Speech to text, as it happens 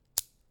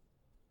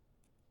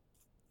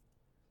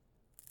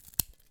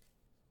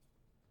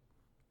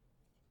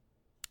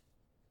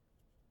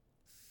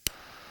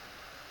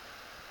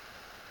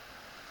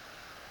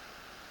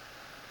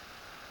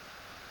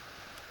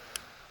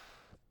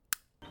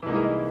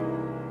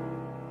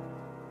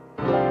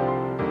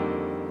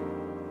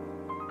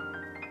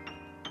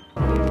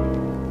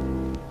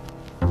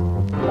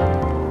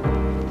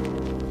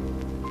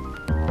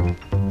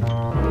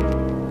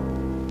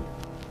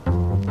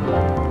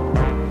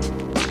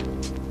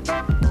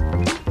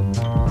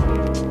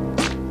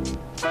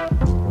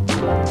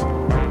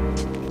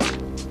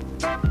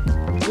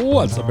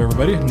What's up,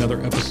 everybody?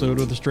 Another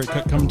episode of The Straight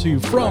Cut coming to you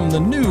from the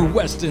new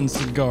West End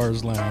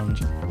Cigars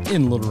Lounge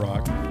in Little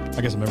Rock. I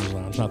guess a members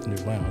lounge, not the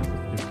new lounge.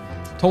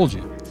 But told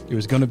you it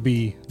was going to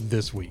be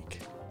this week.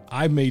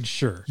 I made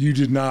sure. You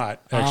did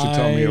not actually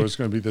tell me it was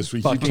going to be this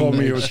week. You told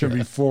me it was going to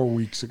be 4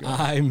 weeks ago.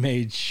 I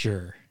made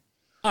sure.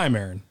 I'm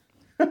Aaron.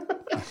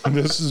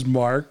 This is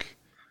Mark.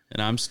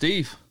 And I'm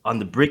Steve. On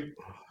the big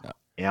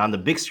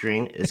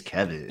screen is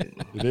Kevin.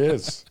 It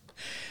is.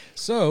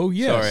 So,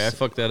 yes. Sorry, I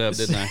fucked that up,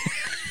 didn't I?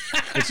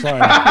 It's fine.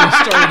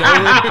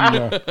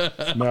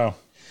 No.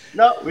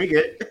 No, we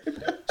good.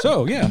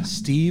 So, yeah,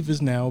 Steve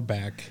is now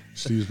back.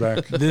 Steve's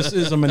back. This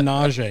is a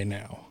menage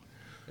now.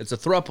 It's a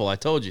throuple, I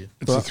told you.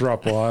 It's a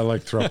throuple. I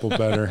like throuple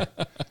better.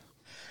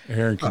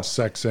 Aaron can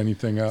sex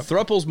anything up.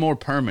 Throuple's more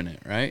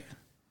permanent, right?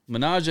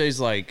 Menage's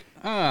like,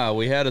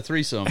 we had a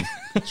threesome.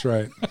 That's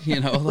right.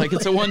 You know, like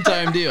it's a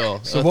one-time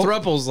deal. So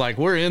throuple's like,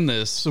 we're in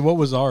this. So what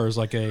was ours?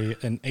 Like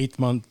an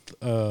 8-month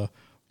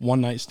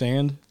one-night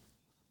stand?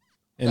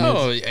 And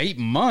 8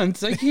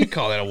 months? I can't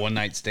call that a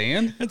one-night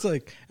stand. That's a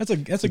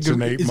good.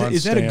 An 8 month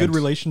is that a good stand.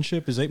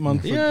 relationship? Is 8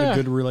 months Yeah. a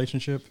good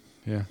relationship?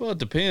 Yeah. Well, it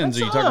depends.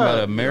 Are you talking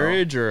about a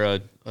marriage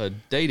or a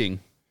dating?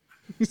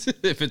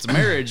 If it's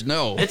marriage,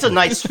 no. It's a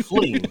nice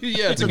fling.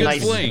 Yeah, it's a good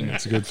nice fling.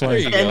 It's a good There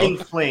you fling. go. Ending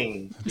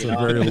fling. It's a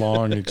very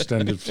long,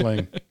 extended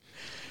fling.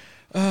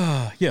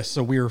 Yes.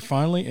 So we are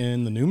finally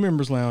in the new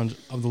members lounge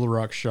of the Little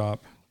Rock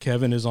shop.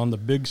 Kevin is on the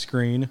big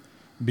screen,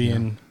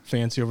 being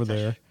fancy over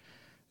there.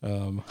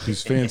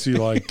 He's fancy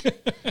like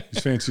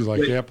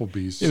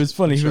Applebee's. It was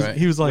funny. He That's was,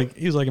 right.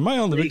 he was like, "Am I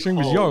on the big Big screen?"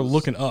 Because y'all are holes.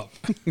 looking up.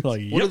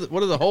 Like, What, yep.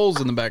 are the holes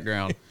in the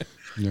background?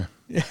 Yeah.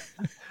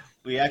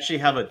 We actually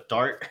have a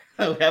dart.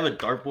 We have a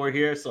dartboard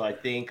here, so I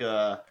think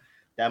that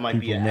might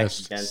be People an missed.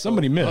 accidental.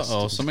 Somebody missed.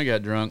 Uh-oh, somebody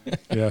got drunk.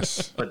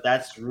 Yes. But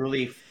that's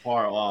really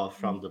far off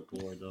from the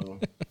board, though.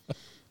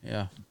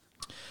 Yeah.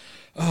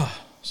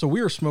 So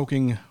we are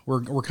smoking.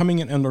 We're coming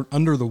in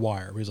under the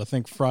wire because I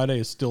think Friday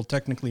is still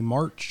technically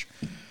March.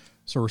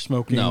 So we're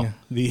smoking No.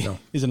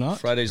 Is it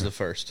not? Friday's the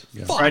first.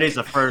 Yeah. Friday's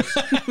the first.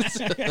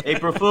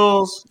 April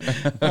Fools.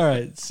 All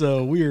right.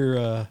 So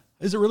we're.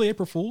 Is it really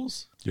April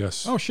Fools?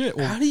 Yes. Oh shit!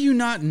 Well, How do you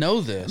not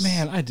know this?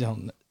 man, I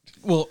don't.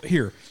 Well,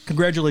 here,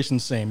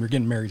 congratulations, Sam. You're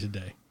getting married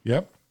today.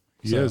 Yep.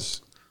 He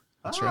is.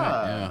 That's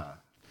right. Yeah.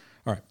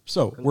 All right.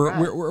 So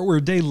we're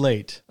a day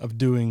late of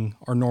doing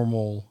our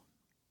normal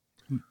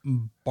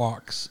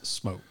box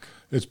smoke.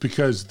 It's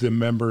because the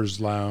members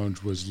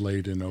lounge was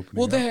late in opening.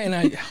 Well, up. that and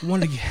I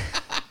want to get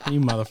you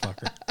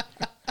motherfucker.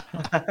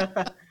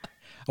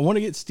 I want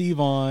to get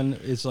Steve on.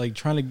 It's like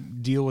trying to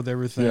deal with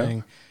everything.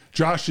 Yeah.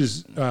 Josh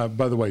is, by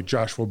the way,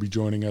 Josh will be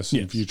joining us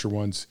in Yes. future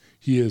ones.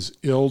 He is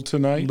ill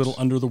tonight. A little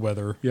under the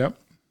weather. Yep.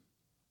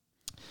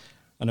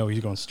 I know he's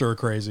going stir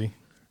crazy.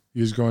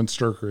 He's going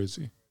stir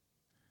crazy.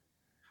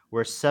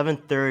 We're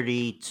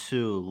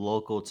 7:32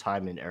 local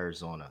time in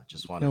Arizona.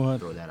 Just want You know to what?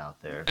 throw that out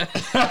there.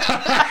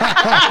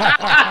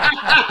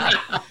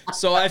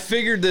 So I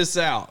figured this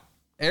out.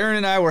 Aaron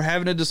and I were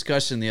having a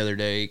discussion the other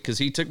day because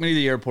he took me to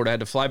the airport. I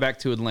had to fly back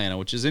to Atlanta,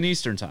 which is in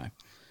Eastern time.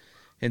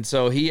 And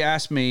so he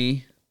asked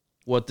me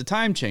what the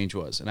time change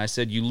was. And I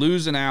said, you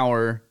lose an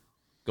hour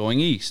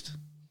going east.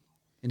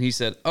 And he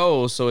said,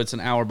 oh, so it's an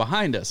hour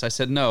behind us. I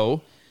said,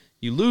 no,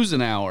 you lose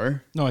an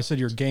hour. No, I said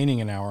you're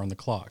gaining an hour on the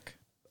clock.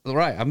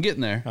 Right, I'm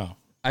getting there. Oh.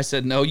 I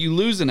said, no, you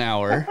lose an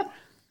hour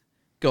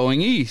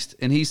going east.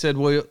 And he said,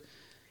 well,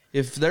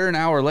 if they're an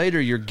hour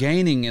later, you're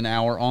gaining an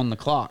hour on the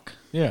clock.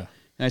 Yeah.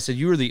 And I said,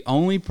 you are the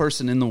only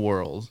person in the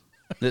world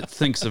that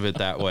thinks of it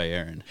that way,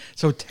 Aaron.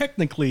 So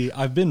technically,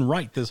 I've been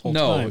right this whole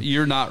No, time.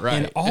 you're not right.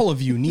 And all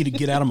of you need to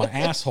get out of my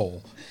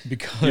asshole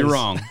because You're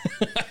wrong.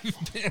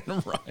 I've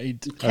been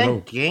right. You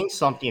can't gain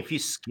something if you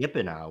skip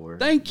an hour.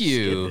 Thank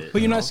you. Skip it,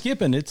 But you're know? not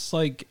skipping. It's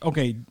like,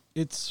 okay,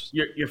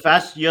 You're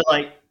fast. You're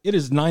like, it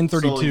is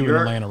 9:32 So in you're-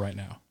 Atlanta right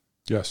now.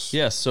 Yes.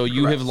 Yes, so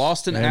you have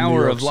lost an And New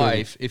hour York of City.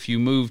 life if you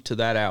move to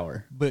that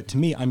hour. But to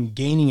me, I'm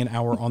gaining an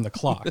hour on the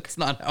clock. That's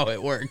not how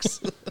it works.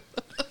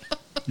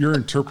 Your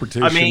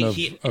interpretation I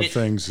mean, of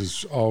things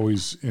is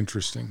always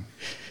interesting.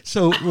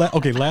 So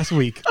last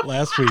week,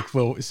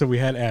 well, so we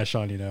had Ash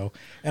on, and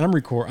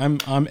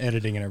I'm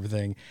editing and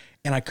everything,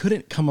 and I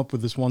couldn't come up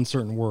with this one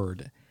certain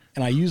word,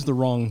 and I used the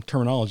wrong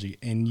terminology,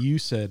 and you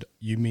said,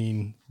 you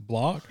mean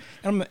block?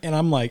 And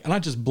I'm like, and I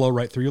just blow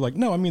right through. You're like,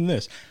 no, I mean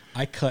this.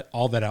 I cut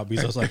all that out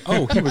because I was like,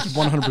 oh, he was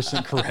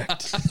 100%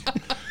 correct.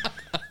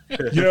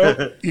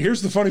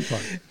 Here's the funny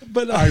part.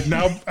 But I've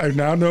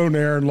now known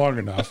Aaron long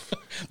enough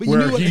But you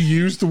where knew what- he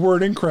used the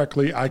word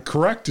incorrectly. I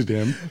corrected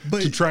him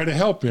to try to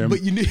help him.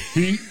 But you knew-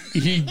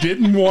 he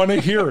didn't want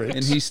to hear it,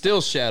 And he still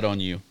shat on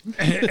you.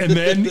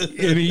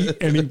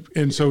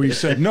 and so he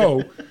said,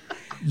 "No,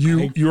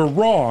 you're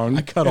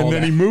wrong." cut all and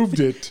then that. he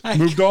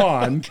moved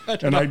on,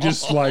 and I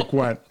just like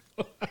went,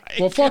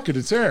 well, fuck it,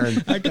 it's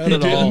Aaron. I cut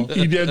it all.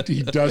 He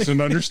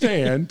doesn't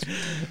understand.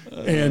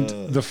 And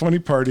the funny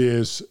part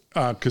is,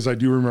 because I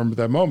do remember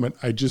that moment,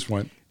 I just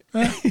went,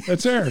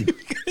 that's Aaron.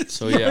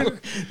 So yeah.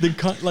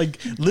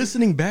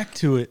 Listening back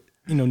to it,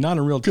 not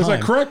in real time. Because I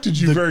corrected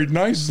you very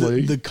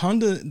nicely. The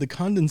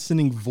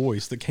condescending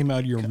voice that came out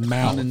of your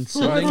mouth.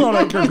 I thought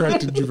I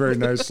corrected you very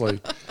nicely.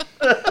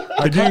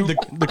 I do.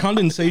 The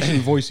condensation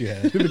voice you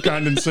had. The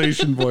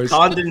condensation voice.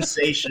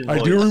 Condensation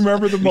voice. I do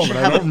remember the moment.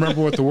 I don't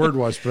remember what the word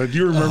was, but I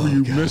do remember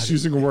you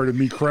misusing a word and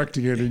me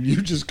correcting it and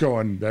you just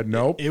going, that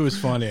nope. It was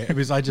funny.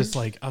 Because I was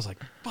like,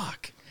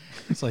 fuck.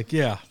 It's like,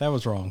 yeah, that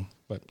was wrong.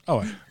 But,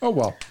 oh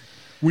well.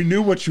 We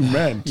knew what you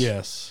meant.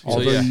 Yes.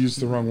 Although you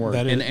used the wrong word.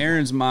 In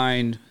Aaron's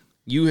mind,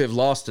 you have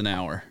lost an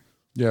hour.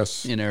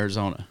 Yes. In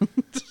Arizona.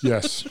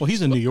 Yes. Well,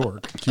 he's in New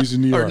York. He's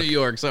in New York. Or New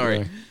York, sorry.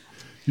 Yeah.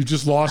 You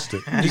just lost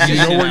it. You gained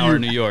an hour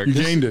in New York. You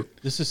gained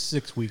it. This is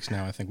 6 weeks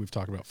now. I think we've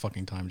talked about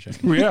fucking time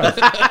change.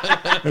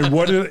 Yeah. And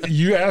what did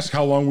you asked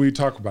how long we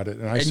talk about it,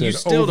 and I said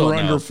over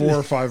under 4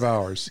 or 5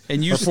 hours.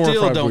 And you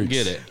still don't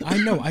get it. I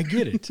know, I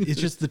get it. It's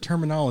just the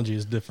terminology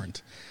is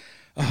different.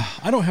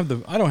 I don't have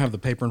the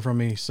paper in front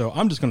of me, so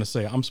I'm just going to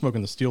say I'm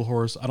smoking the Steel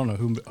Horse. I don't know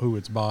who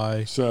it's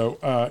by. So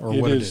or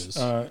what it is.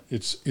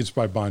 It's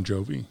by Bon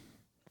Jovi.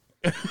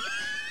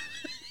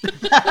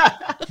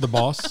 The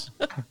Boss.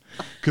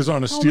 Because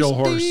on a Steel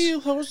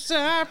Horse.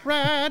 I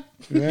ride.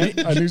 Yeah,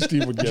 I knew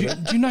Steve would get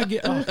it. Do you not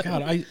get? Oh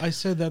God, I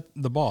said that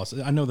the Boss.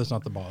 I know that's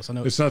not the Boss. I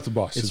know it's not the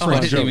Boss. It's I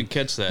Bon didn't Jovi. even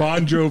catch that.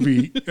 Bon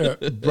Jovi.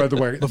 By the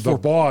way, the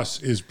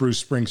Boss is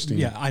Bruce Springsteen.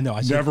 Yeah, I know.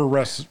 Never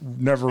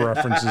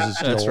references a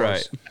Steel That's Horse.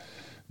 right.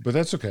 But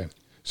that's okay.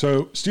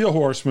 So Steel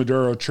Horse,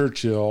 Maduro,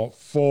 Churchill,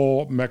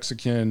 full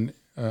Mexican,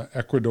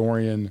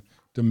 Ecuadorian,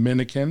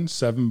 Dominican,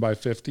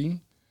 7x50.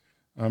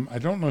 I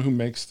don't know who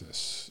makes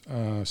this.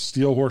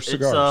 Steel Horse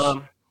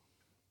cigars.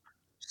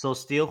 So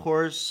Steel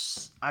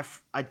Horse,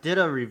 I did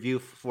a review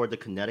for the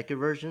Connecticut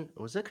version.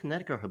 Was it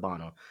Connecticut or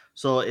Habano?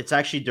 So it's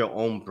actually their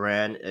own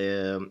brand,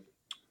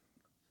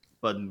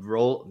 but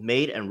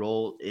made and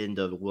rolled in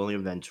the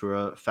William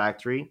Ventura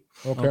factory.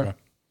 Okay.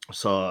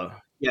 So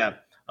yeah.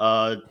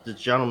 The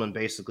gentleman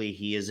basically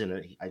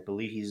I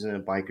believe he's in a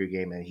biker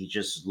game and he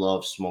just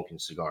loves smoking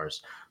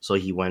cigars. So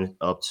he went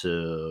up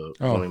to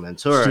William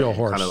Ventura and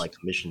kind of like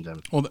commissioned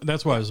them. Well,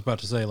 that's what I was about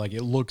to say. Like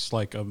it looks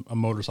like a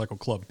motorcycle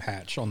club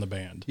patch on the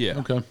band.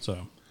 Yeah. Okay.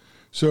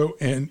 So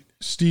and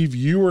Steve,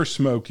 you were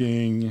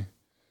smoking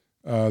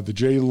the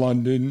J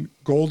London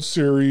Gold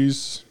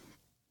Series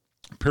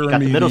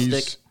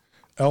Pyramides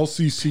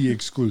LCC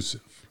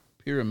exclusive.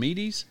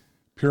 Pyramides?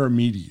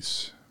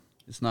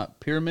 It's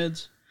not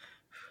pyramids?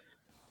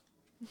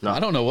 No.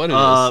 I don't know what it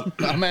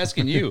is. I'm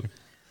asking you.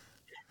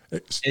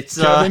 It's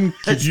Kevin.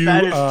 Could you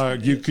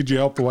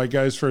help the white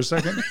guys for a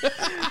second?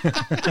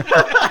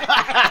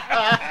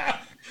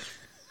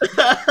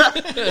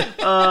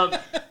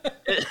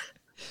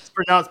 It's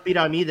pronounced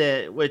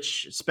piramide,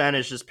 which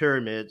Spanish is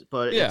pyramid,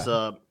 but it's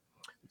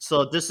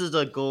so this is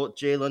the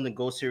J London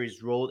Gold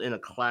Series rolled in a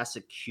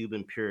classic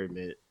Cuban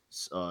pyramid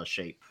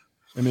shape.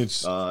 And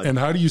it's and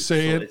how do you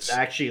say it? It's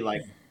actually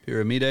like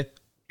Pyramide.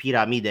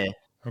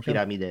 Okay.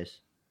 Pyramides.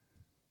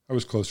 I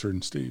was closer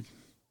than Steve.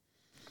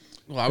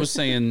 Well, I was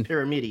saying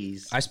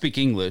Pyramides. I speak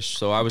English,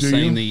 so I was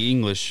saying the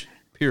English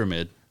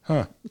pyramid.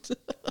 Huh.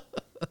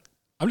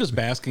 I'm just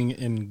basking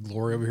in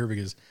glory over here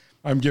because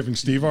I'm giving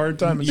Steve a hard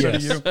time instead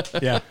of you.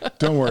 Yeah.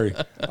 Don't worry.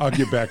 I'll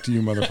get back to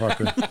you,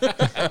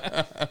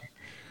 motherfucker.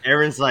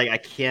 Aaron's like,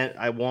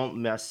 I won't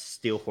mess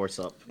Steel Horse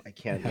up. I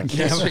can't.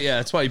 Yeah,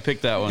 that's why you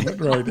picked that one.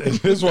 Right.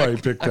 It is why he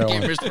picked that I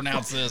can't one.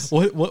 mispronounce this.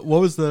 what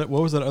was that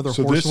other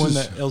So horse this one is-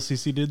 that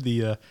LCC did?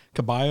 The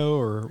Caballo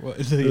or what,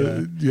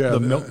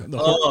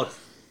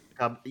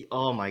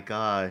 Oh my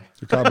god.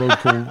 The Cabo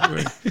Cool.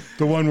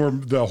 The one where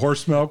the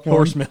horse milk one.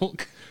 horse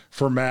milk.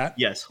 For Matt.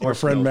 Yes, Our horse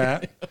friend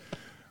milk. Matt.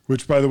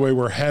 Which, by the way,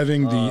 we're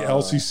having the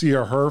LCC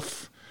or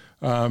HERF.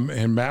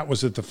 And Matt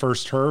was at the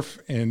first HERF.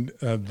 And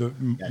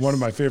one of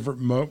my favorite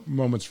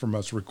moments from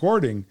us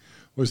recording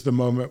was the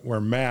moment where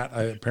Matt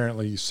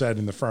apparently said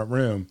in the front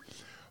room,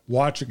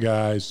 "Watch it,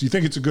 guys. Do you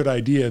think it's a good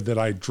idea that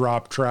I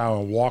drop trow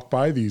and walk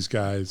by these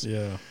guys?"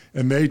 Yeah.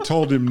 And they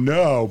told him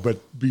no,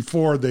 but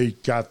before they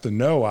got the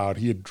no out,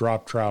 he had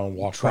dropped trow and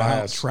walked by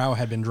us. Trow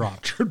had been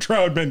dropped.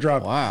 Trow had been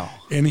dropped. Wow.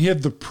 And he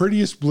had the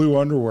prettiest blue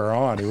underwear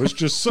on. It was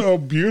just so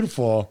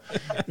beautiful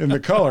in the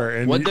color.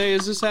 And What day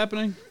is this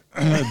happening?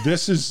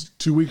 this is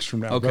 2 weeks from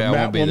now. Okay, but I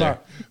Matt won't be will there.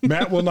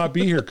 Matt will not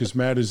be here because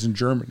Matt is in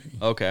Germany.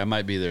 Okay, I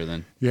might be there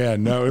then. Yeah,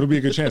 no, it'll be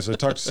a good chance. I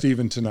talked to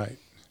Steven tonight.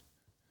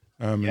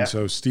 And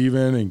so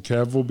Steven and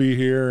Kev will be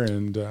here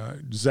and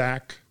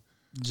Zach.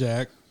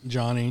 Jack,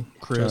 Johnny,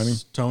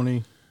 Chris,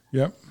 Tony.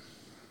 Yep.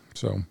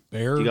 So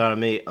Bear. You gotta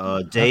make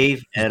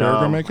Dave and Bear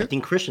gonna make it? I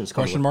think Christian's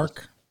coming. Question with us.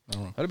 mark. I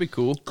don't know. That'd be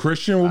cool.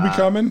 Christian will be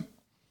coming.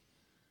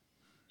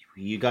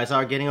 You guys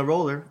are getting a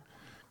roller.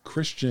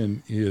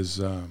 Christian is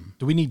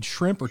Do we need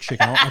shrimp or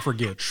chicken? I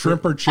forget.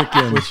 shrimp or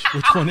chicken.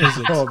 Which one is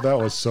it? Oh, that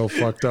was so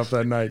fucked up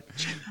that night.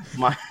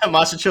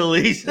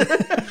 Masticholis.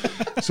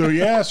 So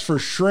he asked for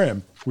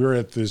shrimp. We were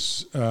at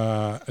this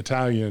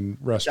Italian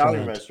restaurant.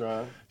 Italian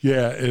restaurant.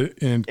 Yeah,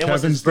 and It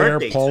was Kevin's his there,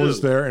 birthday, Paul too.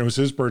 is there, and it was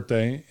his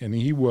birthday, and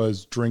he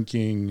was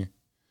drinking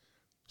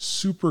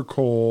super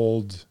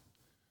cold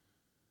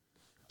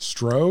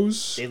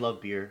Stroh's. They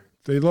love beer.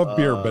 They love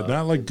beer, but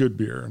not like good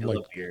beer. I Like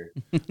love beer.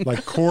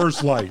 like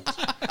Coors Light.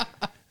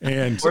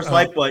 And Coors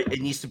Light, but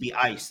it needs to be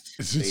iced.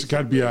 it's got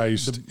to be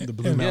iced. The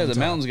blue Yeah, mountain the top.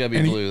 mountain's got to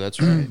be blue.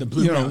 That's right. The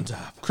blue mountain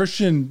top.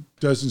 Christian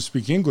doesn't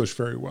speak English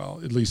very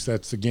well. At least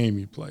that's the game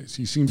he plays.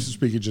 He seems to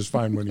speak it just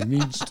fine when he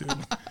needs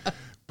to.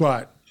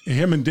 But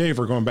him and Dave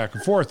are going back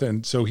and forth,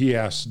 and so he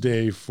asks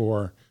Dave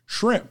for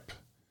shrimp.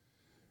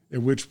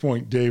 At which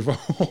point Dave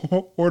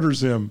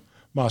orders him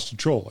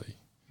mastacholi,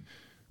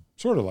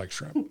 sort of like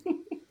shrimp.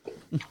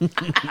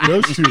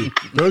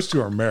 those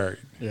two are married.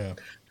 Yeah.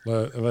 They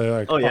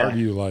like yeah.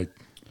 argue like,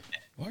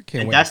 Well, I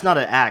can't And wait. that's not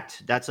an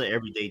act. That's an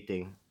everyday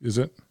thing. is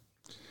it?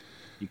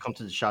 You come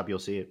to the shop, you'll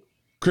see it.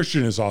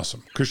 Christian is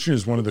awesome. Christian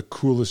is one of the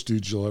coolest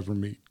dudes you'll ever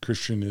meet.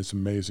 Christian is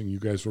amazing. You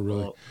guys will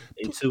really. Well,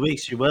 in 2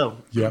 weeks, you will.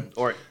 Yeah.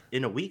 Or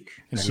in a week.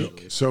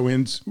 actually. So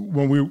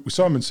when we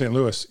saw him in St.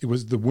 Louis, it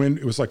was the wind.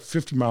 It was like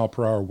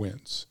 50-mile-per-hour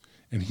winds,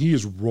 and he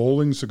is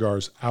rolling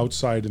cigars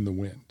outside in the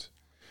wind,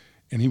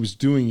 and he was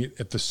doing it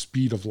at the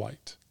speed of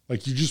light.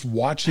 Like you just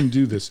watch him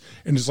do this,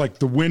 and it's like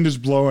the wind is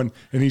blowing,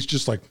 and he's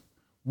just like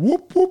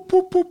whoop whoop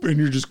whoop whoop, and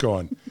you're just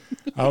going,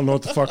 I don't know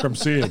what the fuck I'm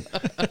seeing,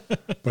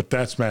 but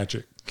that's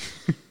magic.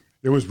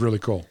 It was really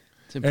cool.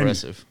 It's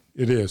impressive.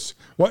 And it is.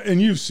 Well, and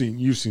you've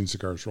seen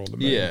cigars rolled a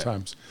million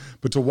times,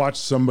 but to watch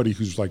somebody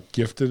who's like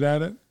gifted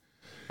at it.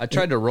 I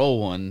tried to roll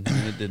one,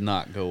 and it did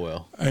not go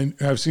well. And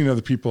I've seen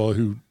other people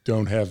who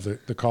don't have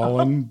the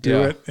call-in do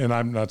Yeah. it, and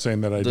I'm not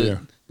saying that I do.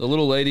 The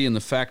little lady in the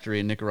factory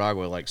in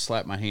Nicaragua like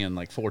slapped my hand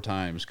like 4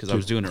 times because I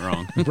was doing it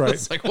wrong. Right.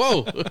 It's like,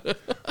 whoa.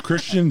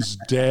 Christian's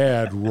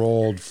dad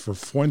rolled for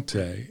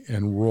Fuente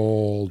and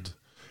rolled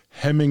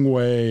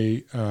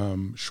Hemingway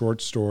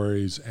short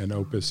stories and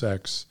Opus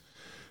X,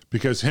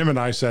 because him and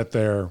I sat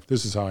there.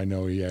 This is how I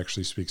know he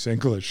actually speaks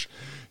English.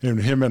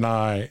 And him and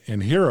I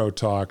and Hero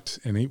talked,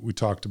 and I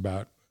talked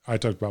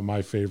about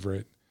my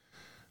favorite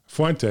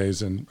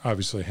Fuentes, and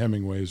obviously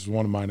Hemingway is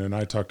one of mine. And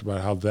I talked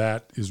about how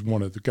that is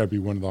got to be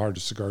one of the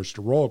hardest cigars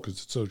to roll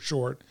because it's so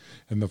short.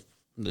 And The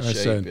I shape,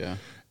 said, yeah.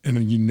 and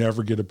then you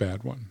never get a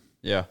bad one.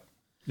 Yeah.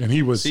 And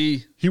he was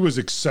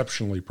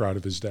exceptionally proud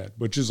of his dad,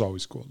 which is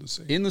always cool to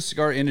see. In the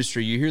cigar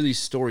industry, you hear these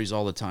stories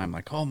all the time,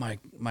 like, "Oh, my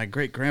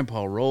great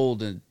grandpa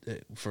rolled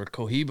for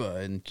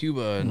Cohiba in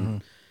Cuba,"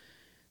 and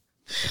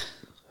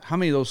how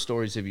many of those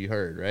stories have you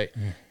heard? Right?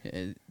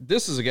 And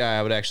this is a guy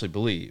I would actually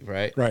believe,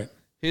 right? Right.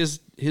 His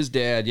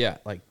dad, yeah,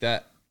 like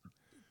that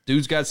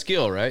dude's got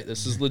skill, right?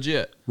 This is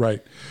legit,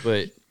 Right.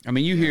 but. I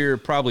mean, you hear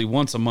probably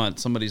once a month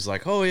somebody's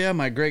like, "Oh yeah,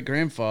 my great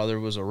grandfather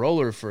was a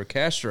roller for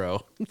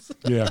Castro."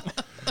 Yeah.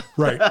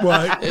 Right.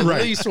 Well, At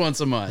least once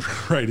a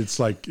month. Right. It's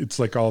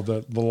like all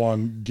the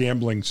long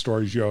gambling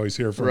stories you always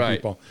hear from Right.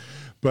 people.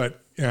 But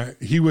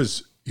he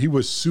was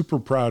super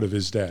proud of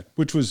his dad,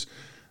 which was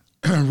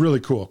really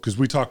cool because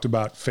we talked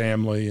about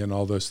family and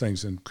all those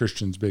things, and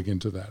Christian's big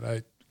into that.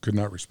 I could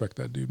not respect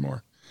that dude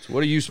more. So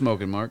what are you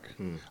smoking, Mark?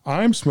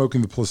 I'm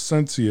smoking the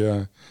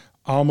Plasencia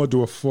Alma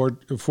de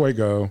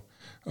Fuego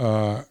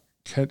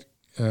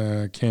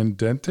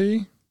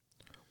Candente.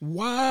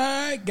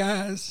 Why,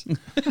 guys?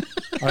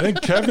 I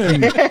think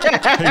Kevin,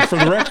 hey, for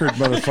the record,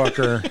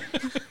 motherfucker,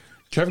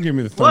 Kevin gave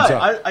me the thumbs What?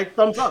 up. I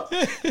thumbs up.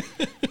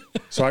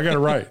 So I got it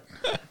right.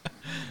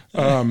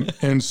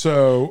 And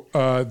so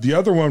the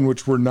other one,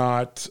 which we're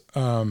not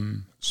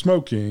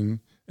smoking,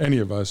 any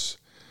of us,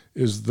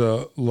 is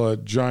the La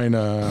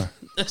Gina.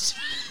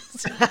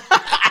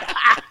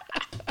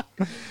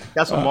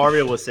 That's what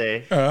Mario would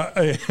say.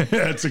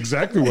 That's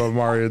exactly what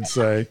Mario would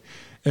say.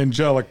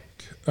 Angelic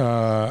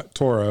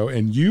Toro.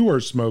 And you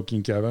are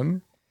smoking,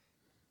 Kevin.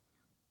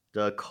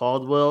 The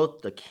Caldwell,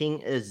 The King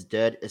is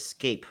Dead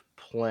Escape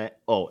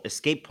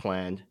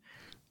Planned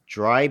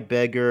Dry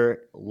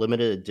Beggar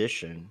Limited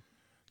Edition.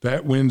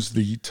 That wins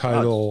the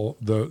title,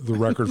 the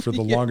record for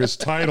the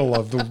longest title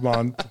of the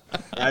month.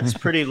 That's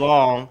pretty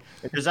long.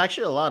 There's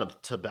actually a lot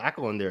of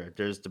tobacco in there.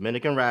 There's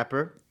Dominican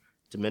wrapper,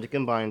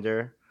 Dominican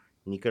binder,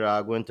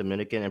 Nicaraguan,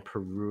 Dominican, and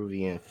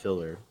Peruvian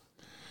filler.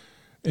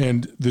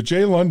 And the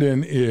J.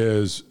 London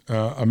is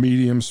a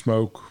medium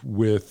smoke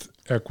with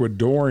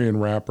Ecuadorian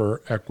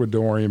wrapper,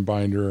 Ecuadorian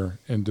binder,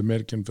 and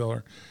Dominican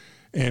filler.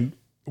 And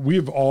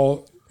we've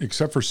all,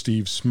 except for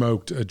Steve,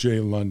 smoked a J.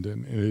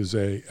 London. It is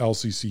a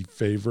LCC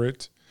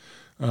favorite.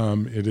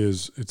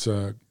 It's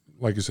a,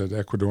 like I said,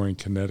 Ecuadorian And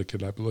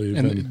Connecticut, I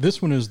believe.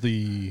 this one is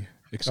the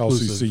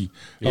exclusive.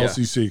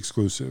 LCC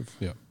exclusive.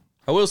 Yeah.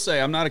 I will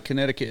say I'm not a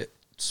Connecticut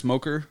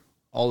smoker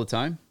all the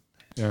time,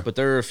 but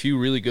there are a few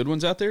really good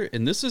ones out there,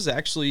 and this is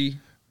actually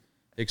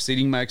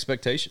exceeding my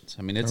expectations.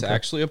 I mean, it's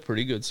actually a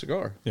pretty good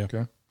cigar. Yeah.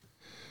 Okay.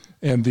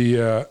 And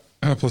the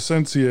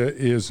Plasencia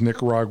is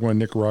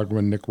Nicaraguan.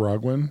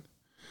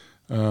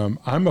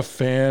 I'm a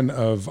fan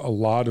of a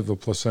lot of the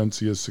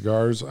Plasencia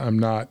cigars.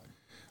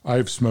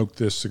 I've smoked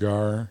this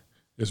cigar,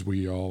 as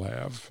we all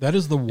have. That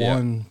is the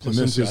one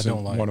Plasencia I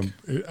don't like.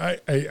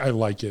 I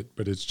like it,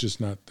 but it's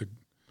just not the.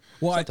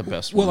 Well, not the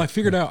best Well, one. I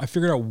figured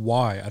out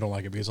why I don't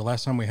like it, because the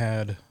last time we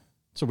had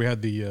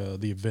the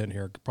event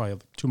here probably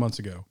 2 months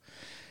ago,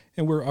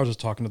 and I was just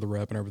talking to the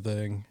rep and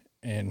everything,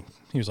 And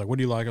he was like, what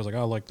do you like? I was like,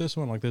 I like this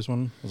one, I like this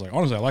one. I was like,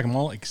 honestly, I like them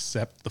all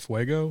except the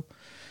Fuego.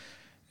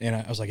 And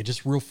I was like, it's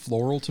just real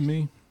floral to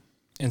me.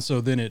 And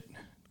so then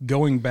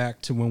going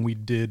back to when we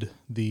did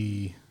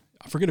I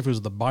forget if it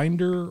was the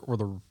binder or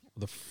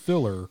the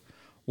filler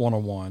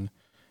 101,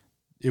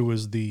 it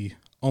was the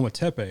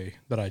Ometepe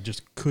that I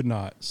just could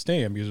not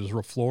stand because it was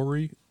real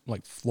flory,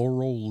 like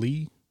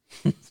floral-y.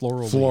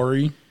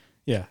 Flory.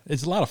 Yeah,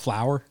 it's a lot of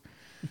flour.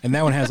 And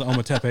that one has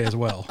Ometepe as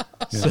well.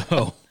 Yeah.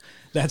 So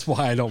that's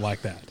why I don't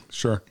like that.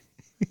 Sure.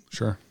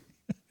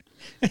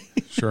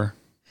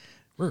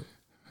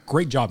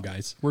 Great job,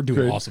 guys. We're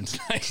doing awesome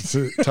tonight.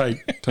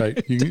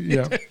 Tight.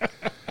 Yeah.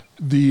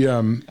 The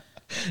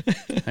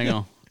Hang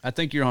on. I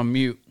think you're on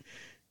mute.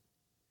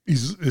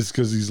 it's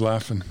because he's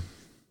laughing.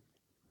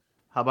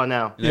 How about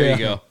now? There you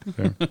go.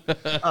 Yeah.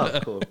 Oh,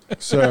 cool.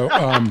 So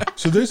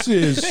this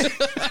is.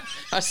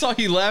 I saw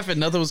you laughing.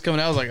 Nothing was coming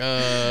out. I was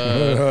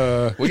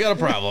like, we got a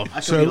problem.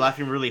 I should be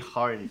laughing really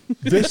hard.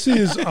 This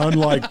is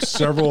unlike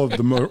several of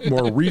the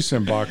more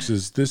recent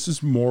boxes. This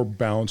is more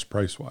balanced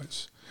price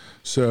wise.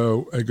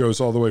 So it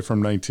goes all the way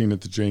from 19 at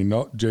the J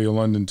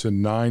London to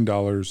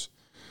 $9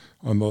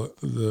 on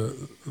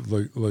the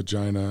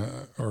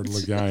Lagina or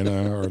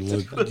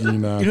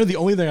Lagina. You know, the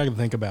only thing I can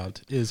think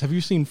about is, have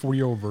you seen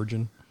 40-Year-Old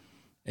Virgin?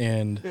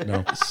 And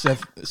no.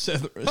 Seth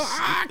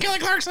Kelly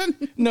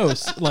Clarkson. No,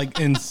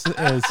 and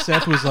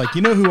Seth was like,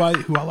 you know who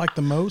I like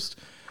the most?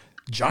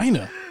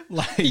 Gina.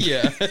 Like,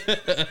 yeah.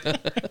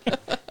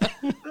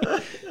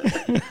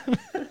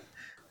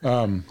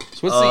 So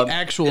what's the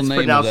actual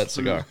name of that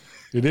cigar?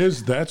 It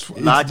is. It's the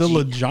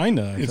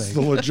Lagina. It's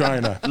the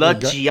Lagina.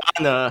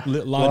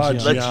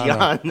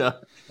 Lagina.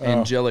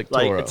 Angelic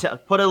Toro.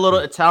 Like, put a little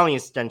Italian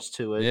stench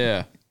to it.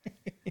 Yeah.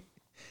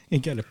 You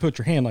got to put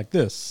your hand like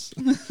this.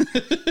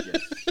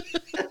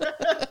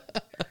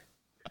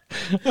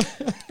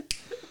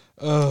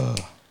 All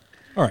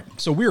right.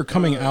 So we are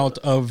coming out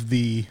of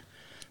the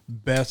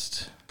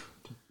best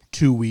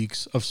 2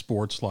 weeks of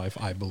sports life,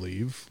 I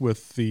believe,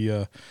 with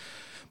the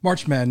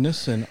March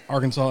Madness, and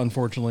Arkansas,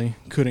 unfortunately,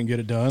 couldn't get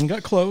it done.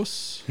 Got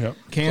close. Yep.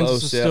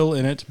 Kansas is still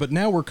in it, but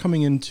now we're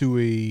coming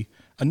into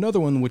another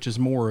one which is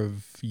more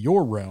of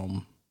your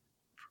realm.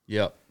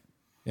 Yep.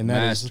 And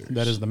that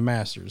is the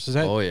Masters. Is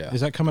that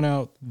is that coming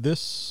out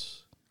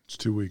this? It's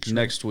 2 weeks.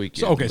 Next week.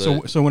 So, okay,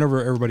 so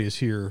whenever everybody is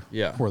here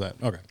for that.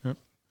 Okay. Yep.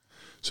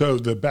 So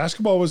the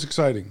basketball was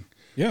exciting.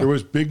 Yeah. There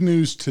was big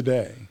news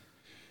today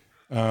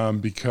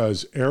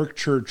because Eric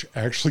Church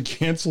actually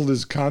canceled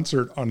his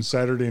concert on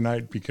Saturday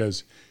night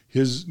because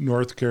his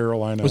North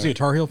Carolina... Was he a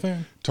Tar Heel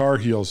fan? Tar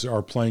Heels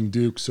are playing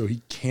Duke, so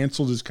he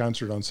canceled his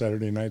concert on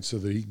Saturday night so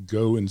that he could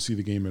go and see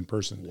the game in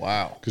person.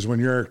 Wow. Because when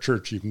you're Eric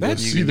Church, you can go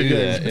see the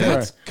game.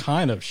 That's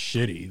kind of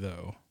shitty,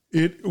 though.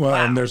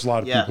 And there's a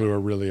lot of people who are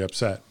really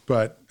upset.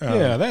 But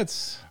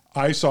that's...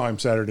 I saw him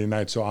Saturday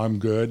night, so I'm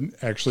good.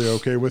 Actually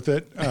okay with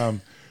it.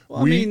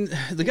 I mean,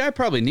 the guy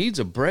probably needs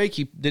a break.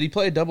 Did he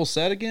play a double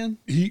set again?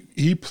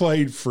 He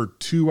played for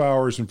 2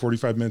 hours and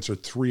 45 minutes or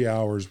 3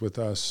 hours with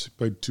us.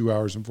 Played 2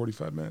 hours and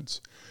 45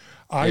 minutes.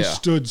 I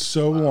stood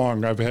so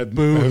long. I've had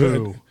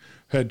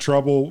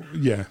trouble.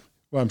 Yeah.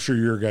 Well, I'm sure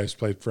your guys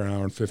played for an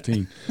hour and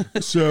 15.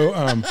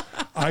 So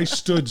I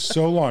stood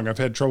so long. I've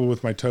had trouble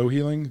with my toe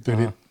healing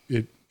that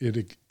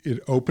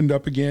it opened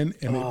up again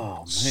and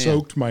it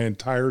soaked my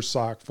entire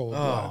sock full of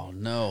blood. Oh,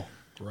 no.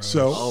 Gross.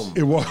 So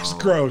it was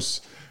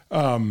gross.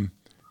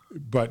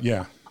 But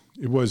yeah,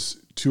 it was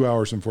 2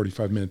 hours and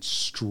 45 minutes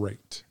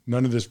straight.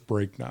 None of this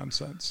break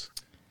nonsense.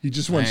 He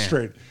just went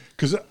straight.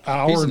 Because an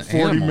hour and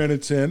 40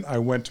 minutes in, I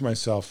went to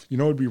myself, you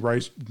know what would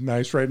be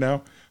nice right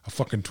now? A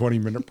fucking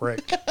 20-minute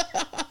break.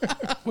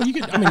 Well,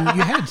 you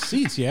had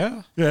seats,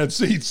 yeah? Yeah, had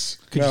seats.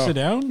 Could you sit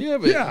down? Yeah,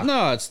 but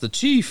no, it's the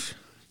chief.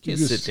 You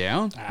can't sit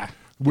down.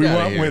 We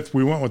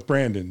went with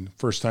Brandon,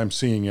 first time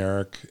seeing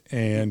Eric,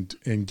 and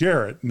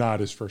Garrett,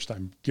 not his first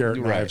time. Garrett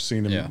and I have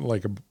seen him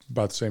like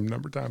about the same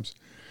number of times.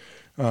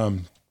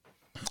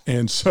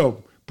 And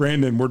so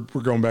Brandon, we're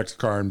going back to the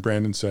car, and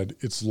Brandon said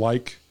it's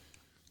like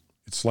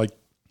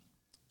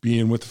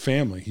being with the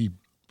family. He,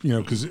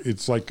 because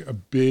it's like a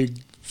big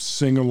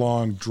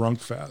sing-along drunk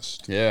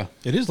fest. Yeah.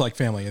 It is like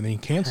family, and then he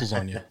cancels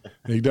on you.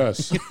 He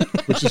does,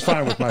 which is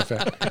fine with my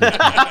family.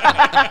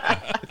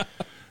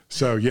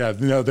 So, yeah,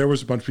 there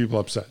was a bunch of people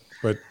upset,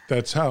 but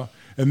that's how.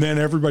 And then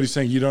everybody's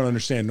saying, you don't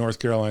understand, North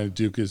Carolina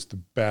Duke is the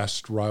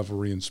best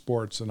rivalry in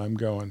sports. And I'm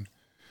going,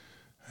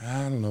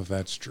 I don't know if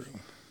that's true.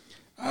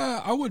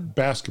 I would.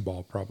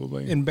 Basketball,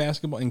 probably. In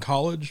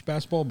college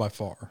basketball, by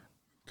far.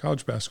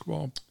 College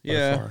basketball,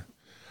 by far.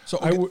 So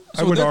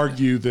I would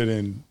argue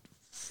that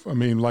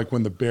like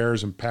when the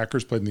Bears and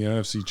Packers played in the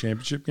NFC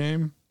Championship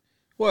game.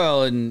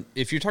 Well, and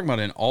if you're talking about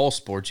in all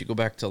sports, you go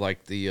back to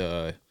like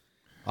the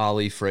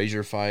Ali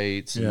Frazier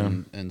fights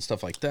and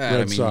stuff like that.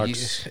 Red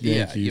Sox,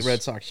 Yankees.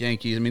 Red Sox,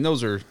 Yankees. I mean,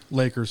 those are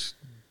Lakers,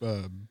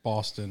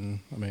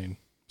 Boston. I mean,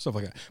 stuff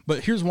like that.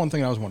 But here's one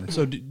thing I was wondering.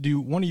 So, do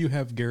one of you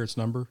have Garrett's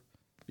number?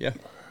 Yeah.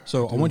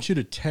 So I want you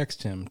to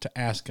text him to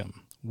ask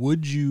him: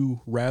 would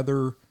you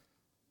rather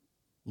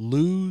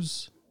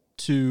lose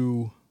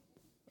to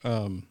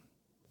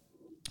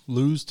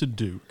lose to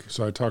Duke.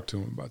 So I talked to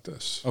him about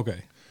this.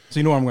 Okay. So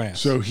you know what I'm going to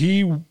ask. So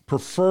he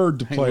preferred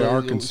to play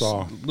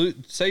Arkansas.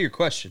 Say your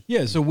question.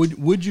 Yeah. So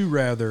would you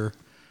rather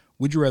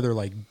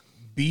like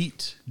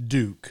beat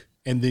Duke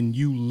and then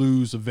you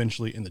lose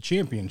eventually in the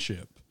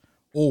championship,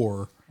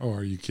 or? Oh,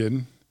 are you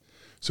kidding?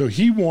 So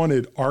he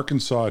wanted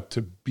Arkansas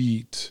to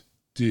beat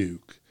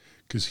Duke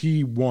because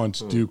he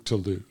wants Duke to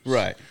lose.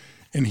 Right.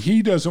 And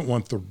he doesn't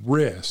want the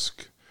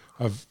risk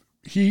of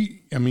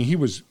he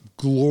was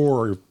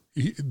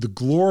the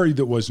glory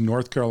that was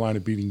North Carolina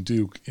beating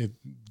Duke at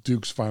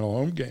Duke's final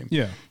home game.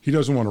 Yeah. He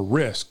doesn't want to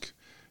risk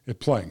it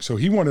playing. So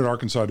he wanted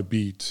Arkansas to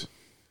beat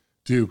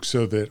Duke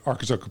so that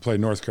Arkansas could play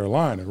North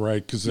Carolina,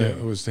 right? Because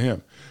it was to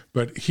him.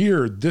 But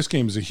here, this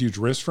game is a huge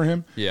risk for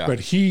him. Yeah. But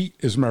he,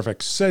 as a matter of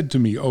fact, said to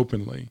me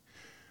openly,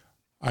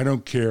 I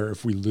don't care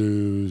if we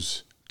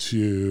lose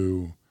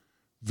to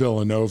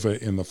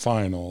Villanova in the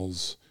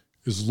finals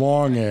as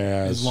long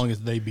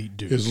as they beat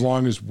Duke. As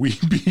long as we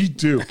beat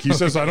Duke. He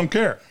says, I don't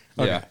care.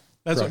 Okay. Yeah.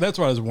 That's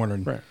what I was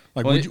wondering. Right.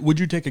 Like, would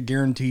you take a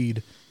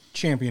guaranteed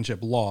championship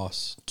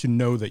loss to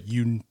know that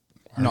you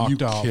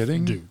knocked off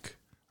Duke?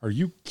 Are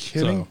you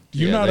kidding? So, Do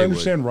you not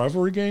understand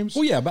rivalry games?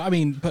 Well, yeah, but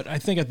I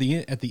think at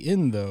the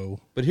end though.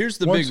 But here's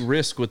the big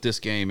risk with this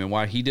game and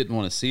why he didn't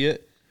want to see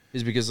it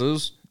is because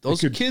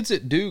those kids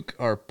at Duke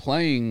are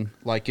playing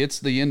like it's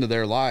the end of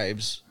their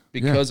lives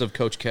because of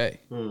Coach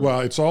K. Well,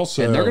 it's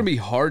also and they're going to be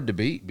hard to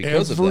beat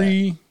because of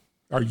that.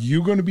 Are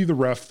you going to be the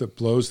ref that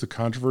blows the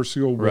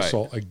controversial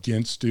whistle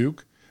against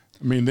Duke?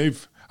 I mean,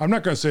 I'm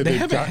not going to say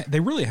they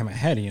really haven't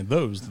had any of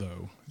those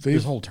though.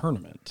 This whole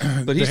tournament.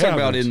 But he's talking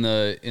about in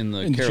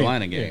the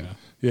Carolina game.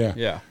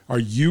 Yeah. Are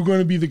you going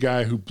to be the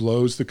guy who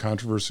blows the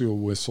controversial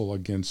whistle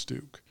against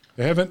Duke?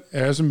 It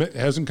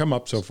hasn't come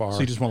up so far. So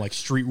you just want like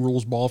street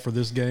rules ball for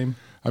this game?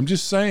 I'm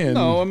just saying.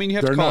 No, I mean you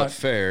have to call it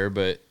fair,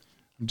 but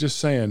I'm just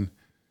saying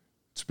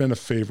it's been a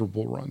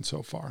favorable run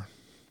so far.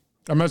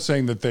 I'm not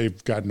saying that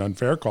they've gotten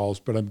unfair calls,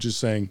 but I'm just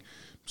saying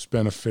it's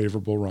been a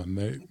favorable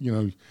run.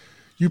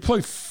 You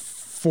play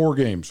 4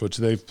 games, which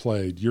they've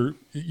played. You're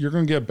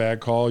going to get a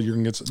bad call. You're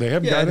going to get. They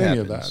haven't got any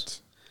of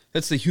that.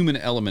 That's the human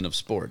element of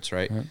sports,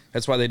 right?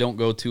 That's why they don't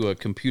go to a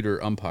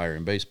computer umpire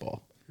in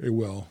baseball. It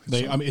will.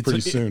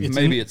 Pretty soon.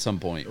 Maybe at some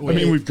point. I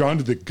mean, we've gone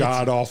to the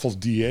god-awful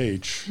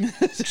DH.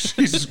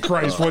 Jesus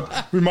Christ.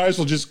 We might as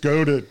well just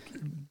go to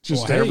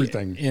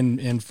everything.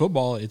 In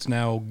football, it's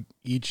now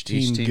each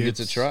team gets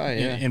a try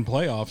in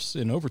playoffs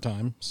in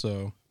overtime.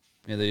 So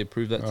yeah, they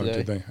approved that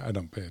today. I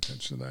don't pay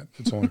attention to that.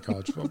 It's only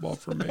college football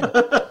for me.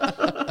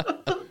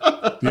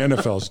 The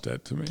NFL's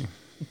dead to me.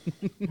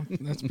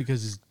 That's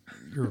because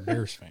you're a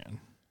Bears fan.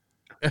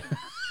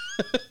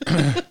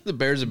 The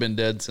Bears have been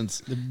dead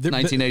since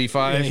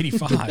 1985.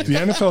 85. The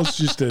NFL's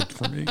just dead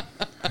for me.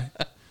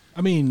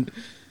 I mean,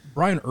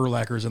 Brian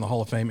Urlacher is in the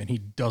Hall of Fame, and he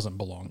doesn't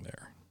belong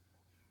there.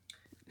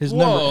 His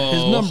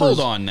numbers. Hold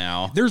on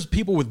now. There's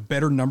people with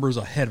better numbers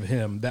ahead of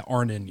him that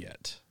aren't in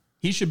yet.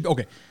 He should.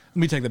 Okay, let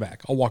me take that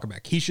back. I'll walk it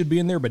back. He should be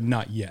in there, but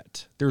not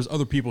yet. There's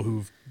other people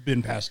who've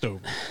been passed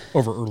over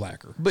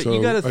Urlacher. But you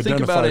got to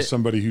think about it.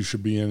 Somebody who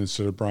should be in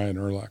instead of Brian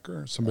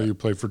Urlacher. Somebody who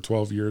played for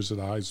 12 years at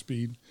high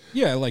speed.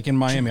 Yeah, like in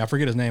Miami. I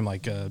forget his name.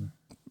 Like I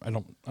don't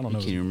know.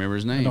 Can't even remember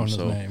his name. So his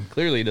name.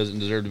 Clearly, he doesn't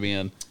deserve to be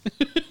in.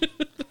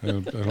 I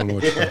don't know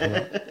what you're talking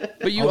about.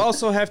 But you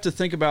also have to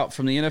think about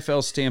from the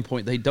NFL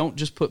standpoint, they don't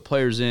just put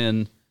players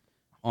in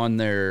on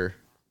their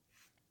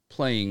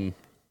playing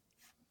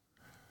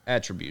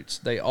attributes.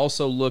 They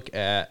also look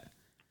at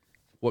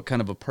what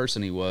kind of a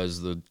person he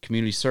was, the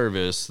community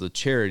service, the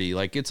charity.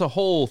 Like, it's a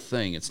whole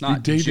thing. It's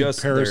not just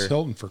just Paris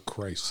Hilton, for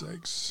Christ's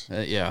sakes.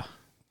 Yeah.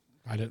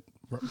 I did.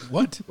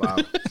 What? Wow.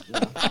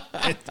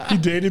 He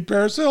dated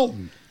Paris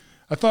Hilton.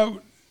 I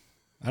thought...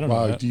 I don't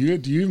know. Do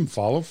you even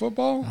follow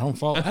football? I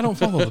don't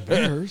follow the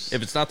Bears.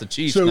 If it's not the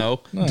Chiefs,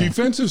 no.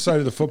 Defensive side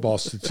of the football,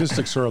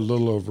 statistics are a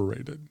little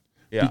overrated.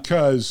 Yeah.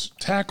 Because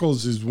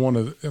tackles is one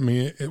of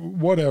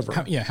whatever.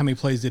 How many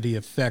plays did he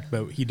affect,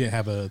 but he didn't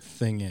have a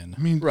thing in?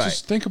 I mean,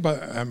 just think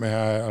about I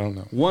don't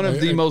know. One of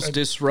the most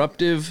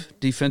disruptive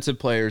defensive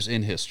players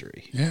in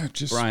history. Yeah,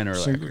 just Brian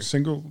Urlacher.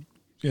 Single.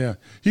 Yeah.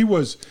 He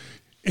was,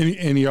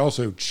 and he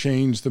also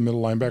changed the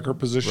middle linebacker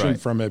position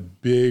from a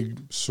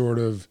big sort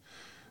of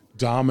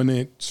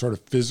dominant sort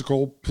of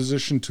physical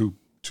position to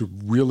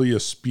really a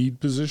speed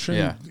position.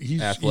 Yeah,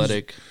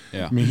 athletic.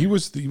 I mean, he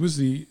was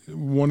the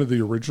one of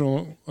the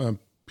original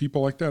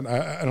people like that.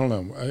 I don't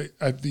know.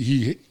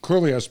 He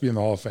clearly has to be in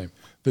the Hall of Fame.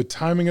 The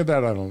timing of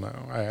that, I don't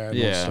know.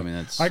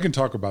 I can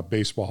talk about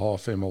baseball Hall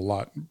of Fame a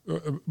lot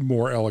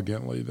more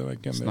elegantly than I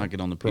can. Let's not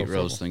get on the Pete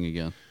Rose thing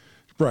again.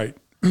 Right,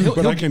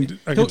 but I can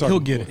talk. He'll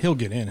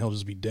get in. He'll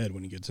just be dead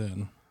when he gets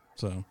in.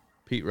 So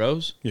Pete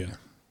Rose? Yeah.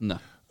 No.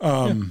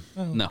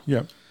 No.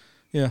 Yeah.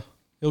 Yeah.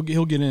 He'll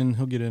get in.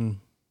 He'll get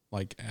in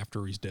like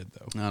after he's dead,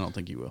 though. I don't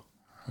think he will.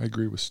 I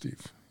agree with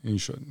Steve. And you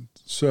shouldn't.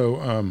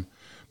 So,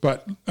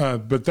 but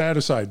that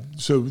aside,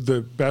 so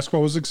the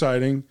basketball was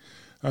exciting,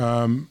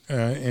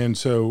 and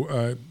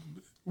so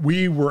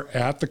we were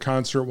at the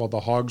concert while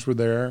the Hogs were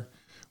there.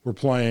 We're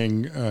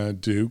playing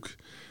Duke,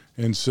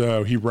 And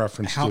so he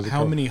referenced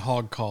how many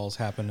hog calls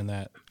happened in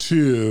that?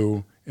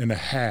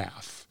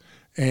 2.5.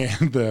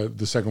 And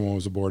the second one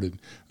was aborted.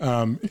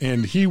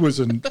 And he was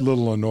a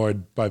little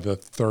annoyed by the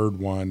third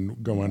one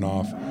going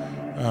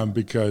off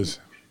because...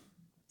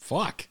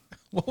 Fuck.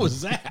 What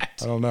was that?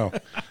 I don't know.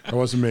 That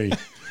wasn't me.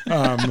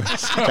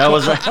 That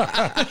was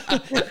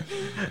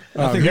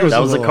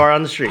that was a car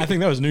on the street. I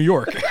think that was New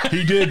York.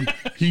 He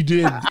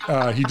did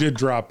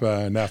drop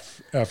an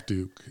F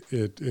Duke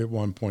at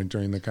one point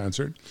during the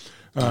concert.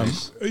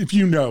 If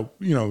you know,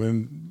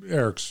 and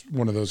Eric's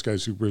one of those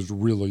guys who was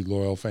really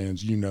loyal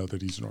fans. You know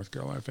that he's a North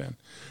Carolina fan,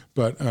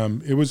 but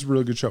it was a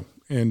really good show.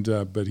 And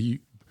but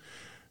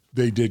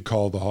they did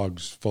call the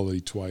Hogs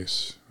fully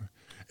twice.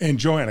 And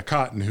Joanna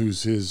Cotton,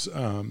 who's his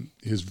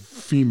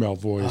female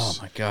voice.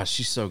 Oh my gosh,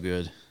 she's so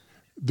good.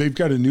 They've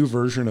got a new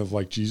version of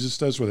like Jesus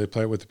does, where they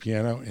play it with the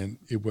piano, and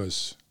it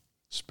was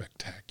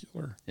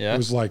spectacular. Yeah, it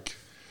was like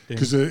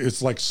because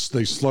it's like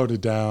they slowed it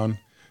down,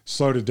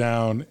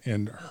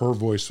 and her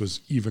voice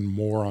was even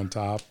more on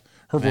top.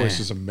 Her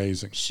voice is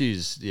amazing.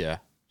 She's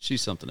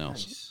something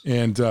else. Nice.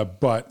 And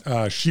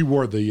but she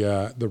wore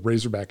the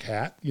Razorback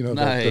hat, the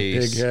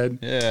big head.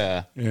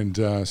 Yeah,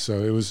 and so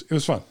it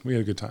was fun. We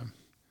had a good time.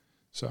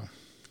 So,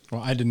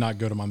 well, I did not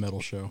go to my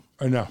metal show.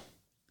 I know,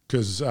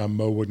 because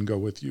Mo wouldn't go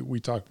with you.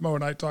 Mo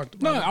and I talked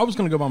about it. I was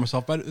going to go by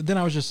myself, but then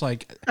I was just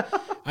like,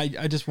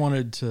 I just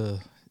wanted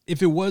to.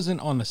 If it wasn't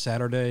on a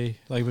Saturday,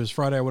 like if it was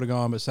Friday, I would have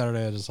gone. But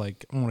Saturday, I was just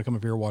like, I want to come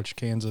up here and watch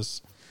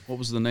Kansas. What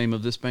was the name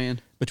of this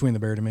band? Between the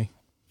Bear to Me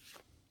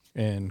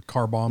and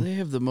Car Bomb. They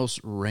have the most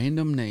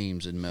random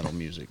names in metal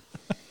music.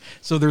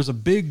 So there's a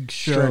big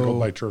show. Strangled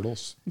by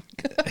Turtles.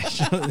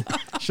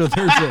 So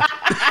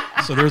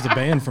there's a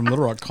band from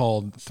Little Rock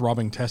called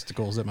Throbbing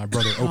Testicles that my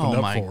brother opened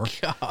up for.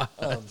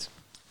 God.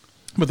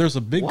 But there's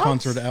a big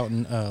concert out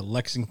in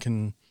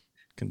Lexington,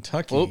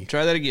 Kentucky. Oh,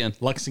 try that again.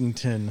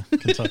 Lexington,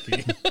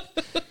 Kentucky.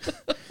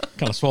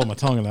 Kind of swallowed my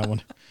tongue on that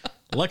one.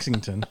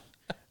 Lexington.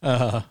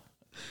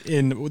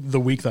 In the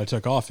week that I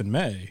took off in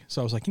May.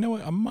 So I was like, you know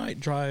what? I might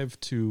drive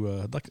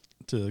to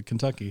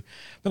Kentucky.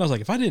 Then I was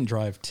like, if I didn't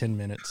drive 10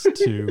 minutes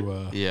to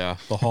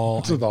the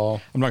hall,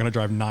 I'm not going to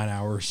drive 9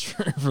 hours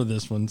for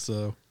this one.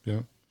 So, yeah.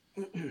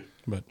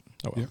 But,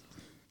 oh well. Yeah.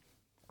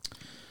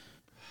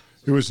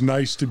 It was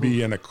nice to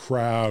be in a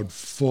crowd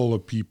full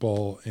of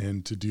people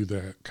and to do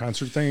the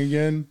concert thing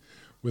again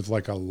with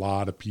like a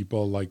lot of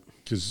people. Like,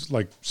 because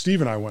like Steve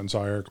and I went and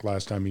saw Eric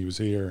last time he was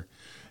here.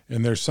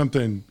 And there's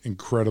something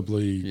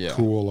incredibly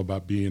cool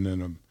about being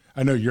in a.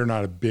 I know you're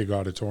not a big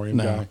auditorium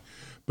guy,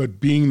 but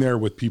being there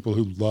with people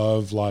who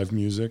love live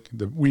music.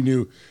 We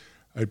knew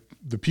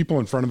the people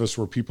in front of us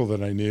were people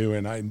that I knew,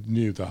 and I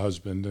knew the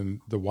husband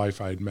and the wife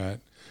I had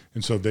met,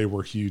 and so they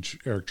were huge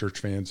Eric Church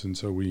fans, and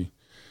so we.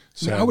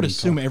 I would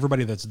assume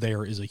everybody that's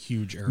there is a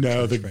huge Eric Church fan.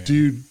 No, the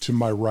dude to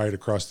my right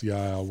across the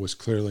aisle was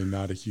clearly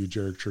not a huge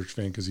Eric Church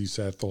fan because he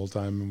sat the whole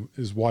time.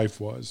 His wife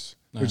was.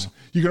 Which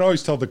you can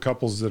always tell the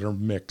couples that are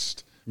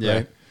mixed. Yeah.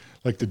 Right?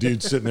 Like the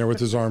dude sitting there with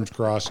his arms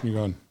crossed and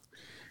you're going,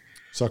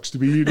 sucks to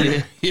be you,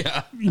 dude.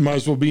 Yeah. You might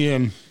as well be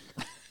in.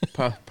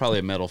 Probably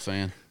a metal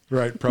fan.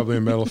 Right. Probably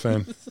a metal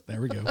fan.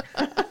 There we go.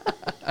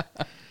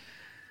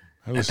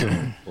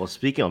 Listen. Well,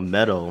 speaking of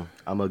metal,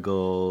 I'm going to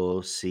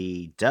go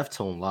see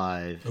Deftone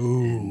live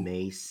on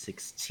May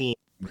 16th.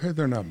 Hey,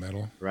 they're not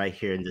metal. Right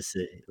here in the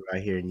city,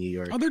 right here in New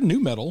York. Oh, they're new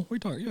metal. We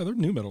talk. Yeah, they're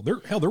new metal.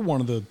 They're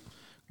one of the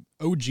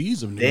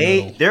OGs of new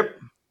metal.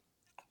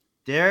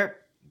 They're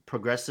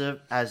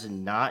progressive, as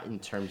in not in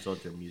terms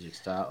of their music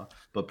style,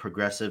 but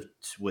progressive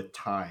with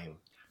time.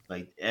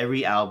 Like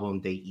every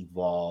album, they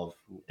evolve.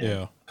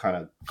 And kind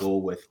of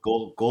go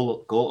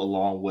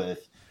along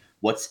with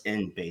what's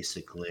in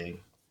basically.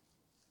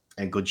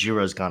 And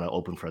Gojira's gonna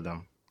open for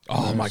them.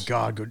 Oh my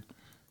God, good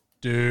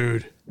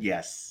dude.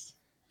 Yes,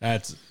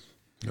 that's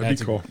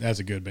cool. That's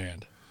a good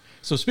band.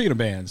 So speaking of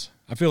bands,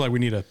 I feel like we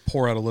need to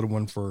pour out a little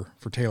one for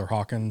Taylor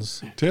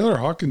Hawkins. Taylor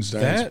Hawkins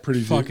is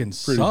pretty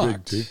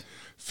big too.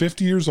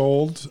 50 years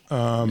old.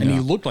 And he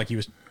looked like he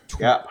was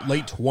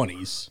late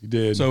 20s. He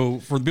did. So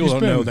for the people who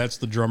don't know, that's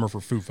the drummer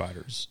for Foo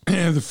Fighters.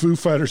 The Foo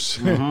Fighters.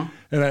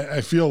 And I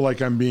feel like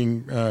I'm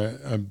being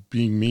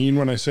mean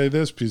when I say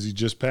this because he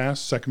just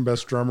passed second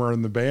best drummer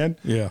in the band.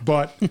 Yeah.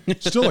 But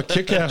still a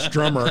kick-ass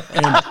drummer.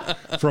 And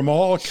from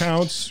all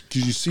accounts,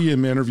 because you see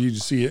him interviewed, you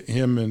see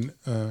him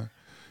and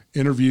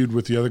interviewed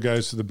with the other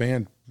guys of the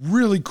band.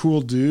 Really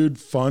cool dude,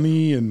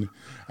 funny and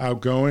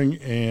outgoing,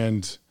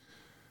 and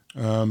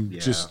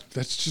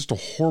that's just a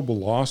horrible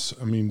loss.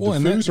 I mean, the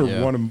Foos are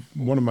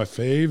one of my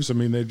faves. I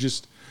mean,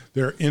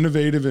 they're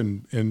innovative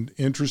and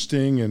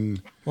interesting,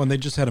 and they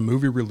just had a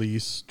movie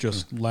release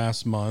just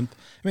last month.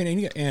 I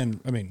mean,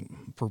 and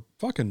for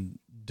fucking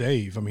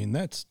Dave, I mean,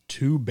 that's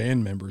 2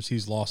 band members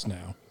he's lost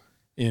now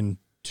in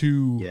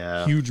 2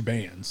 huge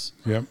bands.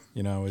 Yep.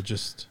 It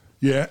just.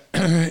 Yeah.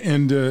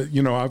 And,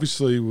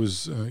 obviously it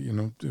was,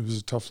 it was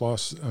a tough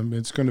loss.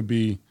 It's going to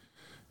be,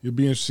 It'll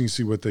be interesting to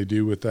see what they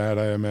do with that.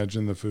 I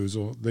imagine the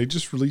Foozle. They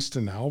just released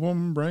an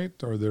album, right?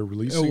 Or they're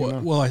releasing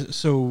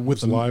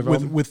with the live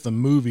with the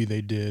movie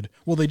they did.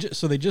 Well, they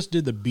just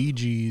did the Bee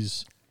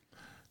Gees,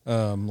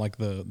 like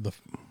the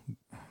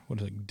what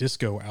is it,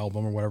 disco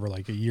album or whatever,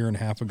 like a year and a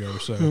half ago or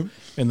so,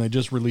 and they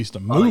just released a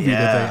movie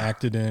that they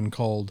acted in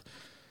called.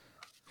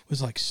 It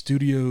was like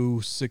Studio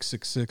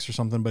 666 or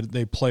something, but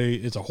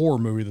it's a horror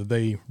movie that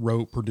they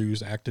wrote,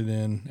 produced, acted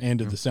in, and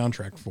did the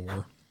soundtrack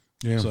for.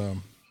 Yeah. So,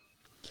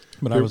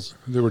 but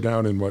they were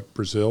down in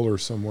Brazil or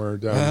somewhere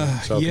down in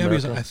South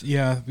America.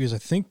 Because I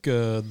think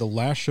the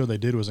last show they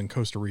did was in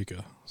Costa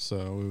Rica,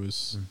 so it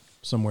was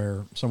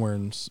somewhere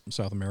in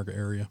South America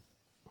area.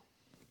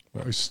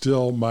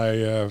 Still,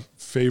 my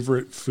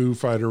favorite Foo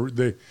Fighter.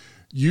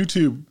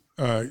 YouTube.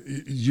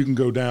 You can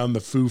go down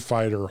the Foo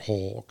Fighter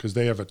hole because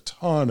they have a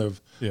ton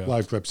of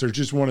live clips. They're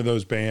just one of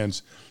those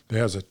bands that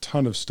has a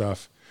ton of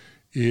stuff.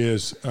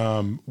 Is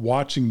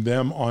watching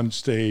them on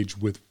stage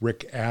with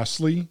Rick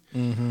Astley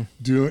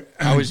doing.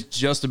 I was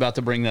just about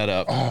to bring that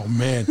up. Oh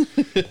man,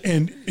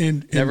 and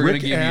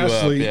Rick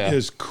Astley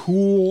is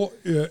cool.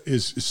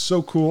 Is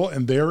so cool,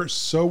 and they're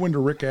so into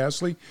Rick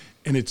Astley,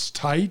 and it's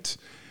tight,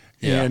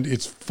 and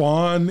it's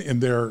fun,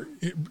 and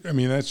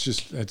that's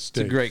Dave. It's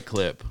a great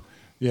clip.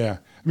 Yeah,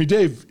 I mean,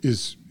 Dave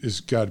is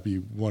got to be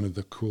one of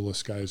the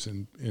coolest guys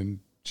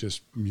in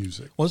just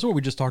music. Well, that's what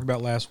we just talked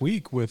about last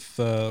week with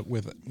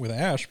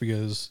Ash,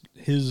 because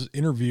his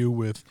interview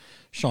with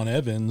Sean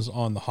Evans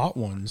on the Hot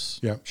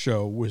Ones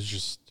show was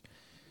just,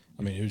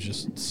 it was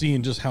just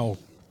seeing just how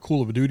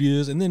cool of a dude he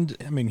is, and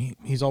then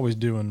he's always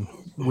doing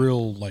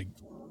real like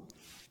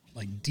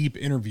deep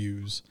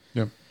interviews.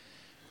 Yep.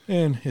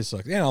 And it's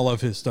like, I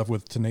love his stuff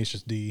with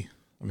Tenacious D.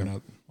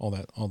 All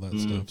that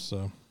stuff.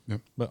 So.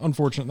 Yep. But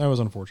that was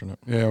unfortunate.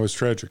 Yeah, it was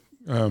tragic.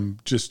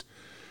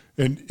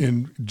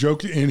 And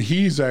joke, and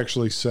he's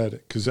actually said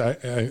it because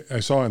I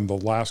saw in the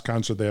last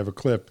concert they have a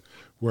clip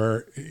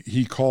where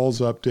he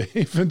calls up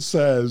Dave and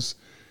says,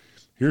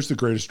 "Here's the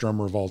greatest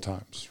drummer of all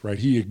times." Right?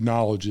 He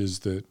acknowledges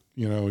that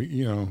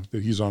that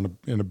he's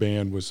in a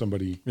band with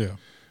somebody. Yeah.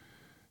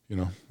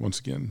 Once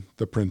again,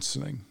 the Prince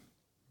singing.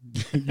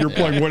 You're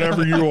playing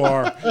whatever you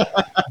are.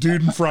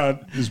 Dude in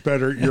front is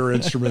better at your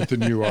instrument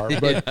than you are,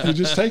 but you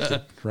just take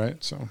it,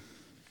 right? So,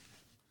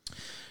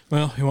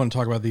 well, you want to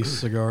talk about these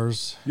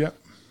cigars? Yep.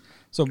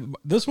 So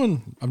this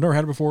one, I've never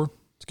had it before.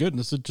 It's good.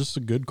 This is just a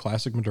good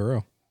classic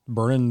Maduro.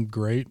 Burning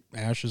great.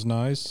 Ash is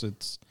nice.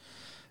 It's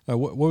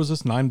what was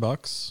this?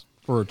 $9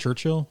 for a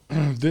Churchill?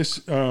 This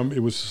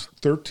it was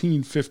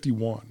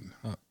 $13.51.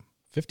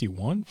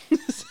 51.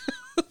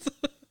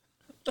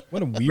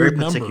 What a weird Very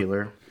number.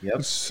 Particular. Yep.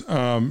 It's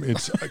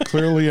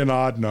clearly an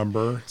odd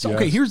number. So,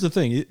 okay, here's the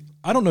thing.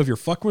 I don't know if you're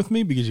fucking with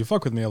me because you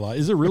fuck with me a lot.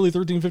 Is it really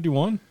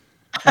 $13.51?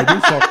 I do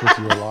fuck with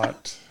you a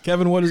lot.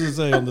 Kevin, what does it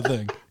say on the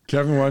thing?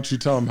 Kevin, why don't you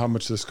tell him how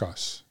much this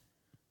costs?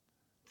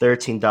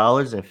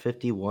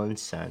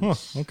 $13.51. Huh,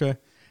 okay.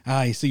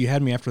 You see, you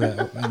had me after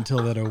that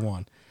until that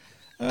 01.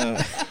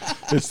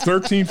 It's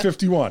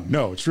 $13.51.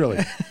 No, it's really.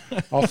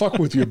 I'll fuck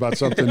with you about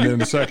something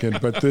in a second,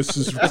 but this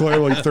is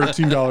clearly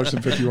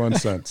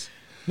 $13.51.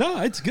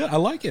 No, it's good. I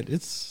like it.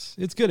 It's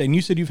good. And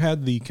you said you've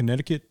had the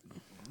Connecticut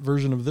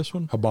version of this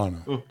one?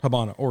 Habano.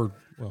 Habano, or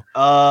well.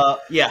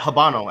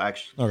 Habano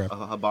actually. Okay.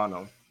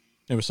 Habano.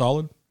 It was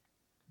solid.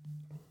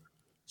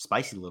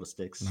 Spicy little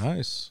sticks.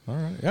 Nice. All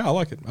right. Yeah, I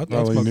like it. I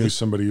only knew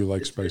somebody who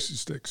likes spicy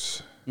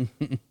sticks.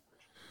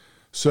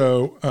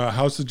 So,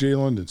 how's the J.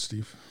 London,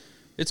 Steve?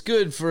 It's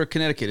good for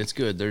Connecticut. It's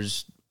good.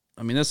 That's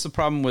the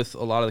problem with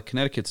a lot of the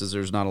Connecticut's is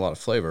there's not a lot of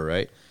flavor,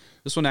 right?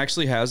 This one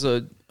actually has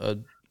it's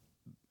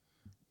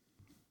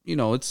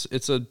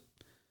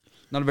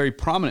not a very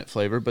prominent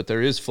flavor, but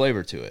there is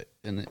flavor to it.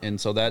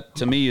 And so that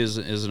to me is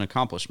an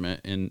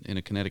accomplishment in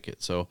a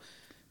Connecticut. So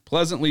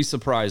pleasantly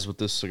surprised with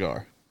this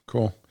cigar.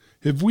 Cool.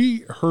 Have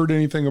we heard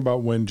anything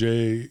about when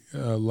J.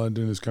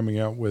 London is coming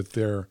out with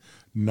their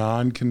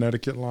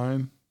non-Connecticut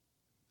line?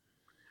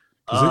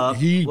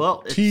 He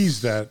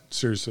teased that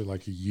seriously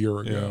like a year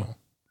ago. Yeah.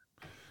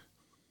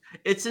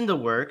 It's in the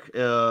work.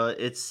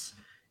 It's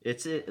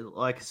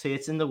like I say,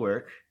 it's in the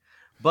work.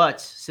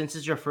 But since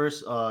it's your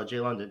first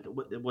J. London,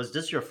 was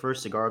this your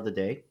first cigar of the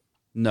day?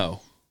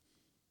 No.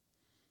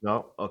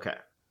 No. Okay.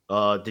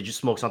 Did you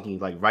smoke something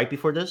like right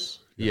before this?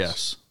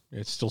 Yes.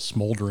 It's still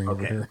smoldering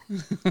over here.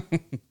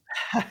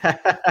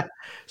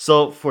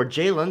 So for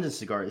J. London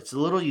cigar, it's a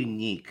little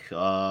unique.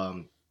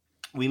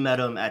 We met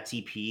him at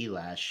TPE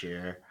last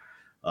year.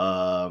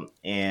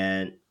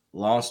 And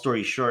long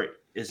story short,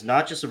 it's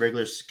not just a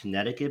regular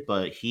Connecticut,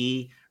 but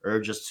he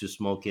urged us to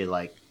smoke it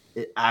like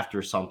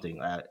after something,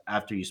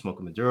 after you smoke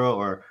a Maduro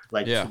or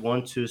like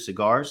 1-2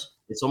 cigars.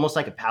 It's almost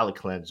like a palate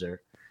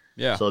cleanser.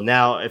 Yeah. So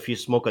now if you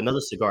smoke another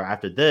cigar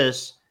after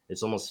this,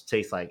 it's almost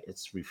tastes like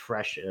it's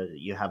refresh.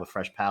 You have a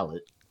fresh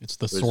palate. It's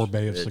the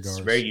sorbet of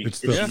cigars. It's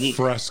the unique.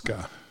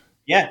 Fresca.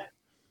 Yeah,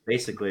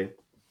 basically.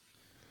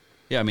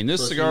 Yeah, I mean,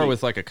 this cigar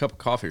with like a cup of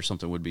coffee or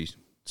something would be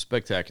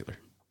spectacular.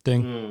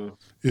 Ding. Mm.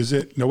 Is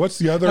it? No, what's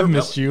the I other?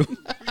 missed you.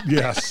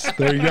 Yes,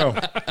 there you go.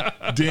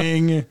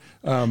 Ding.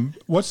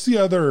 What's the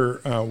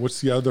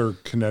other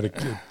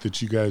Connecticut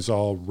that you guys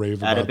all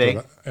rave about?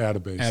 Atabay?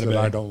 Atabase that Atabay.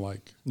 I don't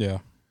like. Yeah.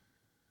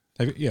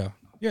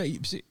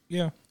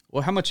 Yeah.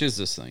 Well, how much is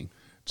this thing?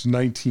 It's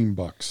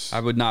 $19. I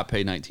would not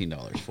pay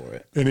 $19 for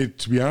it. And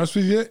to be honest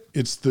with you,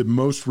 it's the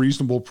most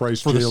reasonable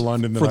price for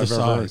London that I've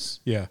ever heard.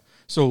 Yeah.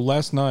 So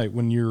last night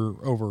when you're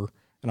over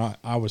and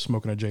I was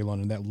smoking a J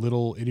London, that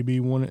little itty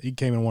bitty one, it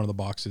came in one of the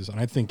boxes, and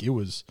I think it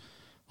was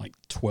like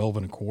 12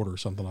 and a quarter,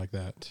 something like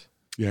that.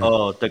 Yeah.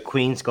 Oh, the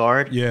Queen's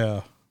Guard.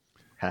 Yeah.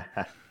 I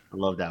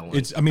love that one.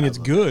 It's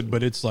good,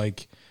 but it's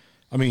like,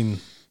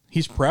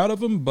 he's proud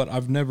of him, but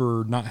I've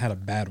never not had a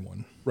bad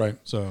one. Right.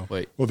 So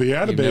Wait. Well, the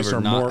Atabase are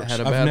more.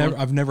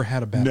 I've never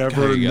had a bad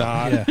Never one.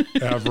 not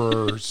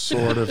ever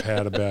sort of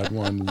had a bad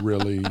one,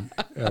 really,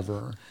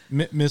 ever.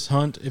 Miss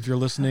Hunt, if you're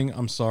listening,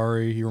 I'm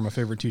sorry. You were my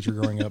favorite teacher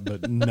growing up,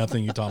 but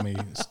nothing you taught me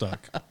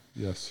stuck.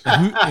 Yes.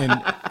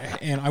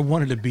 And I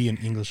wanted to be an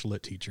English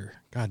lit teacher.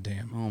 God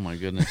damn. Oh my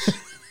goodness.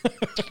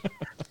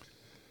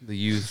 The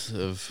youth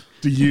of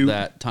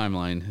that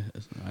timeline,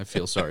 I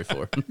feel sorry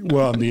for.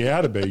 Well, the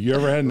Atabay. You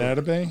ever had an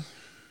Atabay?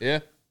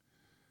 Yeah.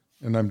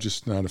 And I'm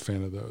just not a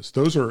fan of those.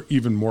 Those are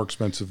even more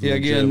expensive than Yeah,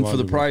 the J. again, for the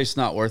London. price,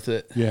 not worth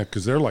it. Yeah,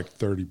 because they're like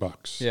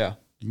 $30. Yeah.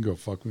 You can go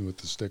fuck me with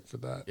the stick for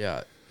that.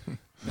 Yeah.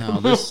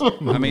 No, this,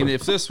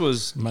 if this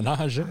was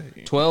Menage.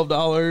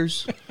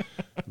 $12,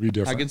 Be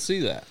different. I could see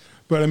that.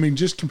 But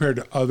just compared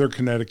to other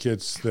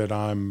Connecticut's that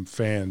I'm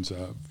fans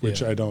of,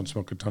 which I don't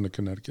smoke a ton of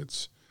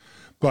Connecticut's.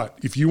 But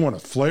if you want a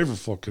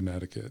flavorful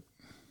Connecticut,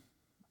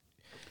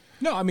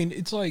 No,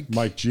 it's like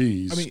Mike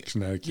G's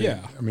Connecticut.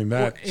 Yeah.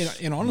 That.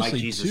 And honestly,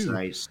 Mike Jesus too,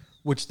 nice.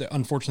 which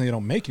unfortunately they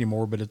don't make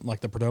anymore, but it's like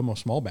the Perdomo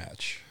small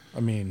batch.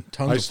 Tons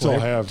I of still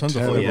flavor, have tons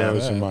 10 of of flavor.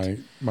 those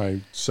in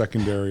my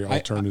secondary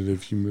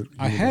alternative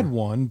I had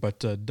one, but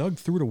Doug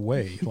threw it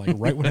away like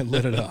right when I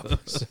lit it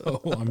up.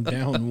 So I'm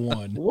down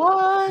one.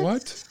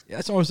 What?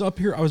 Yeah, so I was up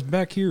here. I was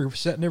back here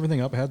setting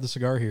everything up. I had the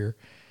cigar here,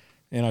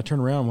 and I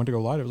turned around and went to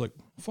go light it. I was like,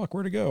 "Fuck,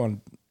 where'd it go?"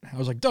 And I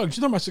was like, "Doug, did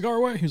you throw my cigar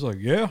away?" He's like,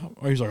 "Yeah."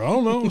 He's like, "I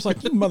don't know." I was like,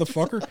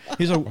 "Motherfucker."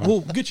 He's like,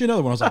 "We'll get you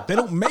another one." I was like, "They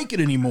don't make it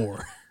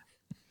anymore."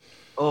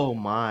 Oh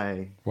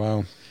my.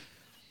 Wow.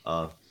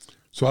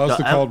 So how's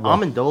the Caldwell?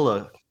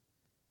 Amendola.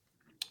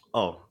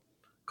 Oh,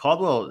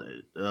 Caldwell.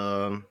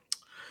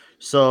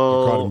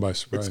 So caught him by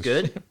surprise. it's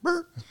good.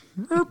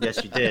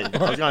 Yes, you did.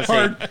 I was gonna say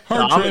hard the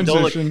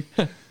Amendola. transition.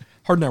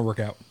 Hard not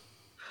workout.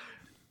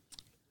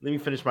 Let me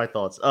finish my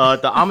thoughts.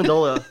 The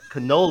Amendola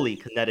cannoli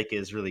Connecticut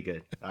is really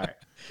good. All right.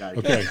 Got it.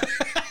 Okay.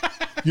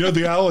 The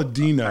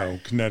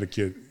Aladino,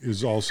 Connecticut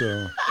is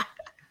also.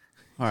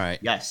 All right.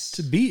 Yes.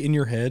 To be in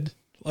your head,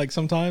 like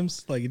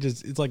sometimes, like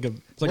it's like a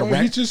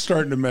He's just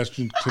starting to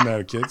mention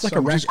Connecticut. It's like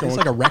a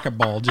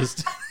racquetball,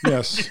 just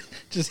Yes.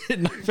 just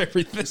hitting off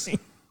everything. It's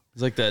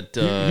like that.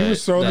 He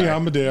was throwing the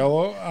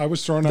armadillo. I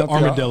was throwing out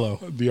armadillo.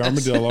 The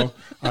armadillo.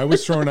 I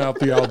was throwing out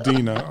the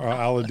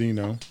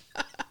Aladino.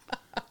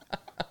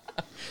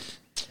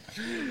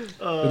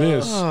 It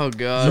is. Oh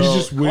God. You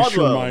just wish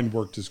your Caldwell. mind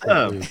worked as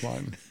quickly as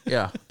mine.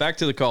 Yeah. Back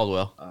to the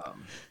Caldwell.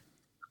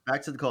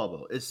 Back to the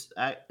Caldwell.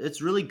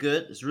 It's really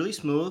good. It's really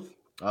smooth.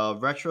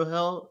 Retro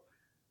Hell,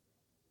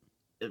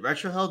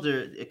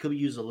 it could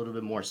use a little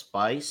bit more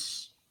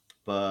spice,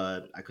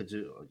 but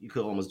you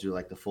could almost do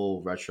like the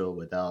full retro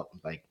without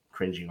like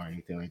cringing or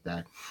anything like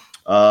that.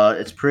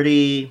 It's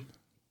pretty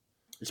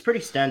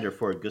standard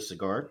for a good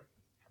cigar.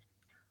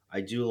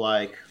 I do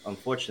like,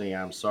 unfortunately,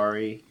 I'm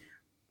sorry,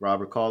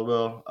 Robert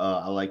Caldwell.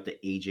 I like the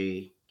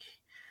AJ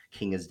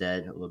King is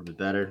Dead a little bit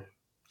better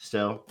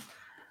still.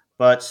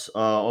 But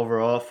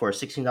overall, for a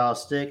 $16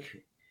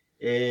 stick,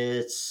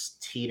 it's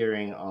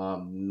teetering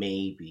on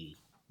maybe.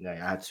 I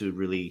had to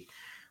really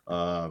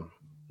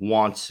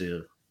want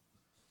to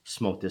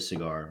smoke this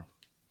cigar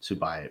to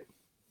buy it.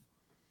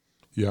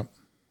 Yep.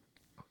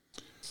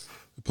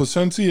 The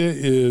Plasencia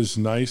is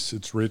nice.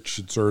 It's rich.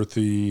 It's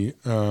earthy.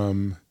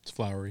 It's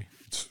flowery.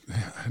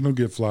 I don't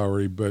get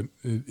flowery, but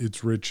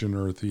it's rich and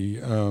earthy.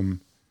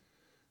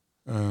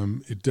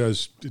 It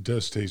does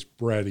taste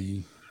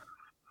bready.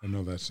 I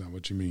know that's not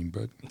what you mean,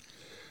 but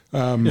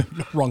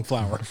Wrong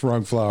flower.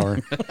 wrong flour.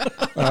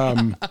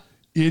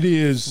 It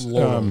is.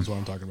 Laurel is what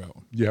I'm talking about.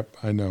 Yep,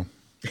 I know.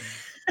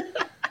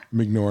 I'm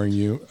ignoring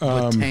you.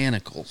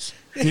 Botanicals.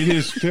 It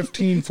is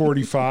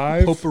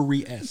 $15.45.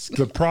 Potpourri-esque.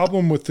 The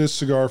problem with this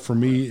cigar for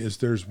me is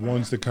there's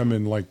ones that come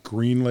in like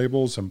green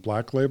labels and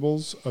black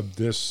labels of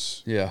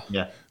this Yeah.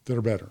 that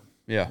are better.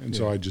 Yeah. And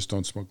so I just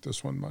don't smoke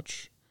this one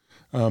much.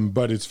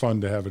 But it's fun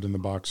to have it in the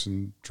box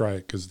and try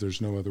it because there's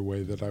no other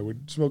way that I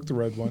would smoke the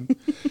red one.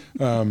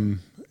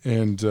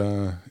 And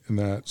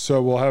that.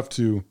 So we'll have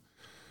to.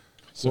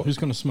 So who's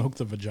going to smoke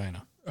the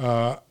vagina?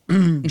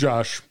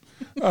 Josh.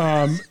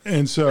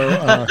 And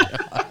so.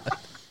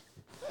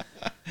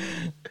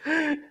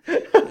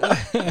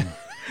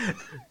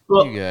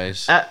 Well, You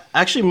guys.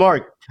 actually,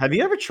 Mark, have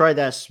you ever tried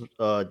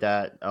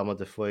that Alma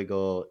de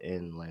Fuego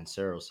in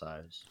Lancero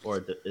size,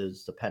 or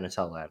is the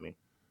Panatella? I mean,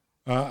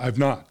 I've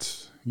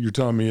not. You're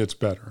telling me it's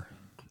better.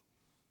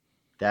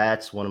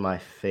 That's one of my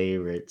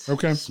favorites.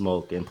 Okay.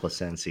 Smoke in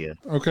Plasencia.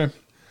 Okay.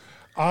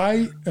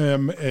 I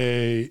am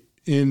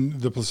in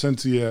the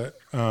Plasencia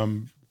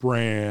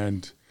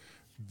brand.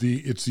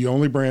 It's the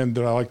only brand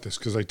that I like this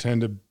because I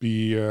tend to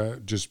be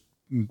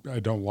I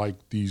don't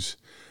like these.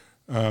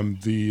 You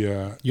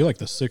like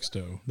the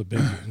Sixto, the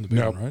big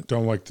No, one, right?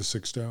 don't like the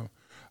Sixto.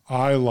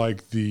 I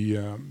like the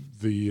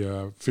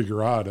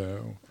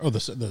Figurado. Oh, the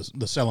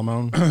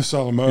Salamone.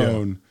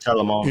 Salamone.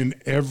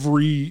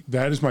 Salamone.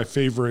 That is my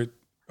favorite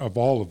of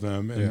all of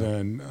them. And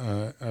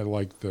then I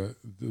like the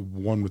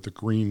one with the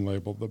green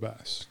label the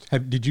best.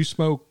 Did you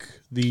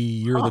smoke the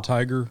Year of the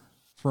Tiger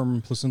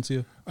from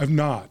Plasencia? I've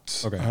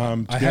not. Okay.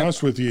 To be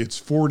honest with you, it's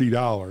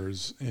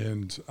 $40.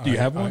 And do you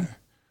have one?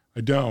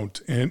 I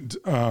don't. And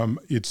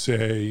it's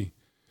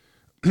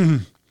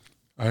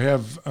I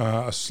have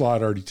a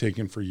slot already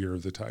taken for Year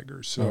of the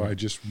Tiger. So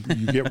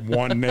you get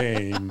one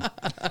name.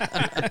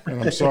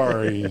 And I'm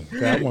sorry,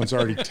 that one's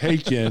already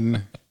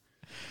taken.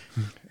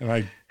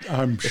 And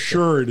I'm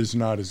sure it is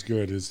not as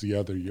good as the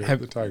other Year of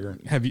the Tiger.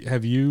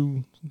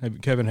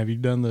 Kevin, have you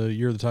done the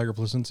Year of the Tiger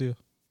Plasencia?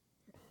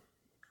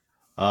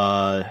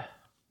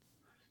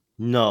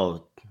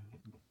 No.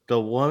 The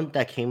one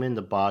that came in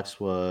the box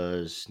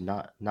was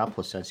not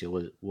Plasencia.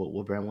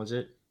 What brand was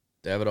it?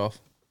 Davidoff.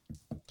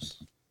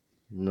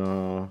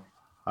 No.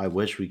 I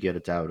wish we get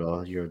a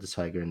Davidoff Year of the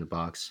Tiger in the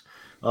box.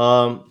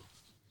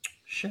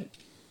 Shit.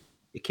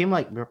 It came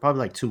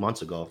probably 2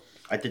 months ago.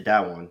 I did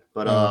that one.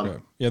 But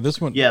okay. Yeah,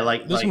 this one. Yeah,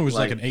 this one was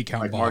like an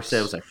 8-count like box. Mark said,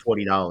 it was like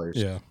 $40.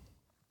 Yeah.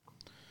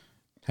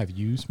 Have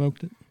you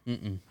smoked it?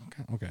 Mm-mm.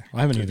 Okay.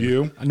 I haven't either.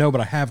 You? No,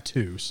 but I have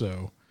two,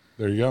 so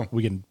There you go.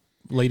 we can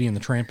Lady in the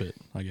Tramp it,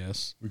 I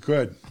guess. We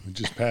could. We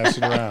just pass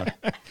it around.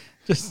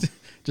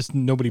 just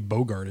nobody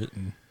Bogart it,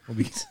 and we'll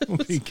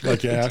be good.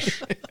 Like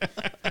Ash.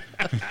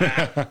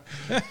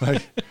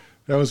 Like,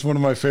 that was one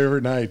of my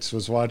favorite nights,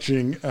 was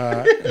watching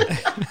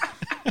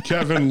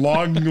Kevin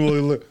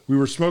longingly. We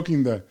were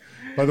smoking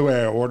by the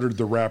way, I ordered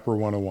the Wrapper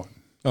 101.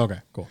 Okay,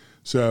 cool.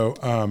 So,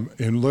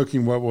 in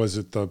looking, what was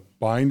it, the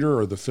binder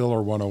or the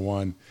filler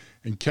 101?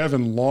 And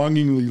Kevin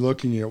longingly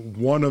looking at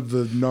one of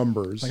the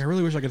numbers. Like, I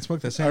really wish I could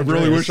smoke that. I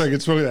really wish I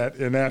could smoke that.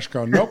 And Ash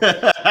going, nope,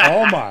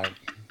 all mine.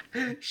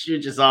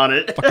 She's just on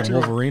it. Fucking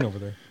Wolverine over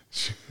there.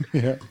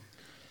 Yeah.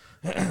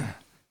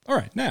 All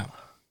right, now,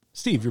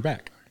 Steve, you're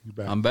back.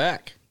 I'm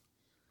back.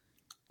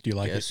 Do you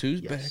like Guess it?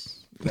 who's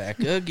back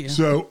again?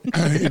 So,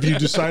 if you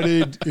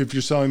decided, if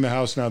you're selling the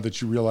house now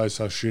that you realize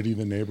how shitty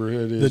the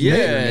neighborhood is,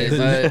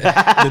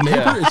 the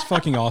neighbor is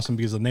fucking awesome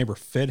because the neighbor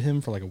fed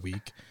him for like a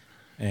week.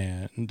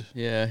 And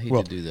he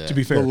did do that. To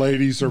be fair, the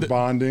ladies are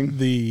bonding.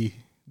 The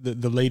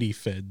lady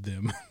fed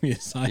them.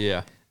 Yes,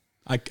 I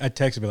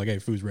texted me like, "Hey,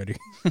 food's ready."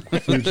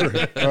 Food's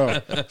ready. Oh,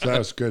 so that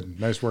was good.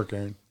 Nice work,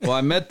 Aaron. Well,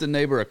 I met the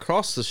neighbor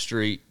across the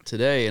street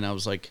today, and I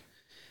was like,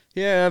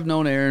 "Yeah, I've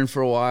known Aaron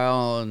for a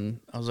while." And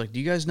I was like, "Do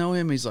you guys know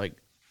him?" He's like,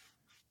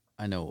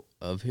 "I know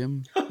of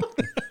him."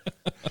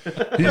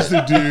 He's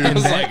the dude. I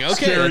was like,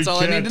 "Okay, that's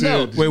all I need to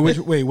know."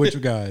 Which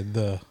guy?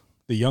 The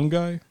young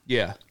guy?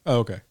 Yeah. Oh,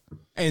 okay.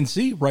 And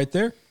see, right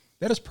there,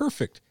 that is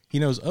perfect. He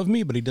knows of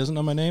me, but he doesn't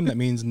know my name. That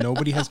means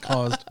nobody has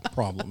caused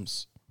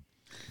problems.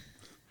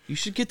 You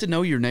should get to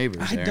know your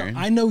neighbors, Aaron.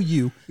 I know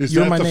you. Is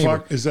You're that my the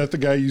neighbor. Is that the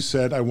guy you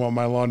said, I want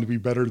my lawn to be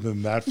better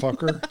than that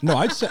fucker? No,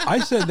 I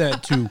said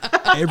that to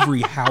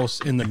every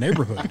house in the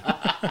neighborhood.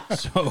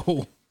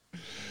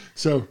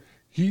 So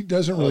he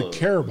doesn't really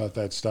care about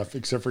that stuff,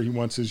 except for he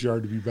wants his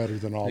yard to be better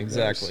than all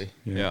Exactly. of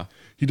theirs. Yeah.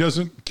 He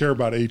doesn't care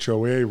about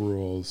HOA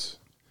rules,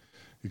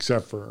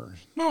 except for...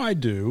 No, I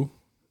do.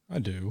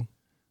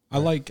 I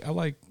like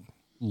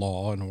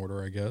law and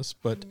order, I guess,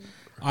 but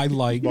I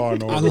like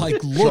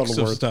looks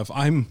of stuff.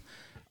 I'm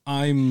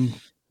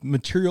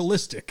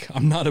materialistic.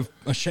 I'm not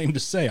ashamed to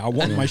say I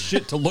want my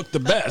shit to look the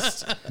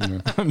best.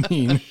 I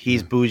mean,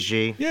 he's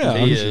bougie. Yeah,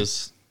 he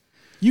is.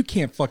 You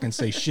can't fucking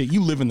say shit.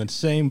 You live in the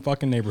same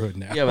fucking neighborhood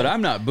now. Yeah, but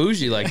I'm not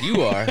bougie like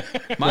you are.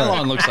 My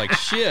lawn looks like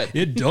shit.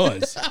 It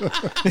does.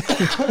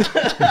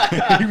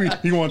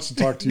 he wants to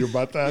talk to you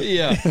about that.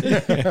 Yeah.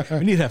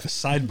 We need to have a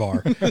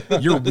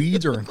sidebar. Your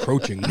weeds are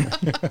encroaching.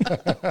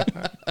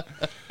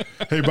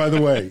 Hey, by the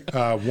way,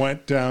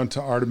 went down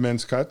to Art of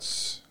Men's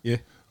Cuts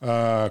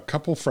a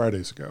couple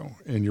Fridays ago,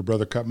 and your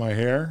brother cut my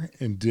hair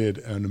and did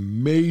an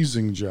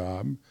amazing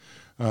job.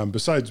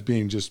 Besides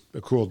being just a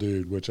cool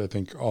dude, which I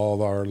think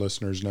all our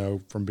listeners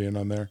know from being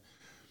on there,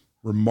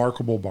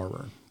 remarkable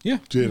barber. Yeah.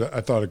 Did, I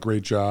thought, a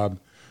great job.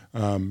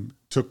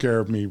 Took care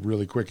of me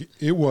really quick.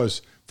 It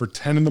was for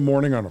 10 in the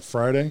morning on a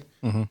Friday.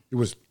 Mm-hmm. It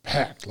was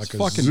packed like it's a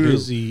fucking zoo.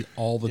 Busy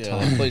all the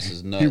time. The place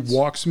is nuts. He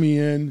walks me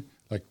in,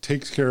 like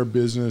takes care of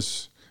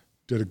business,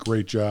 did a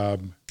great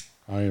job.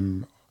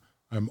 I'm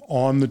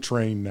on the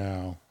train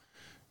now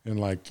and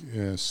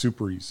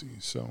super easy.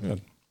 So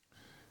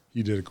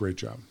he did a great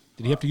job.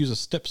 Did he have to use a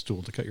step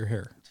stool to cut your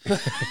hair?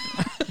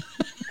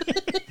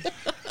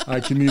 I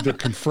can neither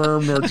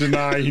confirm nor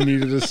deny he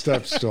needed a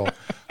step stool.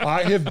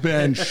 I have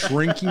been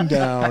shrinking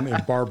down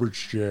in barber's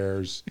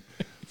chairs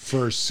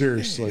for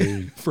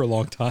seriously for a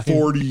long time.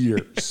 40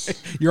 years.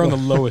 You're on the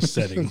lowest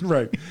setting.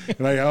 Right.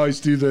 And I always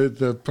do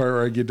the part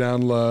where I get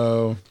down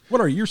low. What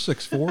are you? You're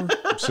 6'4"?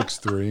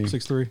 6'3".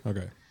 6'3"?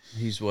 Okay.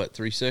 He's what,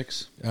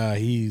 3'6"?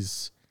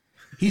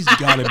 He's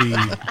got to be.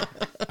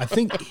 I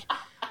think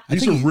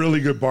He's a really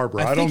good barber.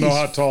 I don't know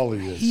how tall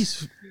he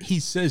is. He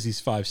says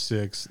he's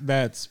 5'6".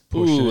 That's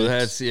pushing. Ooh,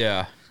 that's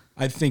yeah.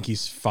 I think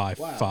he's 5'5".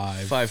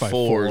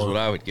 5'4" is what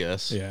I would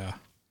guess. Yeah.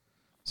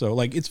 So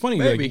like it's funny,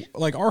 Maybe.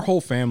 like our whole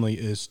family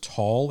is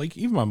tall. Like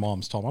even my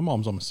mom's tall. My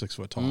mom's almost 6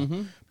 foot tall.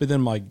 Mm-hmm. But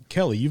then like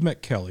Kelly, you've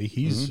met Kelly.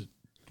 He's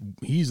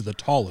the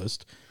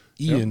tallest.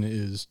 Ian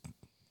is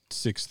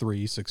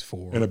 6'3",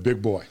 6'4". And a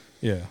big boy.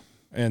 Yeah.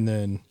 And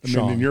then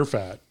And you're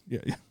fat. Yeah,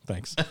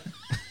 thanks.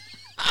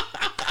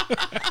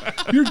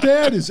 Your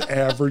dad is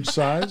average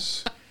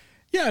size.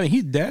 Yeah, I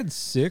mean, dad's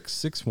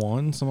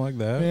 6'1", something like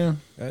that. Yeah.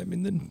 I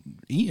mean, then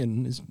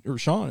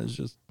Sean is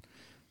just.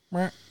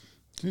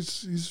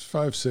 He's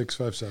 5'6",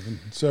 5'7".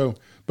 So,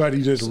 but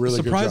he did a really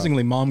good job.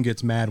 Surprisingly, Mom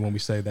gets mad when we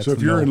say that's So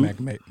if you're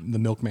the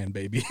milkman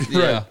baby.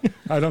 Yeah.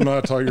 I don't know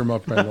how tall your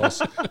milkman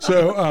was.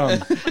 So,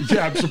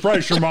 yeah, I'm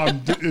surprised your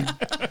mom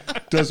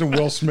doesn't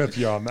Will Smith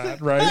you on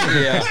that, right?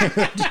 Yeah.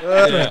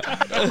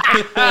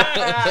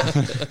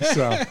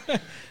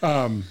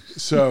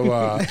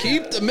 So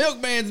Keep the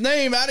milkman's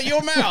name out of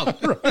your mouth.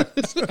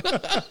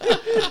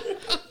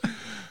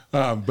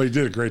 but he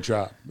did a great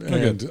job,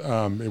 and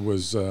it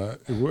was, and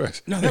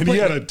he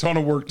had a ton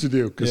of work to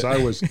do because I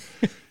was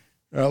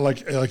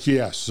like he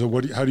asked, so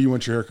how do you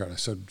want your haircut? I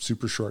said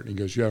super short, and he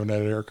goes, you haven't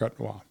had a haircut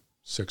in a while,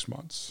 6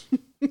 months.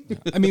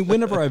 I mean,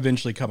 whenever I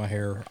eventually cut my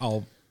hair,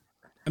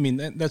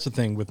 that's the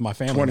thing with my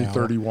family.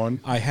 2031.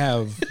 I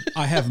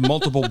have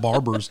multiple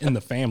barbers in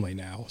the family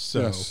now,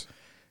 so Yes.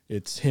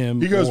 it's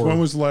him. He goes, when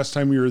was the last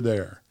time you were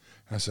there?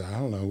 And I said, I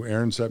don't know.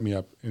 Aaron set me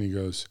up, and he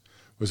goes,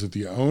 was it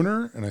the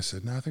owner? And I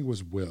said, no, I think it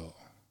was Will.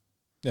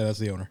 Yeah, that's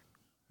the owner.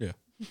 Yeah.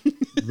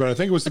 But I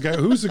think it was the guy.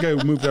 Who's the guy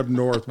who moved up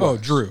north? Oh,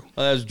 Drew.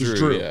 Oh, that's It was Drew.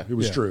 Drew. Yeah. It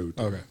was Yeah. Drew.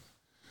 Okay.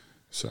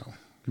 So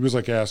he was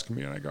like asking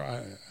me, and I go,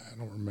 I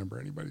don't remember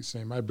anybody's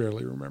name. I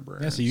barely remember.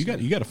 Yeah, so you got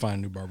to find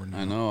a new barber now.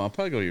 I know. I'll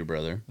probably go to your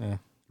brother. Yeah.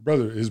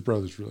 His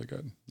brother's really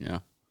good. Yeah.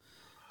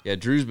 Yeah,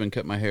 Drew's been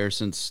cutting my hair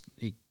since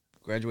he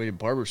graduated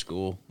barber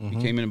school. He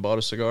came in and bought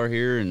a cigar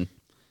here, and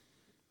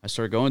I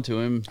started going to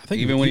him. I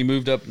think even when he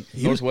moved up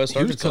Northwest he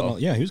was Arkansas.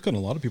 he was cutting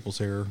a lot of people's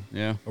hair.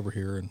 Yeah. Over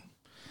here, and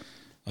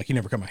like he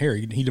never cut my hair.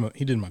 He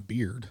did my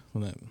beard.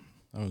 When that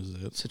was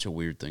it. Such a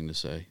weird thing to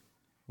say.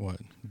 What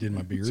did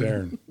my beard? It's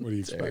Aaron. What do you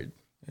expect?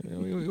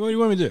 Aaron. What do you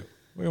want me to do?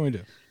 What do you want me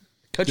to do?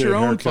 Cut Get your a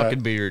own haircut. fucking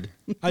beard.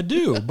 I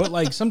do, but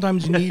like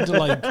sometimes you need to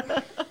like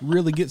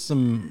really get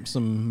some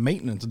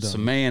maintenance done.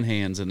 Some man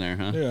hands in there,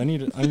 huh? Yeah, I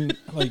need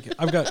like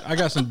I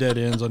got some dead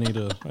ends I need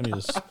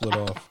to split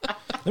off.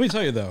 Let me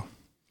tell you though,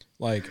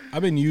 like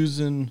I've been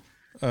using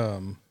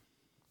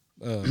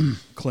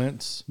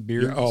Clint's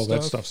beard. Yeah, oh, stuff.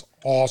 that stuff's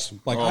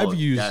awesome. Like Oh, I've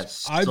used that's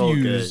so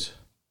used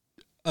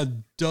a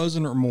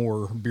dozen or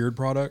more beard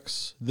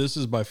products. This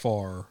is by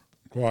far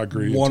Well, I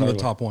agree. one of the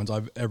entirely. top ones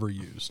I've ever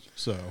used.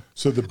 So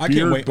So the I can't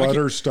beard wait-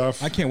 butter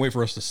stuff, I can't wait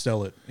for us to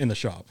sell it in the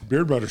shop.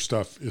 beard butter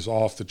stuff is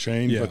off the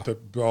chain, Yeah. but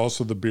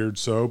also the beard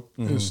soap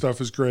and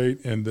stuff is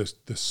great. And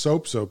the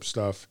soap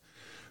stuff,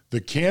 the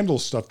candle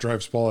stuff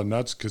drives Paula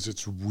nuts because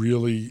it's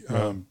really,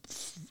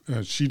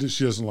 she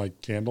doesn't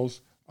like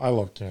candles. I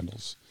love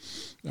candles.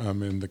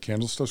 And the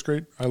candle stuff's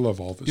great. I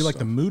love all this Do you like the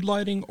stuff. mood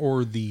lighting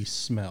or the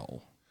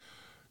smell?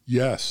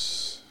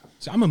 Yes.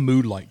 See, I'm a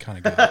mood light kind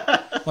of guy.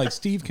 Like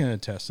Steve can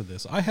attest to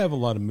this. I have a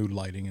lot of mood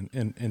lighting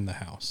in the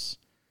house.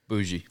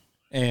 Bougie.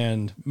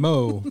 And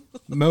Mo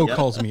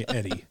calls me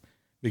Eddie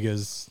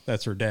because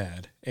that's her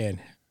dad. And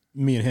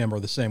me and him are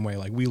the same way.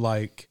 Like we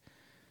like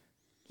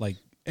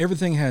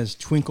everything has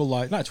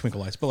not twinkle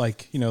lights, but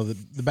like, you know,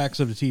 the backs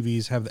of the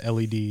TVs have the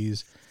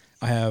LEDs.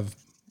 I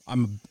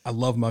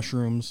love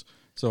mushrooms.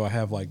 So I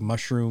have like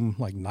mushroom,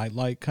 like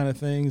nightlight kind of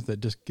things that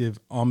just give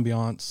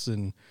ambiance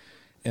and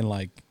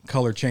like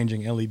color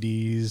changing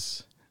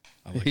LEDs.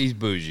 He's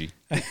bougie.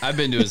 I've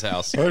been to his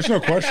house. Oh, there's no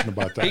question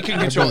about that. He can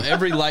control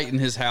every light in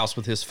his house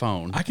with his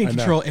phone. I can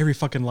control every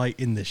fucking light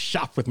in this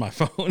shop with my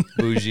phone.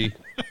 Bougie.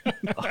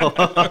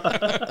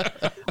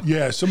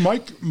 Yeah, so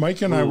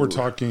Mike and I were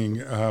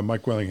talking.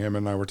 Mike Wellingham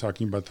and I were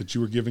talking about that.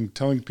 You were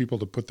telling people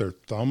to put their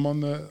thumb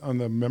on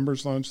the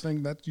members lounge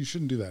thing. That you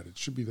shouldn't do that. It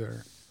should be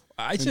there.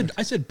 I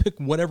said pick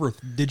whatever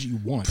digit you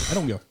want. I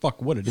don't give a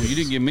fuck what it is. You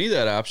didn't give me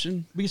that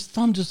option. Because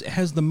thumb just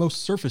has the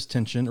most surface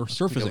tension or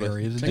surface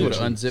area. I think it would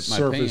unzip my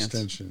Surface pants.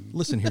 tension.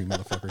 Listen here, you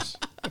motherfuckers.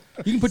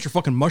 You can put your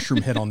fucking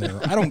mushroom head on there.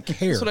 I don't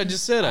care. That's what I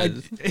just said.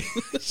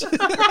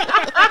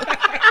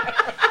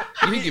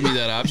 You didn't give me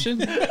that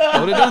option. I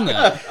would have done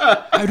that.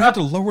 I would have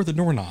to lower the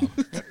doorknob.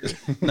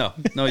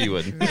 No, you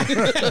wouldn't.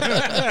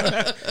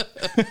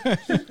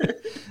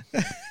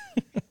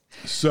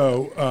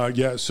 So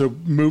so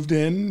moved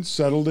in,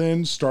 settled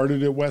in,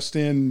 started at West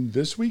End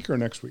this week or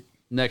next week?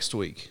 Next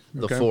week,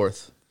 the Okay.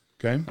 4th.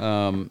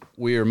 Okay,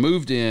 We are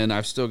moved in.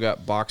 I've still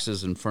got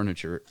boxes and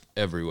furniture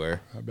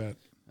everywhere. I bet.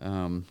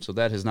 So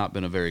that has not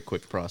been a very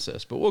quick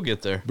process, but we'll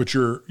get there. But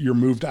you're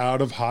moved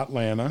out of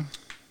Hotlanta.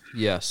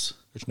 Yes.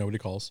 Which nobody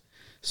calls.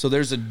 So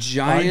there's a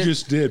giant. I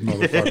just did,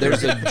 motherfucker.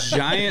 There's a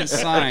giant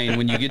sign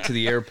when you get to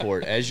the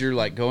airport. As you're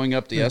like going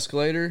up the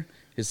escalator,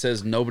 it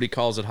says nobody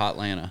calls it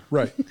Hotlanta.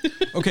 Right.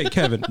 Okay,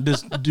 Kevin,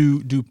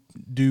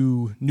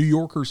 do New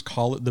Yorkers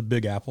call it the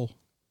Big Apple?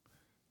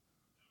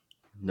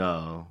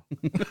 No.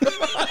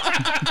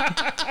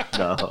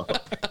 No.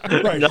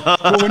 Right. No.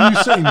 Well, when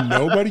you say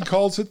nobody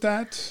calls it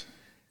that,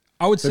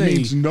 I would say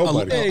means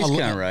nobody. Yeah, he's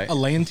kinda right.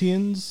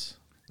 Atlanteans.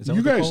 Is that you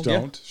what they're guys called?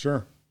 don't.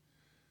 Sure.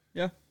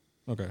 Yeah.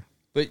 Okay.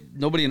 But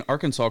nobody in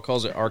Arkansas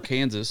calls it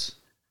Arkansas.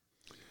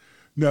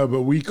 No,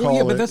 but we call Well,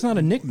 yeah, but it. that's not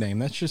a nickname.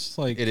 That's just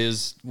like It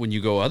is when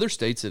you go other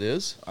states. It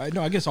is. I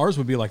know. I guess ours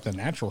would be like the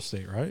natural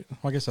state, right?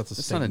 Well, I guess that's a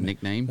It's state not a name.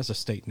 nickname. That's a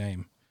state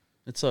name.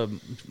 It's a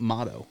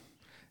motto.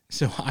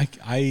 So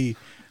I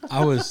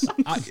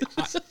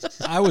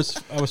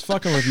was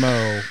fucking with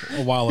Mo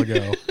a while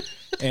ago,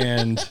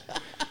 and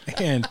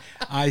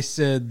I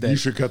said that you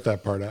should cut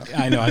that part out.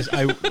 I know.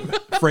 I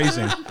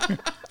phrasing.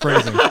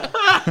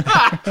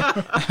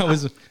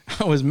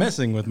 I was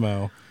messing with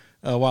Mo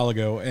a while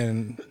ago,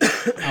 and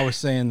I was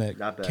saying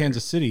that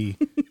Kansas City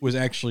was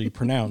actually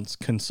pronounced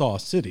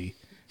Kansas City,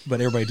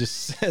 but everybody just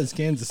says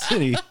Kansas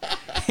City,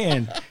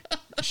 and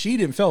she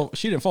didn't fall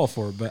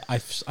for it, but I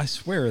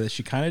swear that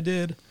she kind of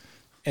did,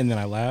 and then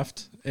I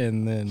laughed,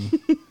 and then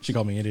she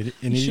called me an idiot.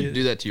 You shouldn't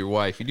do that to your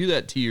wife. You do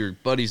that to your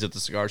buddies at the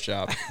cigar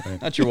shop,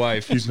 not your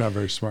wife. He's not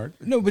very smart.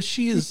 No, but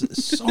she is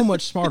so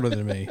much smarter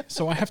than me,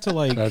 so I have to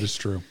That is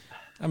true.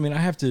 I mean, I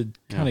have to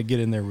kind of get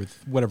in there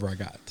with whatever I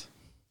got.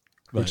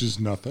 Which is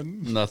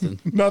nothing. Nothing.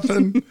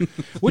 Nothing.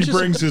 Which he is-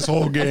 brings his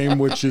whole game,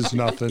 which is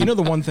nothing. You know,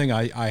 the one thing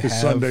I have,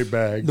 Sunday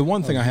bag the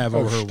one thing I have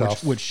of over her,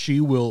 stuff. which she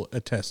will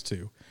attest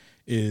to,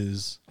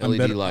 is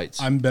LED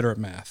lights. I'm better at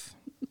math,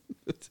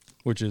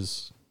 which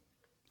is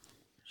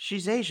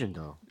She's Asian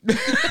though.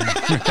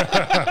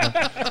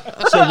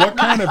 So what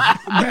kind of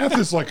math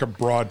is like a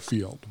broad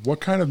field? What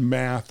kind of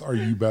math are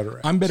you better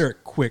at? I'm better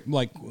at quick,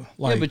 like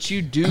Yeah, but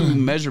you do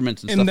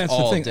measurements and stuff that's the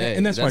all thing, day.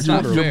 and that's why I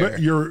not told her- fair.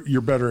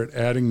 You're better at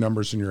adding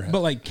numbers in your head.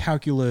 but like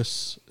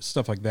calculus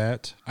stuff like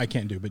that, I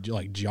can't do. But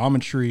like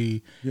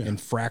geometry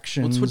and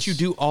fractions, That's what you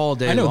do all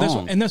day I know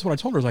long. that's what I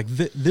told her. Is like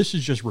this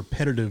is just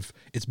repetitive.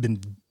 It's been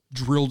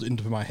drilled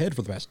into my head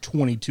for the past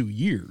 22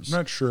 years. I'm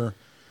not sure.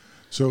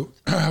 So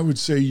I would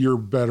say you're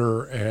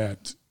better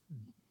at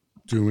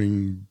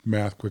doing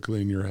math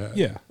quickly in your head.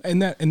 Yeah,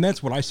 and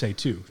that's what I say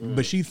too.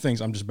 But she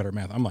thinks I'm just better at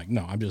math. I'm like,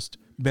 no, I'm just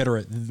better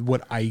at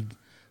what I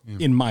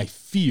in my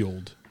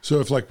field. So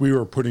if like we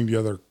were putting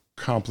together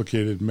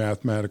complicated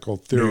mathematical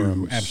No,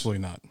 theorems,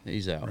 absolutely not.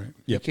 He's out. You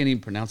Yep. can't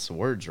even pronounce the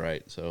words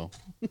right. So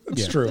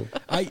it's true.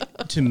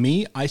 To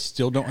me, I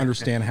still don't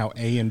understand how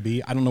A and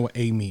B. I don't know what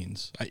A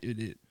means.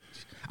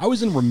 I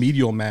was in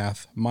remedial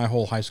math my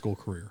whole high school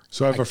career.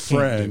 So I have a can't do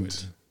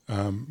friend,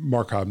 it.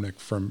 Mark Hobnick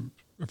from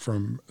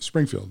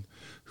Springfield,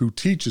 who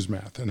teaches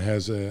math and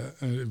has an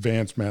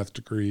advanced math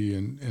degree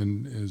and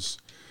is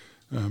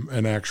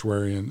an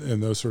actuary and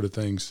those sort of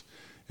things.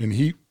 And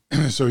he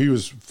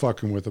was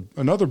fucking with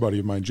another buddy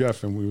of mine,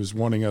 Jeff, and we was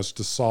wanting us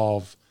to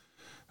solve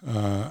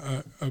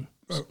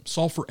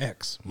Solve for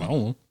X. I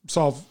don't know.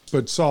 solve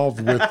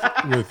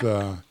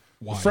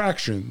with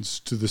fractions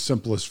to the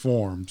simplest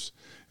forms.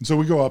 And so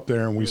we go up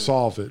there and we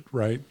solve it,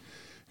 right?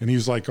 And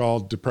he's like all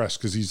depressed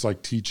because he's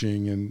like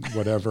teaching and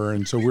whatever.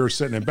 And so we were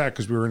sitting in back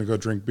because we were going to go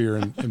drink beer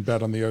and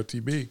bet on the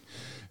OTB.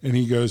 And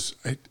he goes,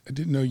 I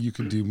didn't know you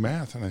could do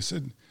math. And I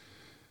said,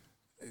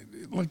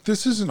 like,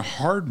 this isn't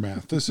hard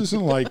math. This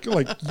isn't like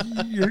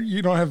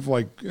you don't have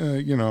like,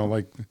 you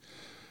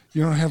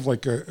don't have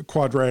like a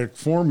quadratic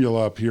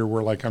formula up here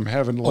where like I'm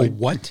having like,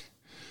 what?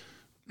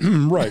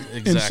 right.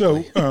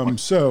 Exactly. And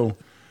so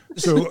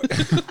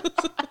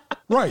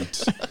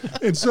right.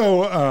 And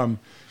so, and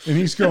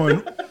he's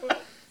going,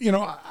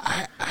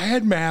 I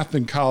had math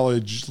in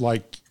college,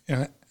 like,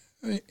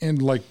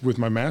 and like with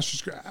my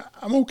master's degree,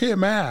 I'm okay at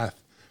math,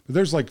 but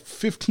there's like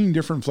 15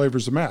 different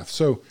flavors of math.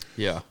 So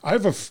yeah, I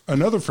have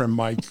another friend,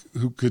 Mike,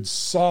 who could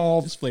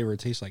solve This flavor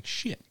tastes like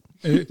shit.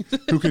 who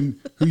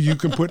you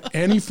can put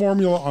any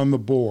formula on the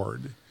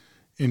board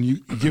and you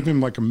give him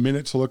like a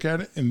minute to look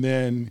at it. And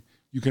then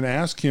you can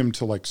ask him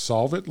to like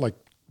solve it, like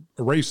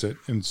erase it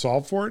and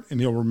solve for it. And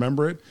he'll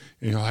remember it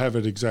and he'll have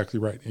it exactly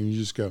right. And you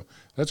just go,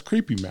 that's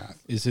creepy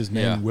math. Is his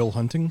name Yeah. Will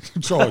Hunting?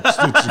 So it's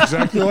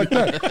exactly like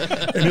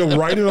that. And he'll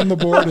write it on the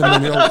board and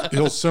then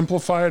he'll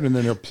simplify it and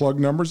then he'll plug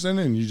numbers in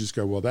and you just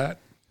go, well,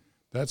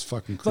 that's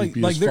fucking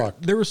creepy as fuck.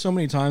 There were so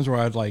many times where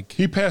I'd like,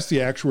 He passed the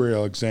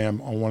actuarial exam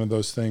on one of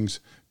those things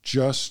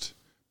just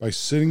by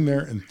sitting there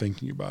and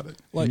thinking about it.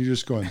 Like- and you're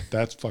just going,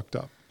 that's fucked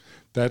up.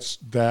 That It's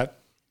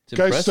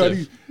guy impressive.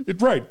 studied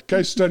it, right.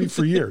 Guy studied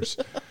for years.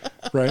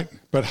 Right.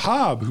 But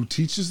Hob, who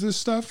teaches this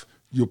stuff,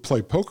 you'll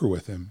play poker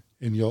with him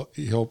and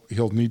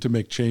he'll need to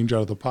make change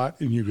out of the pot,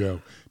 and you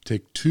go,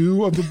 take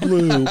 2 of the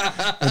blue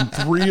and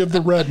 3 of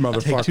the red,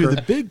 motherfucker. Take 2 of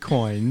the big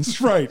coins.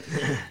 That's right.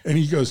 And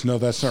he goes, no,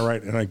 that's not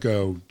right. And I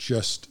go,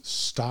 just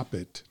stop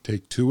it.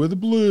 Take 2 of the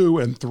blue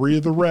and 3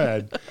 of the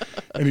red.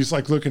 And he's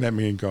like looking at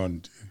me and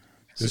going,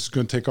 this is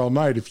going to take all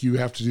night if you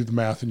have to do the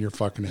math in your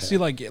fucking head. See,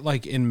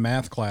 like in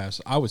math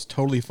class, I was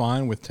totally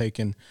fine with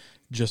taking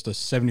just a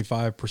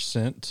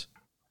 75%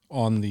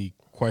 on the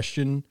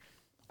question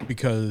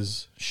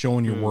because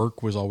showing your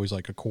work was always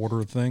like a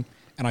quarter thing.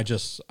 And I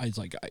was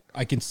like,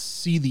 I can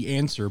see the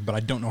answer, but I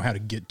don't know how to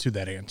get to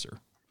that answer.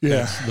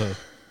 Yeah.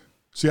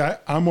 See,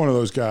 I'm one of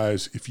those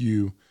guys. If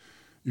you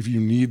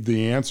need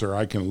the answer,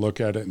 I can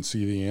look at it and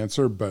see the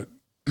answer. But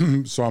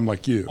so I'm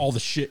like you. All the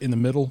shit in the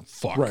middle,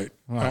 fuck. Right.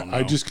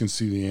 I just can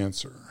see the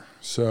answer.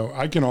 So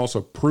I can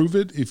also prove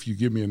it if you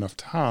give me enough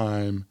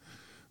time.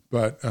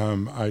 But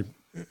I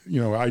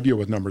deal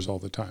with numbers all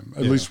the time.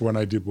 At least when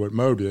I did what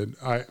Mo did,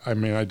 I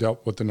mean, I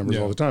dealt with the numbers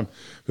all the time.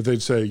 But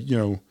they'd say,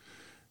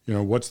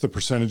 what's the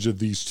percentage of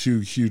these 2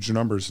 huge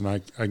numbers? And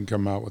I can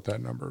come out with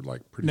that number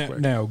like pretty quick.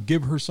 Now,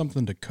 give her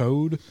something to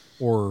code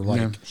or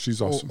like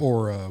she's awesome.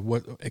 Or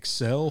what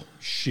Excel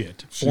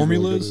shit She's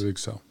formulas. really good at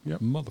Excel. Yep.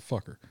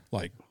 Motherfucker.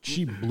 Like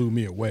she blew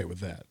me away with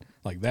that.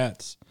 Like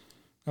that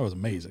was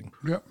amazing.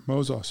 Yep.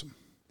 Mo's awesome.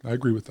 I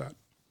agree with that.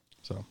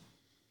 So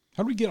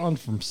how do we get on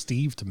from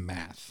Steve to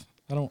math?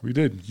 We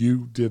did.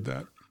 You did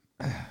that.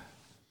 I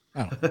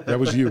don't know. That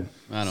was you.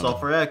 I don't Solve know.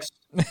 for X.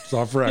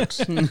 Solve for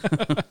X.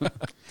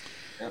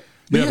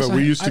 But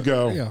we used to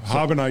go.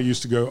 Hob and I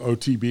used to go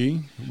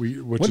OTB,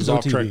 which is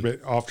off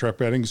track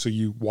betting. So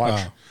you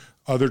watch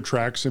other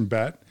tracks and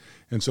bet.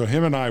 And so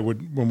him and I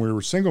would, when we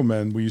were single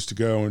men, we used to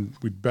go and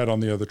we'd bet on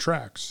the other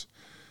tracks,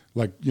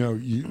 like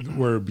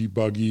where it'd be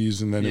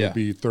buggies and then it would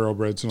be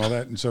thoroughbreds and all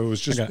that. And so it was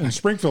just in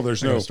Springfield.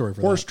 There's no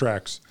horse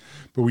tracks,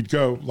 but we'd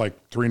go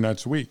like 3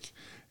 nights a week,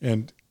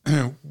 and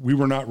we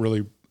were not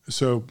really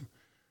so.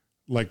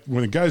 Like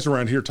when the guys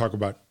around here talk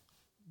about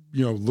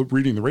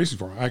reading the racing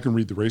form, I can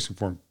read the racing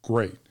form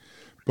great.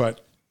 But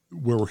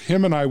where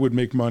him and I would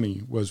make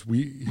money was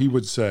he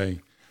would say,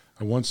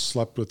 I once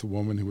slept with a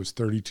woman who was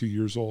 32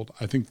 years old.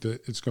 I think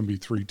that it's going to be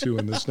 3-2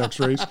 in this next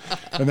race.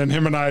 And then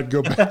him and I'd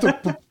go bet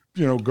okay,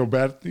 we'll go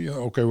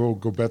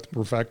bet the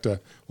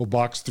perfecta. We'll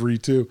box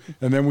 3-2.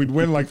 And then we'd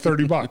win like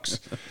 $30.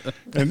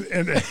 And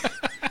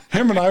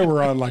him and I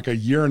were on like a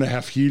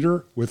 1.5-year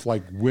heater with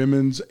like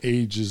women's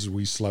ages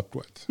we slept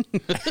with.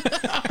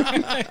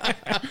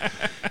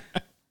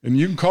 And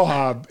you can call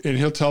Hob, and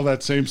he'll tell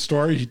that same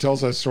story. He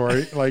tells that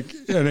story,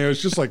 and it was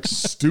just like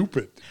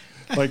stupid.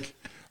 Like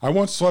I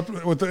once slept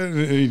with it, and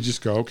you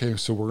just go, okay,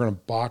 so we're gonna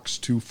box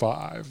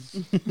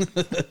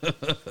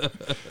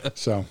 2-5.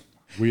 So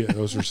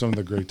those were some of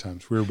the great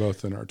times. We were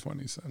both in our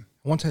 20s then.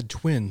 I once had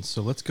twins,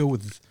 so let's go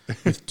with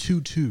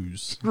 2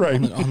 2s. Right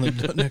on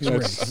the next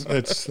race.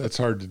 That's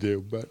hard to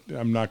do, but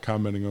I'm not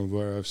commenting on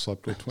where I've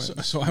slept with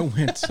twins. So I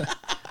went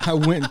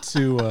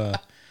to.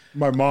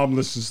 My mom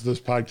listens to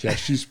this podcast.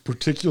 She's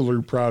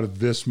particularly proud of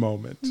this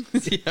moment.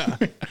 Yeah,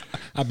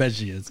 I bet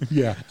she is.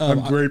 Yeah,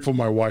 I'm grateful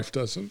my wife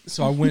doesn't.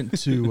 So I went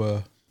to,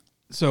 I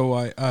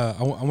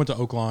went to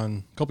Oaklawn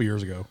a couple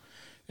years ago,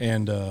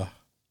 and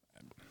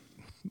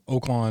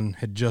Oaklawn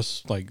had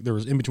just there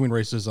was in between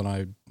races, and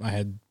I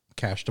had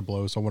cash to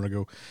blow, so I wanted to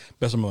go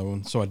bet some of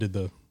one. So I did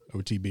the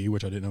OTB,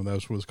 which I didn't know that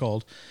was what it was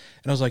called,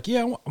 and I was like,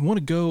 yeah, I want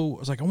to go. I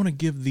was like, I want to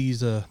give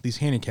these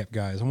handicap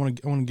guys, I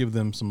want to give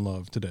them some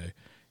love today.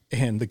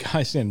 And the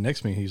guy standing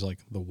next to me, he's like,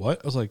 the what?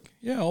 I was like,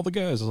 yeah, all the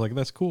guys. I was like,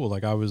 that's cool.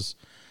 Like I was,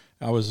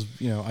 I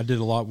did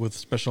a lot with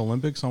Special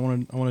Olympics. I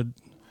want to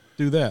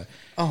do that.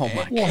 Oh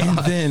my God. And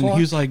then he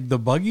was like, the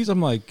buggies.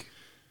 I'm like,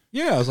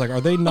 yeah. I was like,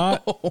 are they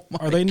not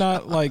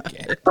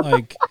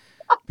like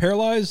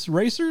paralyzed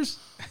racers?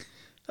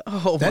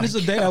 Oh, that is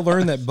the day I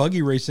learned that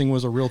buggy racing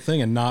was a real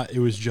thing and not, it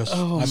was just,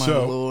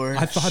 Lord.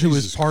 I thought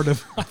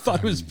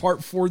it was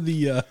part for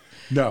the,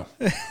 no.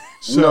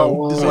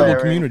 So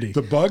disabled community.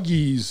 The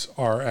buggies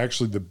are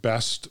actually the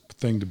best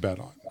thing to bet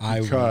on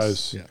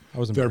because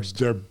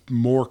they're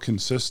more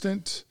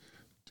consistent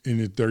and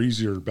they're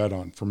easier to bet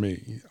on for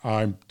me.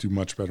 I do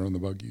much better on the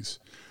buggies.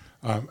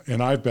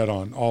 And I've bet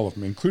on all of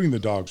them, including the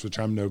dogs, which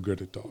I'm no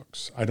good at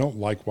dogs. I don't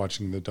like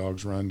watching the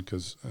dogs run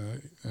because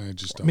I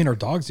just don't. I mean, are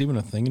dogs even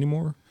a thing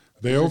anymore?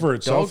 They over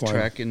at dog Southline.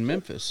 track in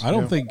Memphis. I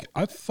don't think,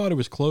 I thought it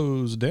was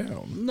closed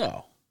down.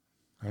 No.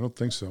 I don't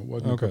think so. It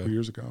wasn't a couple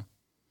years ago.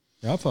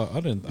 Yeah, I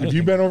didn't. Have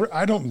you been over?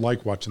 I don't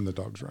like watching the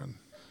dogs run.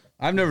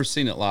 I've never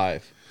seen it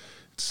live.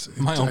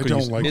 My uncle I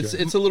don't like it.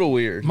 It's a little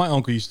weird. My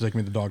uncle used to take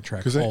me to the dog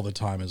track all the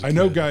time. As a I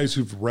know kid. guys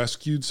who've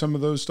rescued some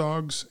of those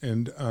dogs,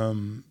 and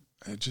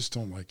I just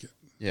don't like it.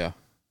 Yeah.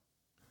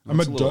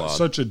 I'm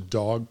such a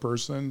dog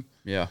person.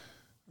 Yeah.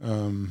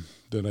 That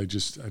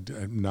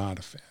I'm not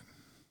a fan.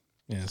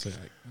 Yeah. So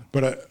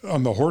but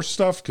on the horse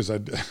stuff, because I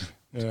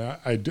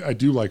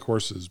do like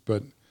horses,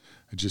 but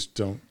I just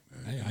don't.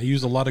 I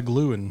use a lot of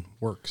glue in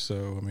work,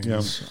 so I mean,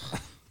 yeah.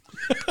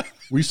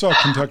 We saw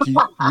Kentucky.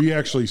 We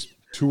actually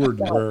toured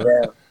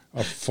where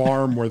a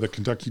farm where there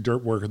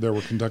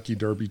were Kentucky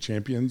Derby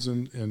champions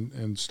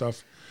and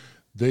stuff.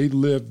 They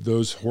live,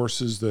 those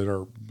horses that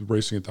are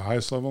racing at the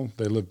highest level,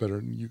 they live better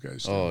than you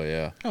guys do. Oh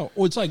yeah. Oh,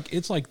 well, it's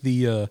like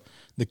the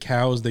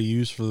cows they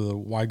use for the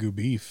Wagyu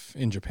beef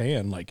in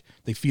Japan. Like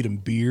they feed them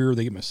beer,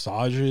 they get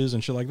massages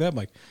and shit like that. I'm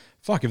like,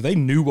 fuck, if they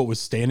knew what was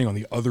standing on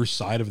the other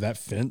side of that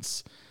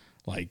fence,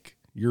 like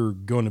you're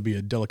going to be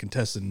a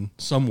delicatessen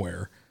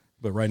somewhere.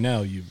 But right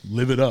now you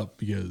live it up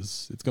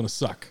because it's going to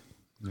suck.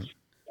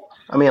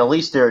 I mean, at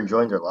least they're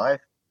enjoying their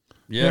life.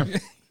 Yeah.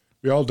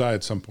 We all die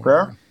at some point.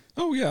 Yeah.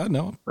 Oh yeah,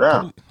 no,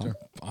 Yeah.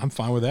 I'm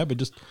fine with that. But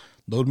just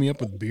load me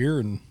up with beer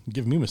and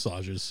give me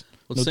massages.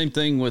 Well, same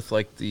thing with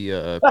like the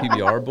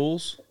PBR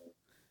bulls.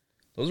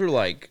 Those are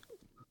like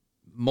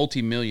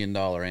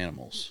multi-million-dollar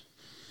animals,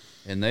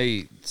 and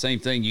same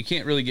thing. You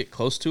can't really get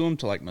close to them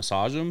to like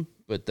massage them,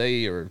 but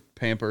they are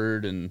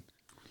pampered and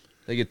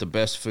they get the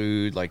best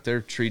food. Like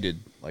they're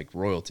treated like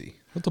royalty.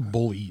 What's a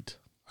bull eat?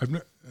 I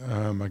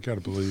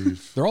gotta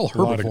believe They're all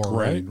a lot of herbivore,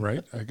 grain,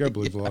 right? I gotta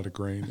believe a lot of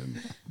grain.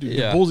 And Dude,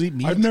 Yeah. do bulls eat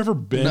meat? I've never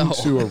been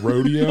to a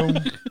rodeo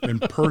in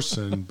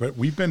person, but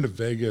we've been to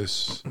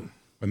Vegas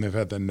when they've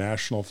had the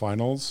national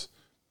finals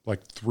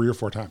like 3 or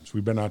 4 times.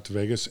 We've been out to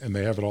Vegas and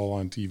they have it all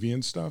on TV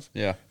and stuff.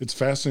 Yeah. It's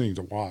fascinating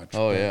to watch.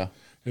 Oh yeah.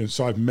 And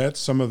so I've met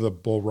some of the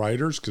bull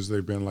riders because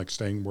they've been like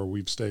staying where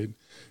we've stayed,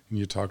 and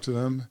you talk to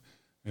them,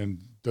 and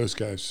those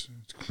guys,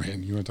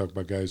 man, you want to talk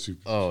about guys who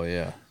Oh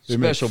yeah. They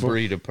make Special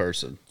breed of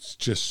person. it's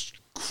just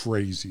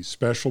crazy,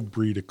 special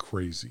breed of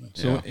crazy.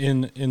 So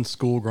in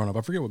school growing up,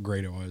 I forget what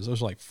grade it was. It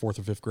was like 4th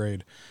or 5th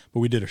grade,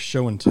 but we did a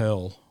show and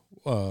tell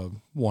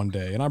one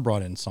day, and I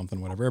brought in something,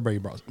 whatever. Everybody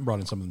brought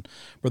in something,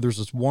 but there's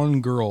this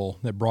one girl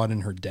that brought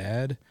in her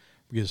dad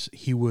because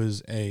he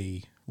was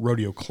a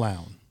rodeo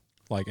clown,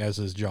 like as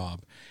his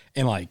job,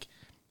 and like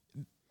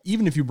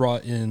even if you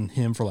brought in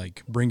him for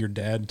like bring your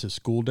dad to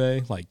school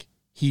day, like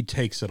he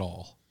takes it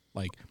all.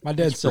 Like my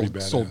dad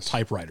sold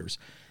typewriters.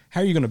 How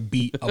are you going to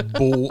beat a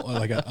bull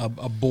like a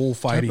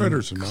bullfighting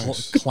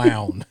nice.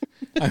 clown?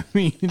 I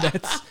mean,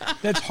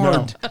 that's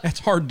hard. No.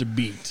 That's hard to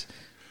beat.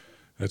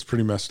 That's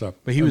pretty messed up.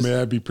 But I mean,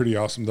 that'd be pretty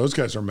awesome. Those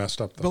guys are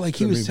messed up, though. But like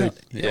he was, they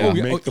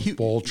make the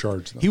bull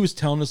charge them. He was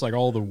telling us like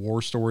all the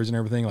war stories and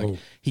everything. Like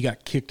he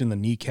got kicked in the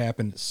kneecap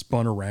and it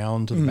spun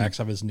around to the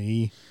backside of his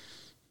knee.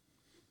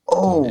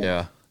 Oh,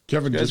 Yeah.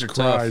 Kevin Guys just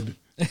are cried.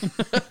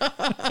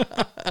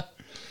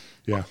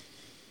 Yeah.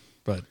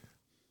 But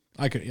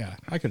I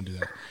couldn't do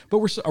that.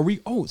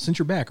 But since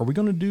you're back, are we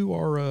going to do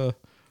our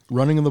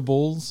running of the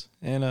bulls?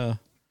 And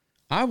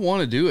I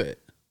want to do it.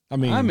 I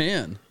mean, I'm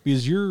in.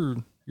 because you're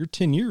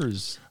 10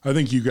 years. I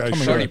think you guys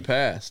It's already should.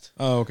 passed.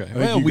 Oh, okay. think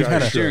Well, you we've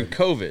guys had During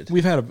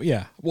COVID.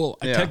 yeah. Well,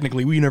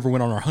 technically, we never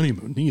went on our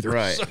honeymoon either.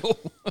 Right. So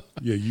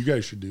Yeah, you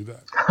guys should do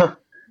that.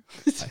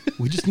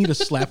 we just need to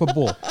slap a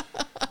bull.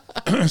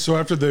 So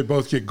after they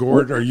both get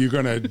gored, are you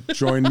going to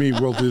join me?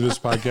 We'll do this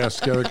podcast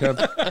together,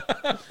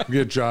 Kev.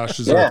 We'll get Josh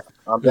as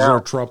our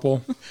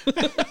trouble.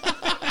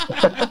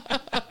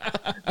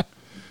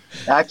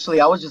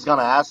 actually, I was just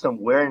gonna ask them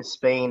where in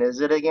Spain is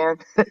it again?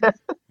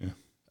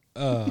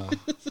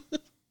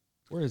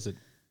 Where is it?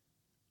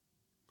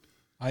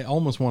 I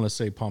almost want to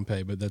say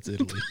Pompeii, but that's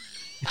Italy.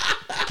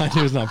 I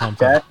knew it's not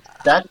Pompeii.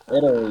 That's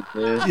Italy,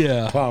 dude.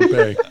 Yeah.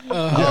 Pompeii.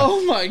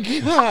 Oh my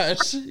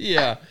gosh.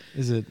 Yeah.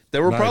 Is it?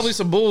 There were Nice. probably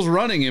some bulls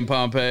running in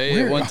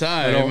Pompeii at one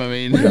time. I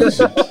mean,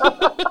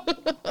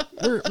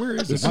 Where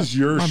is This it? is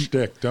your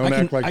shtick. Don't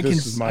act like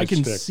this is my I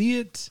can shtick. see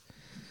it.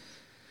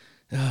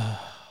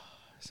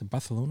 Is it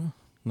Barcelona?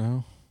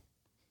 No.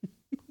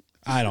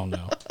 I don't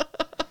know.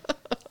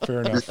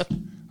 Fair enough.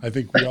 I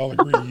think we all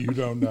agree you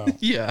don't know.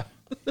 yeah.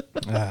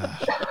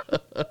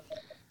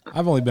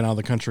 I've only been out of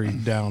the country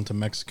down to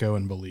Mexico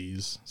and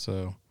Belize,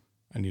 so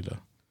I need to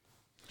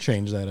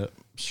change that up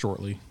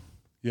shortly.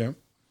 Yeah.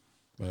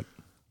 But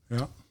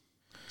Yeah.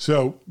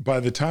 So by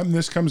the time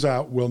this comes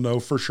out, we'll know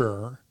for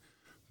sure.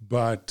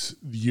 But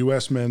the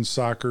U.S. men's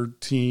soccer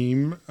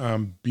team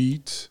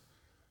beat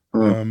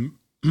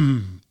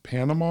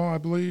Panama, I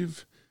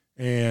believe,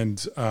 and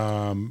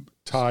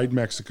tied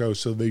Mexico.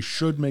 So they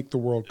should make the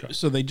World Cup.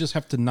 so they just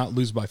have to not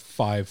lose by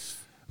 5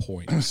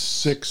 points.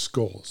 6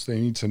 goals. They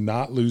need to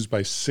not lose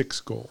by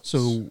 6 goals.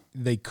 So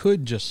they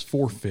could just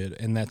forfeit,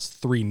 and that's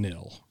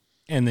 3-0,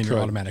 and then you're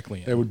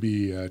automatically in. That would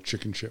be a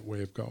chicken shit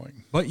way of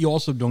going. But you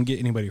also don't get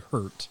anybody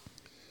hurt.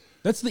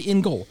 That's the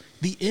end goal.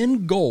 The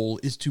end goal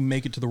is to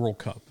make it to the World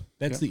Cup.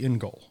 That's the end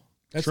goal.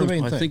 That's the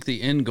main I thing. think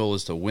the end goal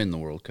is to win the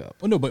World Cup.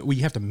 Oh no, but we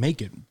have to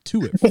make it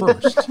to it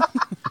first.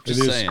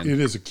 Just saying. It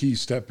is a key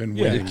step in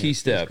winning. The key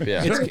step,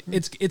 yeah.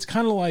 It's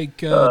kind of like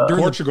during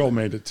Portugal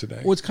made it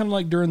today. well, it's kind of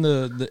like during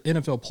the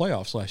NFL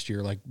playoffs last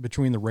year, like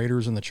between the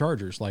Raiders and the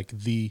Chargers. Like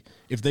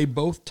if they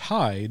both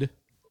tied,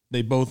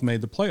 they both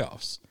made the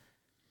playoffs.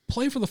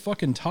 Play for the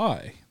fucking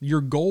tie.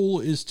 Your goal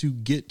is to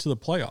get to the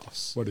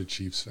playoffs. What a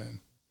Chiefs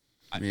fan.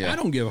 I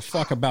don't give a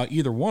fuck about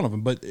either one of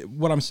them. But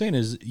what I'm saying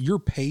is, you're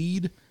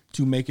paid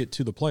to make it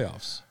to the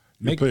playoffs.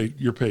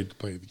 You're paid to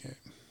play the game.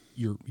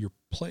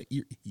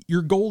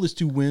 Your goal is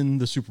to win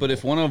the Super Bowl. But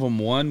if one of them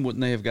won,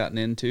 wouldn't they have gotten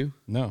in too?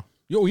 No,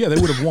 Oh yeah, they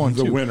would have won.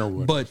 The too. winner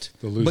would. But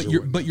The loser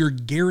wouldn't. but you're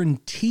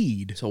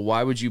guaranteed So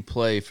why would you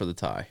play for the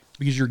tie?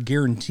 because you're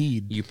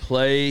guaranteed. You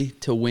play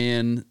to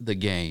win the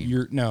game.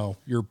 You're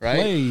right?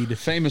 played.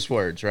 Famous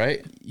words,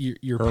 right?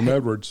 You're Herm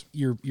Edwards.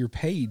 You're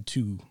paid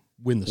to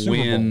win the Super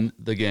Bowl. Win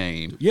the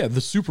game. Yeah,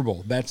 the Super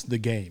Bowl. That's the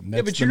game. That's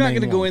Yeah, but you're not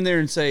going to go in there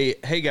and say,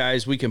 "Hey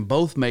guys, we can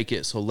both make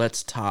it, so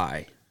let's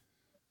tie."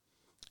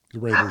 The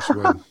Raiders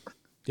would.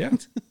 Yeah.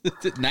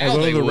 Now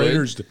Although they the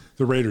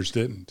would. Raiders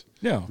didn't.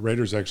 Yeah. The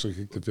Raiders actually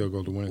kicked the field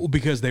goal to win. Well,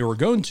 because they were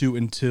going to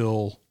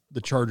until the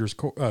Chargers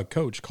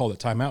coach called it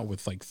timeout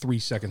with like 3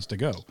 seconds to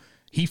go.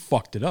 He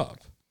fucked it up.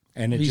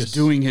 And He's just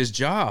doing his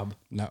job.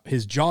 now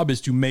his job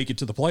is to make it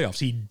to the playoffs.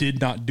 He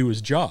did not do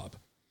his job.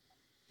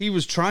 He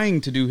was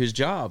trying to do his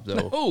job,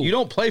 though. No. You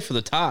don't play for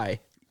the tie.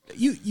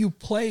 You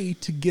play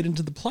to get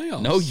into the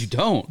playoffs. No, you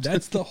don't.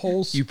 That's the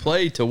whole. You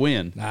play to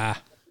win. Nah.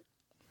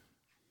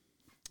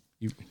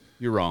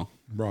 You're wrong.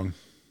 Wrong.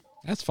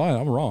 That's fine.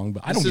 I'm wrong,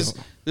 but I don't.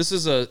 This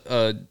is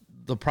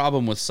the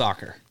problem with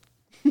soccer.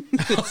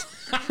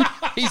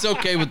 He's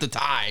okay with the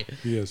tie.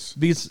 Yes.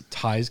 These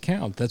ties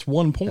count. That's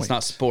 1 point. It's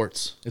not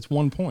sports. It's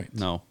 1 point.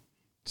 No.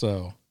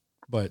 So,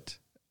 but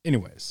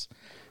anyways,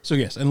 so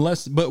yes,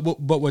 but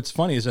what's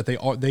funny is that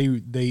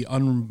they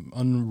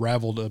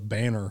unraveled a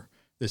banner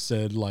that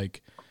said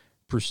like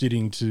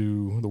proceeding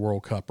to the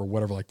World Cup or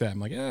whatever like that. I'm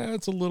like, yeah,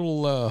 it's a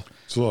little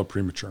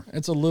premature.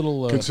 It's a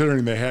little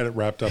Considering they had it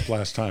wrapped up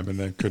last time and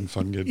then couldn't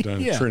fucking get it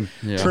done.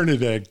 Yeah.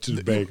 Trinidad to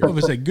Tobago. I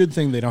was a good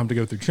thing they don't have to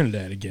go through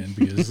Trinidad again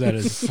because that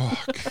is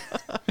Fuck.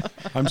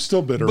 I'm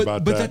still bitter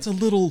about but that. that's a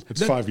little.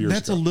 It's 5 years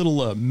That's ago. a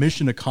little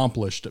mission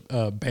accomplished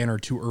banner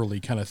too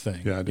early kind of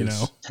thing. Yeah, it you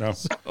is. know.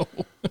 No.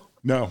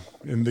 No.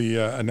 And the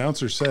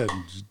announcer said,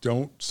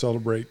 don't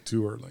celebrate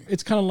too early.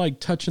 It's kind of like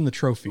touching the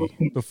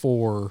trophy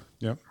before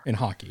Yep. in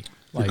hockey.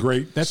 Like,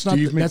 great that's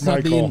Steve not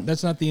McMichael.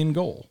 that's not the end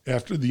goal.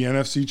 After the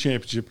NFC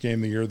Championship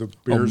game, the year the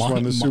Bears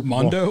won the Super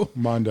Mondo? Bowl.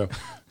 Mondo.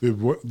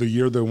 The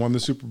year they won the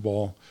Super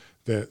Bowl,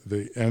 the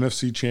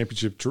NFC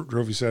Championship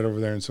trophy sat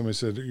over there, and somebody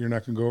said, "You're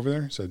not going to go over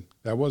there?" I said,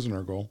 "That wasn't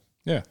our goal.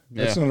 Yeah.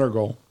 That's not our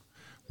goal.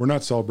 We're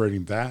not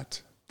celebrating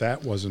that.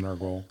 That wasn't our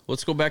goal."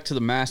 Let's go back to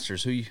the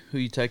Masters. Who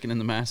you taking in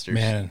the Masters?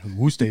 Man,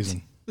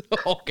 Woostazen.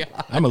 Oh God.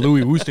 I'm a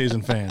Louis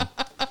Woostazen fan.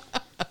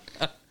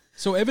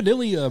 So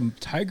evidently,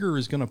 Tiger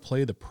is going to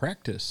play the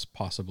practice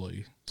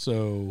possibly.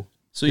 So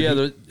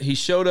yeah, he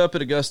showed up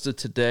at Augusta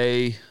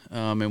today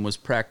and was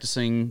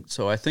practicing.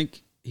 So I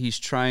think he's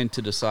trying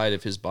to decide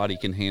if his body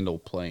can handle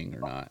playing or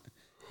not.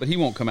 But he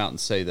won't come out and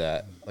say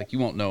that. Like you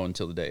won't know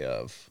until the day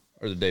of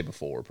or the day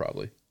before,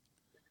 probably.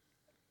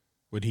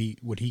 would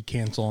he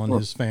cancel on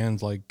his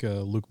fans like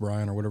Luke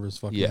Bryan or whatever his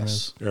fucking name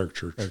is? Eric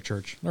Church. Eric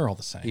Church. They're all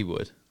the same. He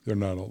would. They're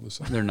not all the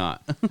same. They're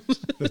not.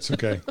 That's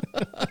okay.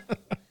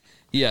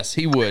 Yes,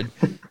 he would.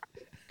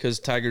 Because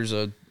Tiger's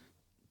a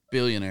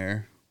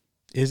billionaire.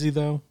 Is he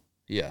though?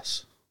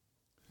 Yes.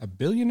 A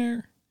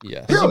billionaire?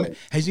 Yes.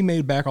 Has he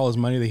made back all his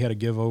money that he had to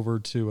give over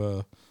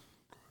to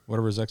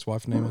whatever his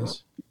ex-wife's name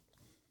is?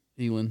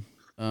 Elon.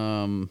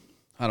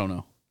 I don't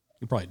know.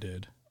 He probably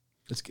did.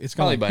 It's kind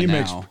Probably of by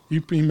like, now.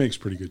 He makes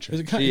pretty good checks.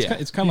 it's kind Yeah.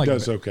 it's kind of He like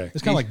does okay.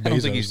 It's kind of like Bezos. I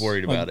don't think he's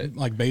worried about it.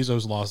 Like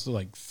Bezos lost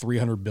like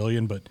 $300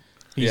 billion, but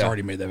he's Yeah.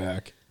 already made that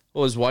back.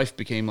 Well, his wife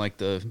became like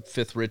the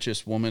 5th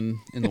richest woman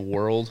in the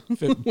world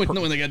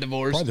when they got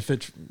divorced. Probably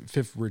the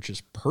fifth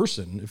richest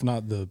person, if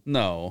not the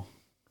No.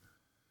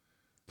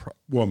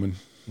 Woman.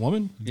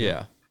 woman.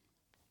 Yeah.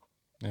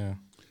 Yeah.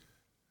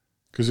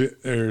 Because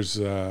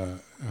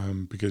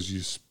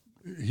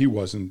he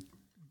wasn't.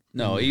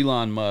 No,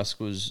 Elon Musk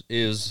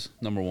is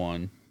number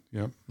one.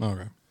 Yep.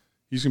 Okay.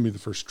 He's going to be the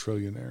first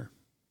trillionaire.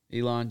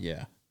 Elon,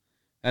 yeah.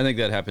 I think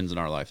that happens in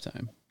our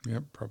lifetime.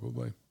 Yep,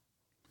 probably.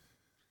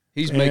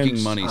 He's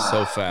making money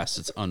so fast,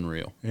 it's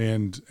unreal.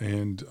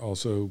 And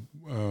also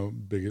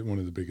one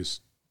of the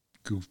biggest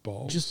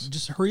goofballs.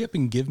 Just hurry up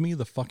and give me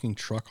the fucking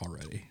truck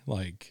already.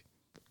 Like,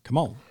 come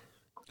on.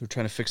 They're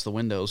trying to fix the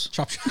windows.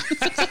 Chop.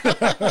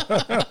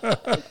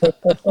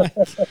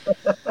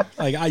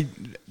 like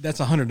that's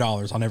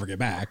 $100 I'll never get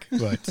back,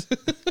 but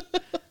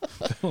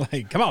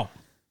like, come on.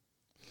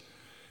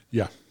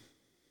 Yeah.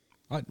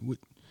 I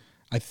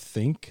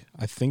think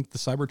the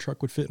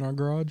Cybertruck would fit in our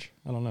garage.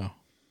 I don't know.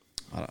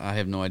 I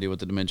have no idea what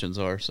the dimensions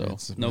are, so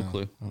no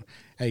clue.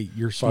 Hey,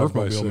 your 5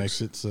 by Smurfmobile 6.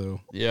 makes it so.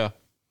 Yeah.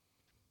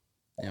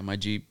 Yeah, my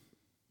Jeep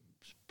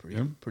is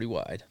pretty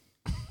wide.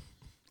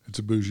 It's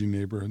a bougie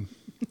neighborhood.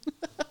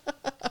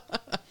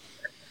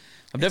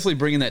 I'm definitely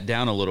bringing that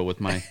down a little with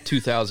my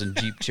 2000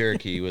 Jeep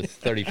Cherokee with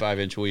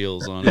 35-inch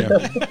wheels on it,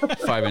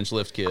 5-inch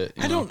lift kit.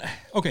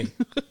 Okay,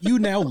 you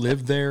now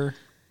live there,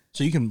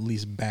 so you can at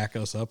least back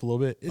us up a little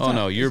bit.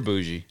 No, you're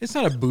bougie. It's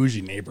not a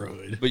bougie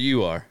neighborhood. But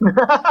you are.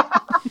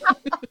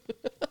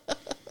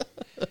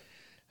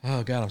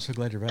 Oh, God, I'm so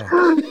glad you're back.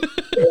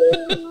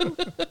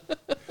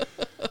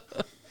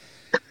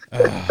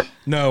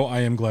 No,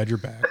 I am glad you're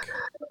back.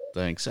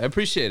 Thanks. I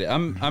appreciate it.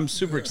 I'm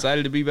super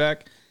excited to be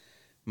back.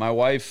 My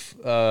wife,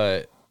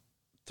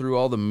 through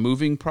all the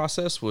moving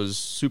process, was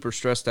super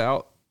stressed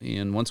out.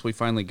 And once we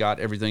finally got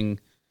everything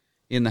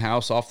in the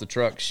house off the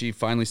truck, she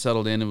finally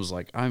settled in and was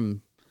like,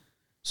 I'm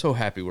so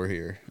happy we're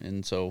here.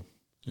 And so,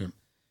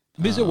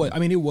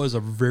 it was a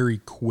very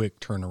quick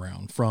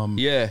turnaround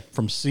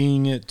from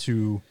seeing it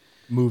to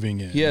moving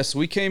in. Yes,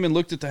 we came and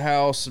looked at the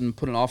house and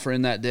put an offer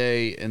in that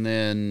day, and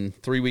then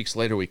 3 weeks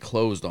later we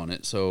closed on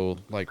it. So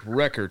like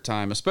record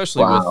time,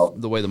 especially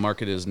with the way the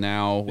market is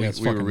now. We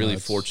were really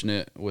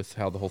fortunate with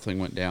how the whole thing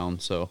went down.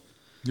 So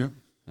it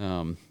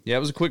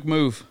was a quick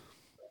move.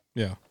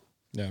 Yeah,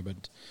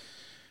 but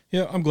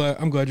I'm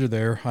glad you're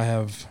there. I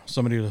have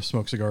somebody to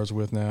smoke cigars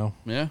with now.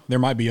 Yeah, there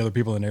might be other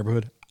people in the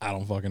neighborhood. I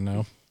don't fucking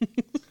know.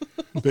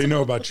 They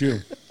know about you.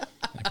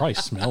 They probably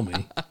smell me.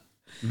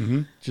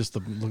 Mm-hmm. Just to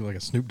look like a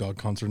Snoop Dogg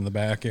concert in the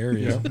back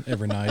area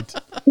every night.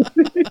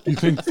 You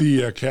think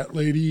the cat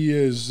lady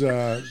is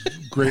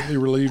greatly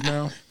relieved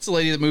now? It's the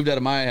lady that moved out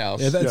of my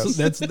house. Yeah, that's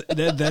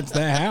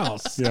that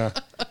house. Yeah,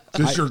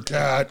 just your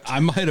cat. I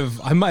might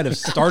have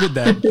started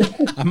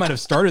that. I might have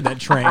started that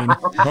train.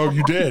 Oh,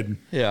 you did.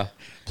 Yeah.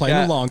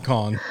 Playing the long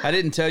con. I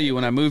didn't tell you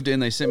when I moved in.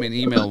 They sent me an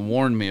email and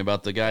warned me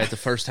about the guy at the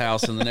first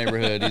house in the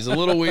neighborhood. He's a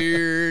little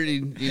weird.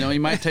 He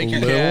might take your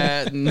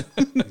cat and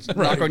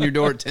knock on your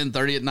door at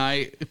 10:30 at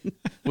night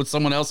with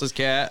someone else's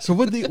cat. So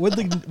what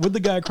the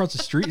guy across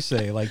the street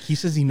say? Like he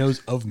says he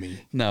knows of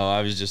me. No,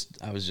 I was just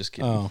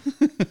kidding. Oh,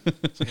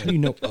 it's like, how do you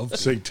know of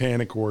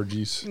satanic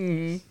orgies?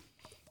 Mm-hmm.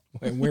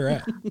 Wait, where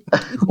at?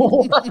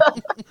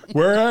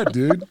 Where at,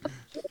 dude?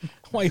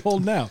 Why you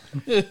holding out?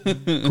 Quit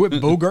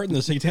bogarting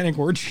the satanic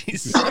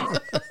orgies.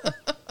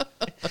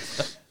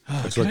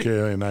 That's what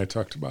Kaylee and I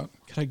talked about.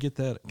 Can I get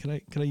that? Can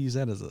I use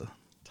that as a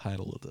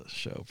title of the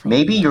show? Probably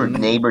maybe your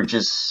neighbor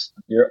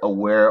they're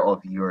aware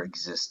of your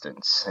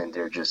existence and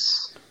they're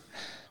just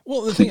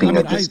keeping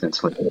a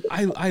distance with it.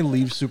 I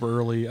leave super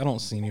early. I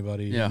don't see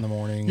anybody in the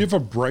morning. You have a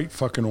bright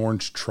fucking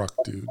orange truck,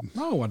 dude.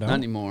 No, I don't. Not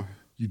anymore.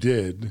 You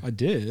did. I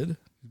did.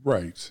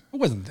 Right. It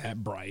wasn't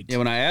that bright. Yeah,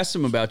 when I asked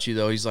him about you,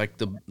 though, he's like,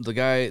 the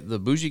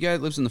bougie guy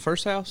that lives in the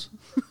first house?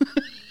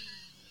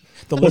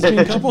 The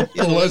lesbian couple?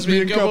 The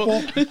lesbian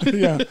couple?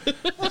 Yeah.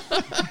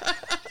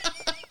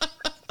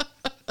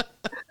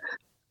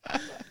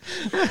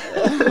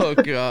 Oh,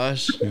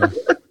 gosh. Yeah.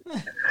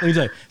 Let me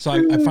tell you. So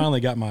I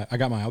finally got my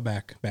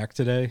Outback back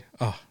today.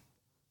 Oh,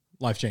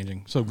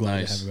 life-changing. So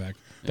glad to have it back.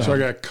 So I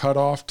got cut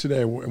off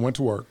today. I went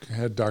to work. I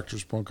had a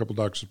couple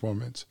doctor's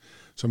appointments.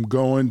 So I'm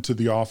going to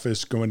the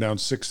office, going down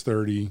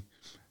 6:30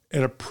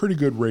 at a pretty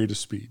good rate of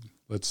speed,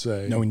 let's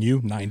say. Knowing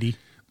you, 90.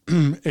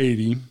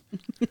 80.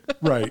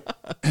 Right.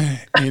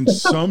 And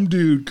some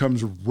dude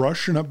comes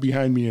rushing up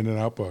behind me in an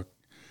Outback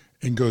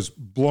and goes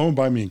blowing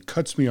by me and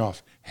cuts me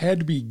off. Had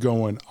to be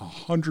going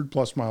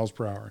 100+ miles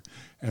per hour.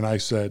 And I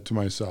said to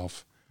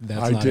myself,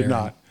 I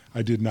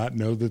did not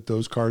know that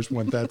those cars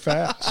went that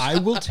fast. I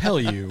will tell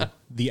you,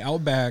 the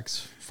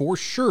Outbacks for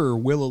sure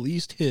will at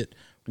least hit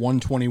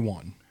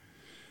 121.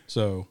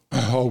 So,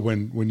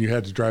 when you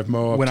had to drive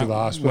Mo up to the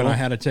hospital? When I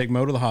had to take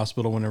Mo to the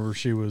hospital whenever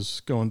she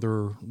was going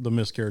through the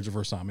miscarriage the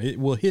first time, it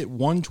will hit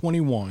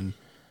 121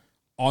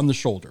 on the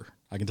shoulder.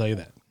 I can tell you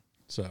that.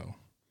 So,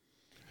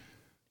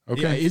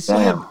 okay,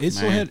 yeah,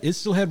 it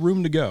still had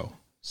room to go.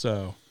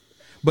 So,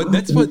 but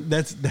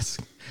that's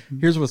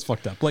here's what's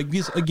fucked up. Like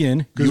these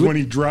again, because when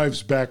he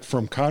drives back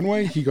from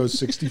Conway, he goes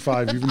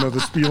 65, even though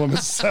the speed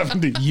limit's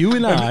 70. You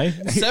and I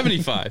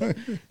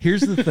 75.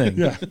 Here's the thing.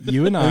 Yeah,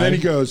 you and I. And then he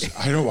goes,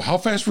 I don't know, how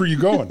fast were you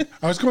going?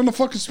 I was going the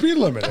fucking speed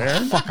limit,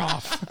 Aaron. Fuck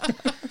off.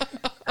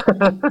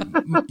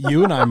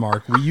 You and I,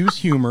 Mark, we use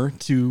humor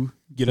to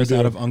get us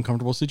out of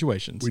uncomfortable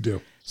situations. We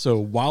do. So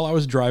while I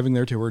was driving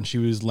there to her and she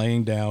was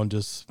laying down,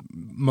 just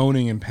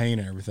moaning in pain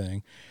and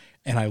everything,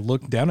 and I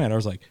looked down at her, I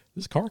was like,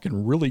 this car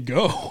can really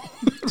go.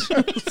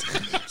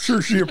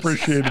 Sure, she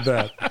appreciated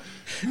that.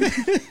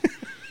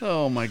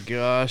 Oh my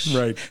gosh!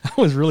 Right,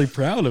 I was really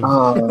proud of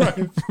proud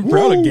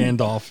of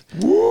Gandalf.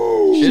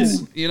 Woo!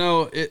 It's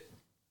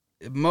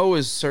Mo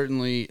is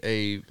certainly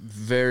a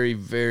very,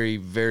 very,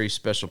 very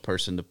special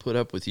person to put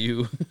up with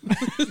you.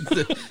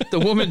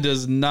 The woman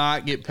does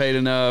not get paid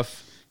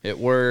enough at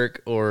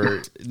work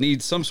or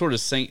needs some sort of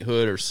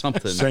sainthood or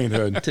something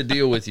to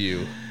deal with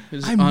you.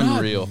 It's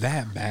unreal. Not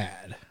that bad.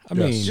 I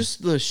mean, mean,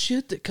 just the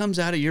shit that comes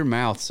out of your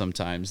mouth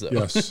sometimes, though.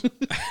 Yes,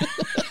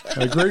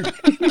 I agree.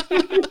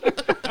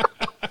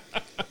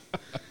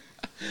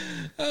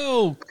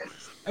 Oh,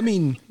 I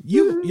mean,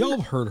 y'all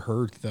have heard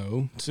her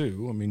though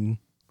too. I mean,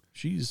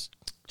 she's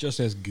just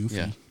as goofy.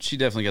 Yeah, she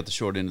definitely got the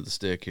short end of the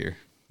stick here.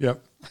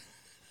 Yep.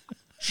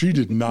 She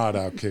did not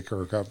outkick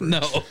her coverage.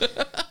 No.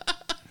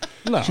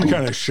 No. She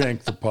kind of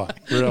shanked the putt.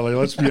 Really,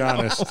 let's be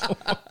honest.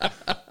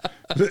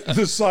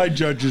 The side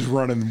judge is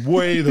running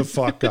way the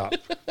fuck up.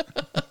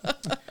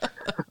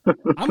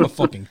 I'm a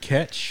fucking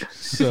catch,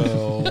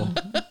 so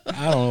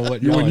I don't know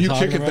what y'all when you are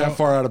kick it about. that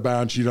far out of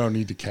bounds, you don't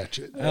need to catch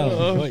it. I don't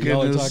know what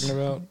y'all are talking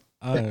about.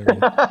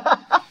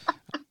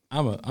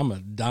 I'm a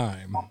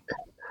dime.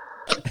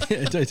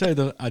 I tell you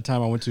the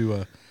time I went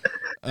to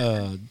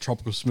a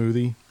tropical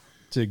smoothie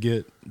to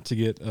get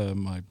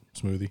my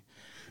smoothie,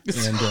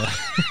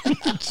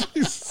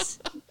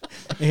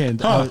 and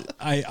And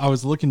I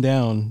was looking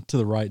down to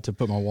the right to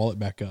put my wallet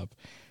back up.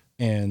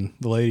 And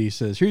the lady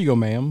says, "Here you go,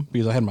 ma'am,"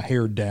 because I had my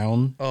hair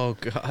down. Oh,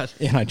 God.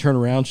 And I turn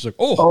around. She's like,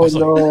 "Oh, Oh, I was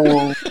no.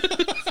 like,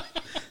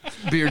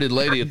 Bearded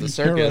lady at the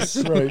circus.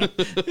 Right.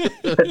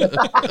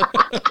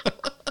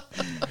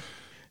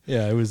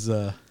 Yeah, it was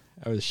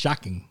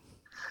shocking.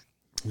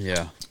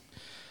 Yeah.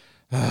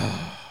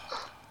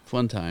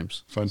 Fun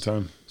times. Fun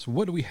time. So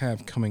what do we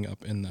have coming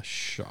up in the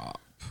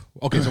shop?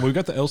 Okay, so we've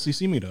got the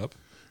LCC meetup.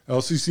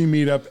 LCC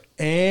meetup,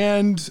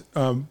 and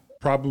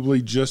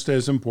probably just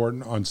as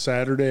important, on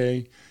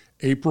Saturday,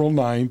 April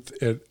 9th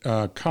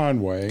at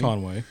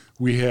Conway,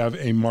 we have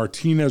a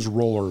Martinez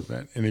roller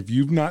event. And if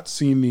you've not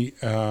seen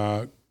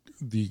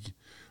the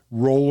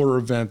roller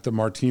event that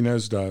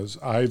Martinez does,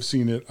 I've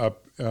seen it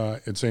up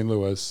at St.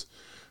 Louis.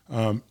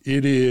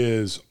 It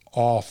is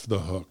off the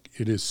hook.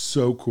 It is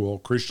so cool.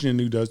 Christian,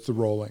 who does the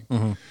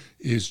rolling,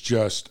 is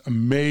just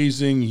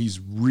amazing. He's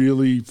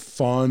really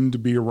fun to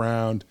be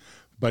around,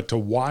 but to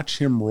watch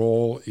him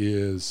roll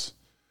is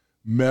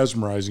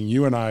mesmerizing.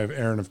 You and I,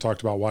 Aaron, have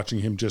talked about watching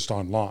him just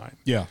online.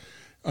 Yeah.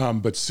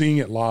 But seeing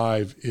it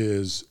live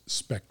is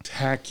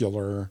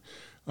spectacular,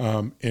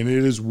 and it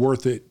is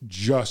worth it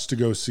just to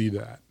go see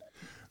that.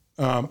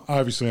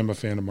 Obviously, I'm a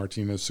fan of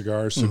Martinez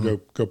cigars, so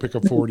go pick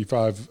up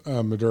 45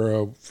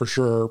 Maduro for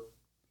sure,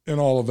 and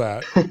all of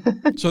that.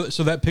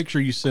 So that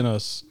picture you sent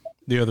us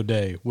the other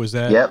day, was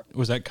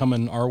that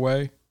coming our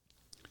way?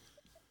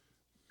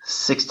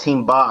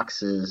 16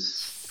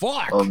 boxes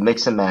of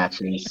mix and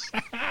matches.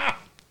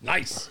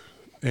 Nice.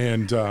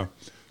 And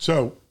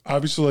so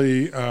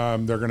obviously they're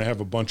going to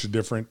have a bunch of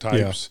different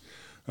types.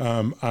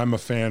 Yeah. I'm a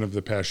fan of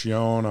the Passion.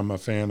 I'm a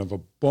fan of a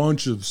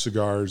bunch of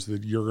cigars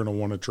that you're going to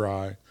want to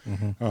try.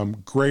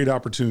 Great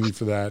opportunity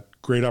for that.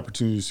 Great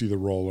opportunity to see the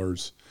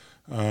rollers,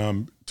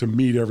 to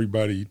meet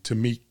everybody, to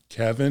meet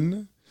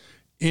Kevin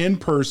in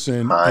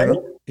person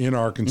in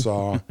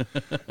Arkansas,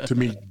 to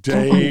meet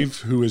Dave,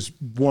 who is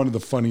one of the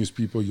funniest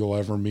people you'll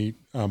ever meet,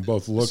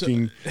 both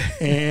looking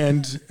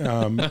and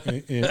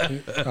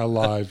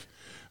alive.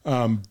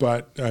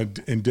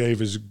 And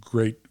Dave is a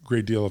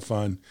great deal of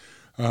fun.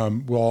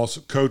 We'll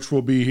also, Coach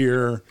will be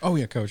here. Oh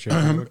yeah, Coach.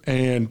 Yeah.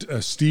 And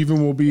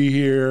Stephen will be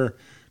here.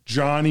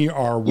 Johnny,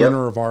 our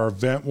winner of our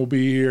event, will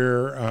be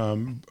here.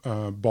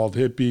 Bald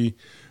Hippie.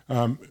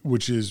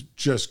 Which is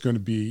just going to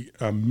be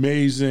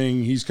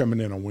amazing. He's coming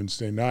in on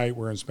Wednesday night.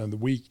 We're going to spend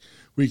the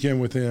weekend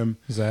with him.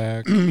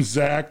 Zach,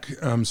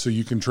 so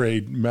you can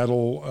trade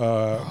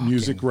metal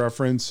music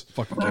reference.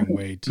 Fucking can't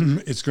wait.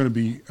 It's going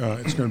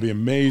to be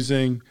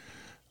amazing.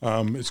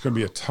 It's going to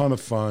be a ton of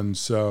fun.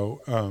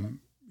 So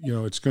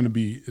it's going to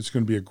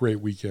be a great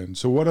weekend.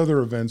 So what other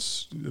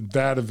events?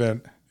 That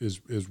event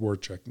is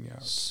worth checking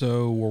out.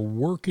 So we're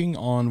working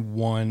on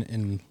one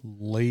in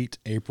late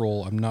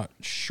April. I'm not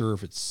sure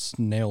if it's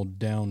nailed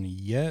down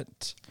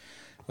yet.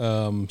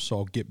 So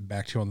I'll get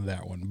back to you on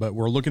that one. But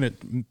we're looking at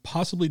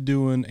possibly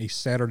doing a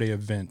Saturday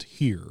event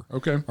here.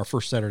 Okay. Our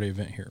first Saturday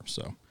event here.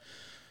 So,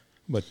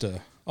 but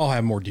I'll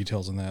have more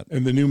details on that.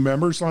 And the new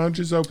members lounge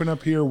is open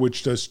up here,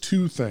 which does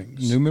two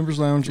things. New members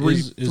lounge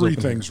is three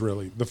things here.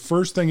 Really. The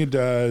first thing it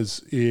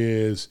does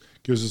is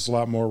gives us a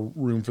lot more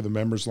room for the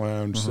members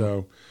lounge.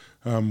 So,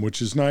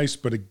 which is nice,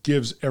 but it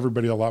gives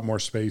everybody a lot more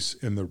space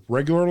in the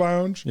regular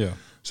lounge. Yeah.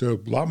 So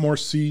a lot more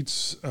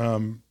seats.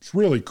 It's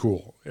really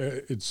cool.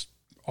 It's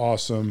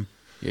awesome.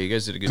 Yeah, you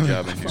guys did a good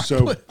job in here.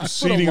 So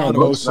seating on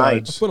both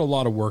sides. Put a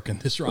lot of work in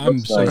this. I'm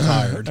so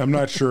tired. I'm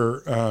not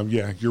sure.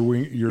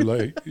 You're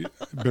late.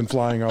 Been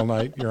flying all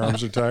night. Your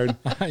arms are tired.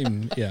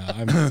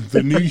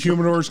 The new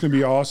humidor is going to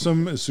be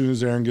awesome as soon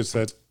as Aaron gets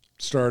that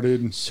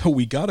started. So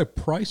we got a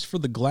price for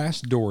the glass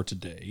door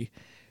today,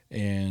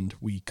 and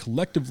we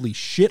collectively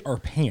shit our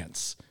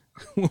pants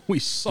when we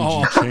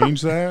saw. Did you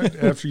change that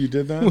after you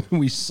did that? When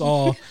we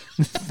saw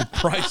the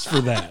price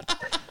for that.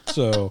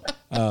 So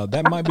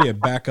that might be a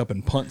backup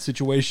and punt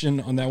situation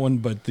on that one,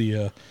 but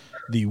the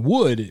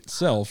wood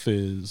itself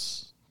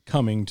is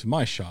coming to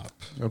my shop.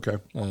 Okay.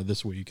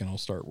 This week, and I'll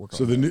start working.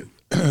 So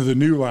the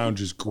new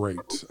lounge is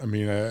great. I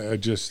mean, I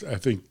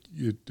think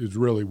it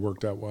really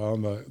worked out well,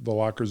 and the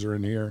lockers are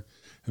in here,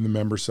 and the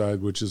member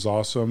side, which is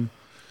awesome.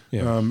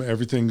 Yeah.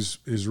 Everything's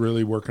is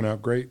really working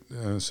out great.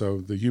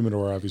 So the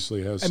humidor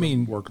obviously has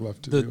some work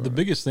left to do. The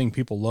biggest thing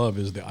people love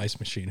is the ice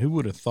machine. Who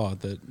would have thought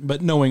that?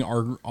 But knowing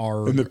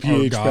our and the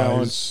pH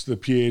balance, the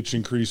pH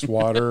increased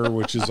water,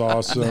 which is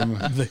awesome.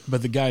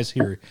 But the guys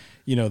here,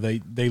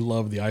 they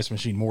love the ice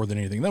machine more than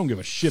anything. They don't give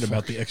a shit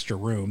about the extra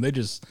room. They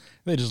just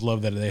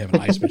love that they have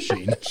an ice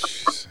machine.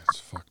 Jeez, that's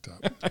fucked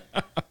up.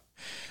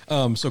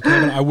 So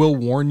Kevin, I will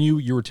warn you.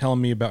 You were telling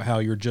me about how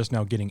you're just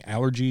now getting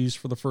allergies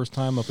for the first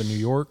time up in New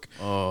York.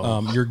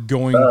 You're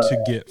going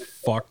to get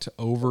fucked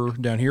over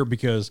down here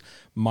because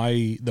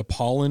the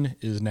pollen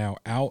is now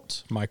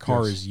out. My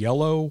car is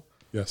yellow.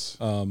 Yes.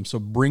 So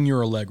bring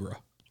your Allegra.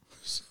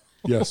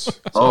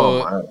 Yes.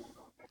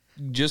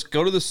 Just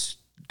go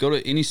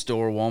to any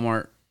store,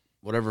 Walmart,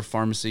 whatever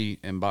pharmacy,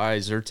 and buy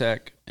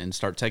Zyrtec and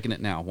start taking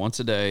it now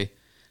once a day.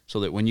 so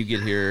that when you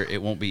get here,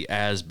 it won't be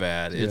as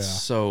bad. It's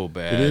so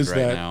bad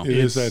now. It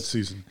is that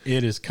season.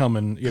 It is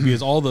coming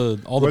because all the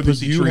whether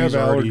pussy you trees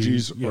have already,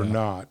 allergies or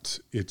not,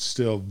 it's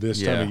still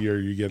this time of year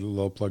you get a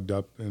little plugged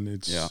up, and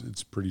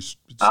it's pretty.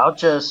 I'll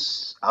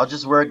just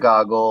wear a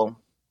goggle,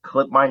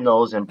 clip my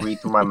nose, and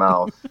breathe through my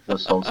mouth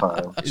this whole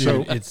time.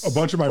 So a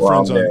bunch of my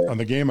friends on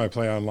the game I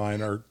play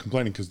online are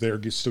complaining because they're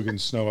still getting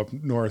snow up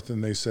north,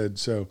 and they said,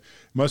 so it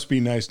must be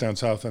nice down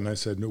south. And I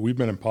said, no, we've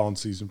been in pollen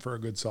season for a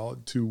good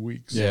solid 2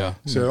 weeks. Yeah.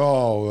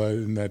 So,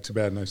 isn't that too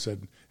bad? And I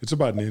said, it's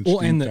about an inch.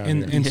 Well,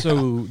 and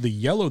so the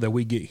yellow that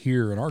we get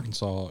here in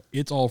Arkansas,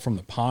 it's all from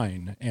the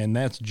pine, and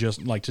that's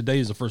just like today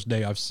is the first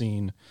day I've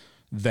seen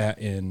that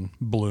in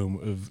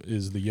bloom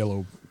is the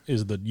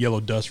yellow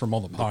dust from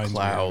all the pines.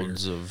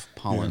 Clouds of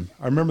pollen.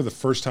 Yeah. I remember the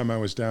first time I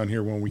was down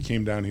here when we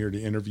came down here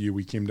to interview.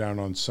 We came down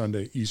on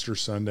Sunday, Easter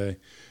Sunday,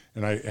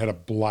 and I had a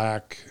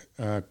black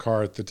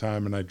car at the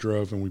time, and I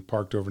drove, and we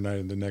parked overnight.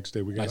 And the next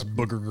day we got nice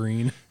booger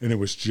green, and it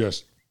was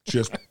just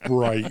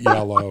bright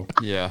yellow.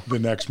 Yeah. The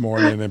next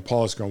morning, and then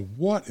Paula's going,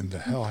 "What in the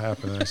hell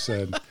happened?" And I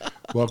said,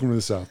 "Welcome to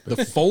the South."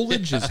 The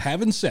foliage is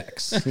having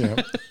sex.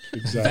 Yeah,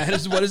 exactly. That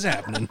is what is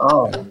happening.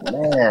 Oh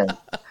man.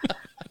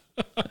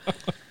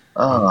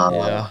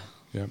 Yeah.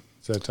 Yeah,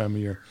 it's that time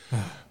of year.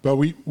 But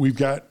we've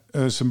got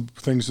some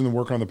things in the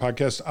work on the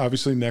podcast.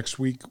 Obviously, next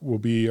week will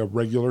be a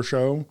regular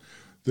show.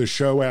 The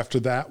show after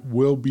that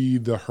will be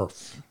the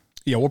HERF.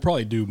 Yeah, we'll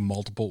probably do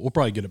multiple. We'll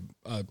probably get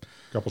a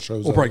couple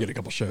shows. We'll probably get a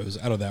couple shows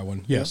out of that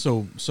one. Yeah.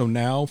 So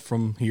now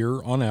from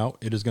here on out,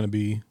 it is going to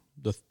be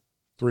the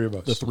three of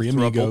us, the three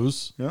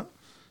amigos. Yeah.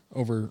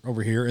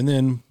 Over here, and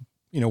then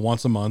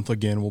once a month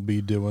again we'll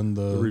be doing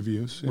the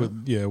reviews.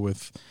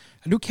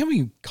 Can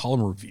we call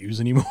them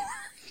reviews anymore?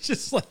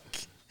 Just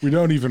like we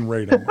don't even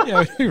rate them.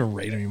 Yeah, we don't even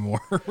rate them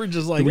anymore. We're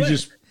just like we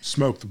just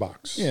smoke the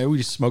box. Yeah, we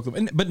just smoke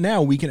them. But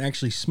now we can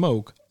actually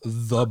smoke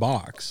the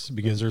box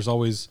because there's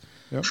always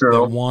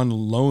that one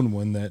lone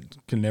one that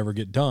can never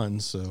get done.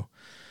 So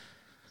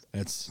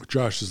that's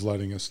Josh is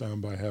letting us down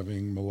by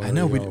having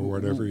malaria or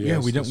whatever. Yeah,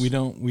 we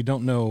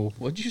don't know.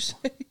 What'd you say?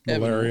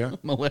 Malaria.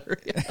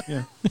 Malaria.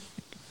 Yeah.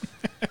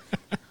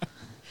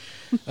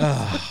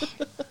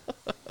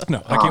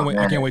 No, I can't wait.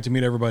 I can't wait to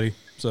meet everybody.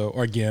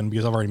 Or again,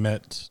 because I've already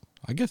met,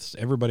 I guess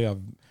everybody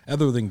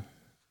other than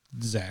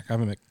Zach. I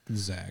haven't met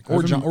Zach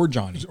or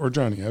Johnny. Or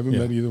Johnny. I haven't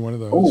met either one of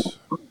those.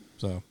 Ooh.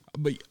 So,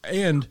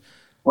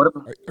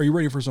 are you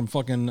ready for some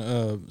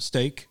fucking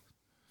steak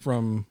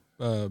from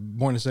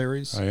Buenos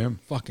Aires? I am.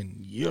 Fucking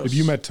yes. Have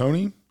you met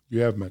Tony?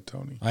 You have met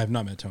Tony. I have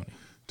not met Tony.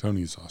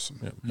 Tony's awesome.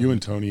 Yeah, you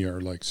and Tony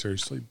are like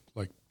seriously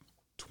like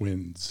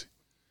twins.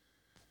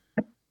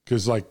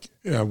 Because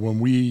when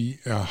we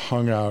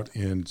hung out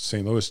in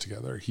St. Louis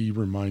together, he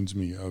reminds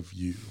me of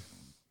you.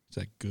 Is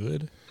that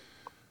good?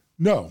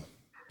 No,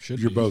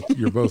 you're both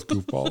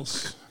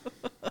goofballs.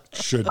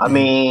 I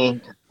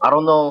mean, I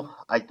don't know.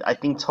 I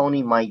think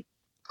Tony might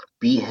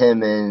beat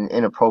him in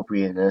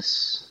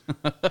inappropriateness.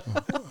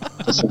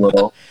 Just a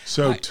little.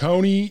 So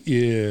Tony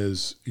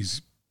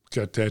he's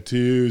got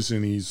tattoos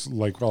and he's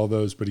like all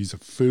those, but he's a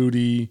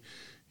foodie.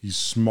 He's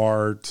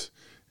smart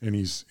and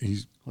he's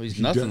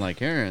nothing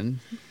like Aaron.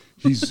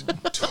 He's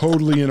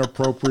totally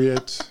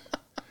inappropriate.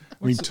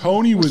 I mean,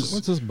 Tony was...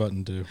 What's this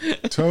button do?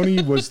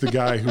 Tony was the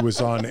guy who was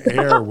on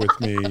air with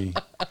me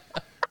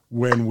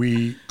when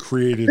we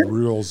created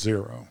Rule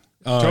Zero.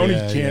 Tony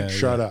can't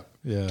shut up.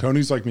 Yeah.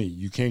 Tony's like me.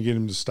 You can't get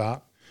him to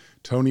stop.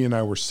 Tony and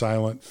I were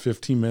silent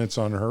 15 minutes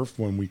on HERF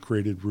when we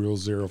created Rule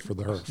Zero for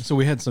the HERF. So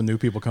we had some new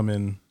people come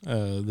in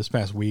this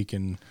past week,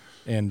 and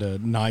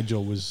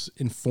Nigel was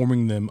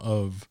informing them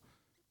of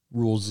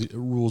Rule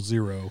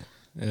Zero,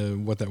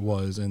 what that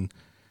was, and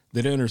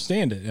they didn't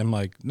understand it. I'm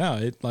like, no,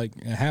 it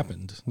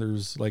happened.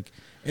 There's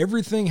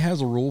everything has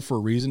a rule for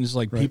a reason. It's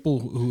like people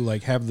who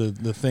have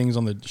the things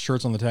on the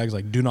shirts on the tags,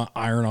 like do not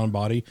iron on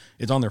body.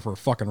 It's on there for a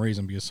fucking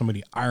reason because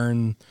somebody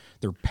ironed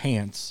their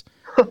pants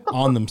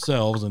on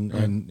themselves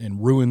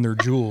and ruin their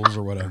jewels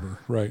or whatever.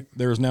 Right.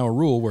 There's now a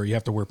rule where you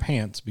have to wear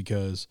pants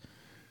because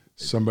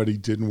somebody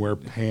didn't wear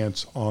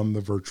pants on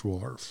the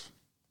virtual HERF.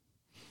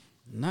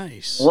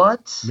 Nice.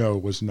 What? No,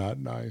 it was not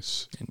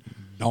nice. And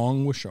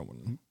dong was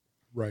showing.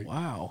 Right.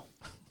 Wow.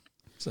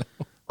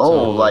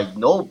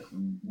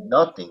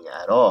 Nothing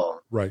at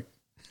all. Right.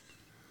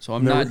 So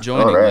I'm not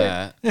joining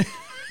that.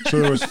 So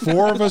there was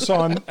four of us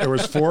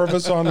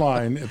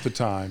online at the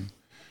time,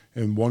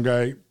 and one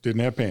guy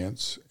didn't have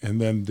pants,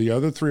 and then the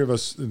other three of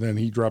us, and then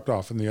he dropped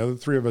off, and the other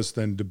three of us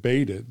then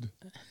debated,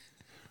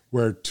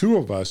 where two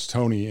of us,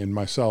 Tony and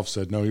myself,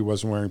 said no, he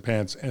wasn't wearing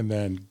pants, and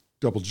then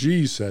Double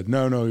G said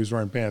no, he was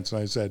wearing pants,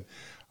 and I said,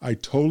 I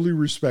totally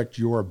respect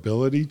your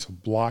ability to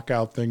block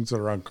out things that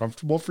are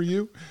uncomfortable for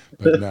you,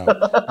 but no,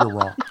 you're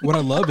wrong. What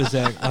I love is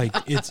that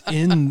it's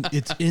in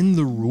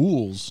the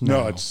rules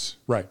now. No, it's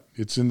right.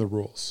 It's in the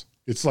rules.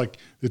 It's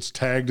it's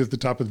tagged at the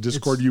top of the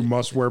Discord. You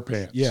must wear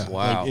pants. Yeah.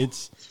 Wow.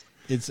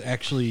 It's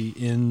actually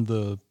in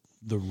the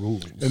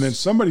rules. And then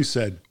somebody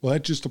said, well,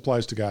 that just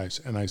applies to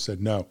guys. And I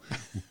said, no,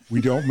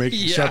 we don't make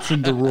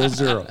exception to Rule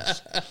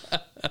Zeros.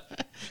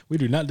 We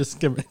do not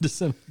discriminate.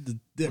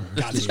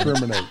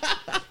 Discriminate.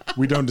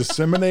 We don't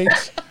disseminate.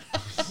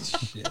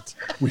 Shit.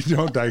 We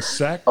don't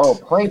dissect. Oh,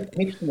 playing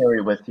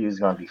Pictionary with you is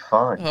gonna be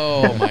fun.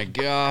 Oh my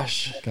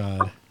gosh.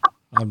 God,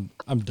 I'm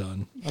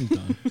done. I'm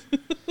done.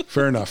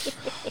 Fair enough.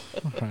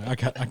 All right, I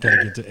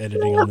gotta get to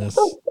editing on this.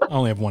 I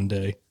only have one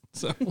day.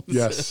 So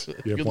Yes.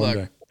 You have Good one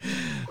luck. day.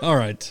 all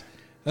right.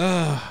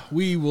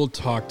 We will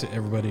talk to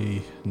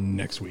everybody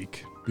next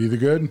week. Be the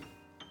good.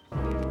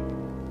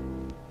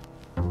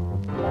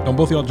 Don't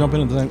both of y'all jump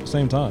in at the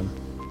same time.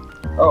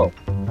 Oh,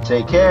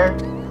 take care.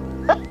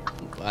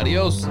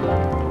 Adios.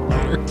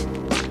 Later.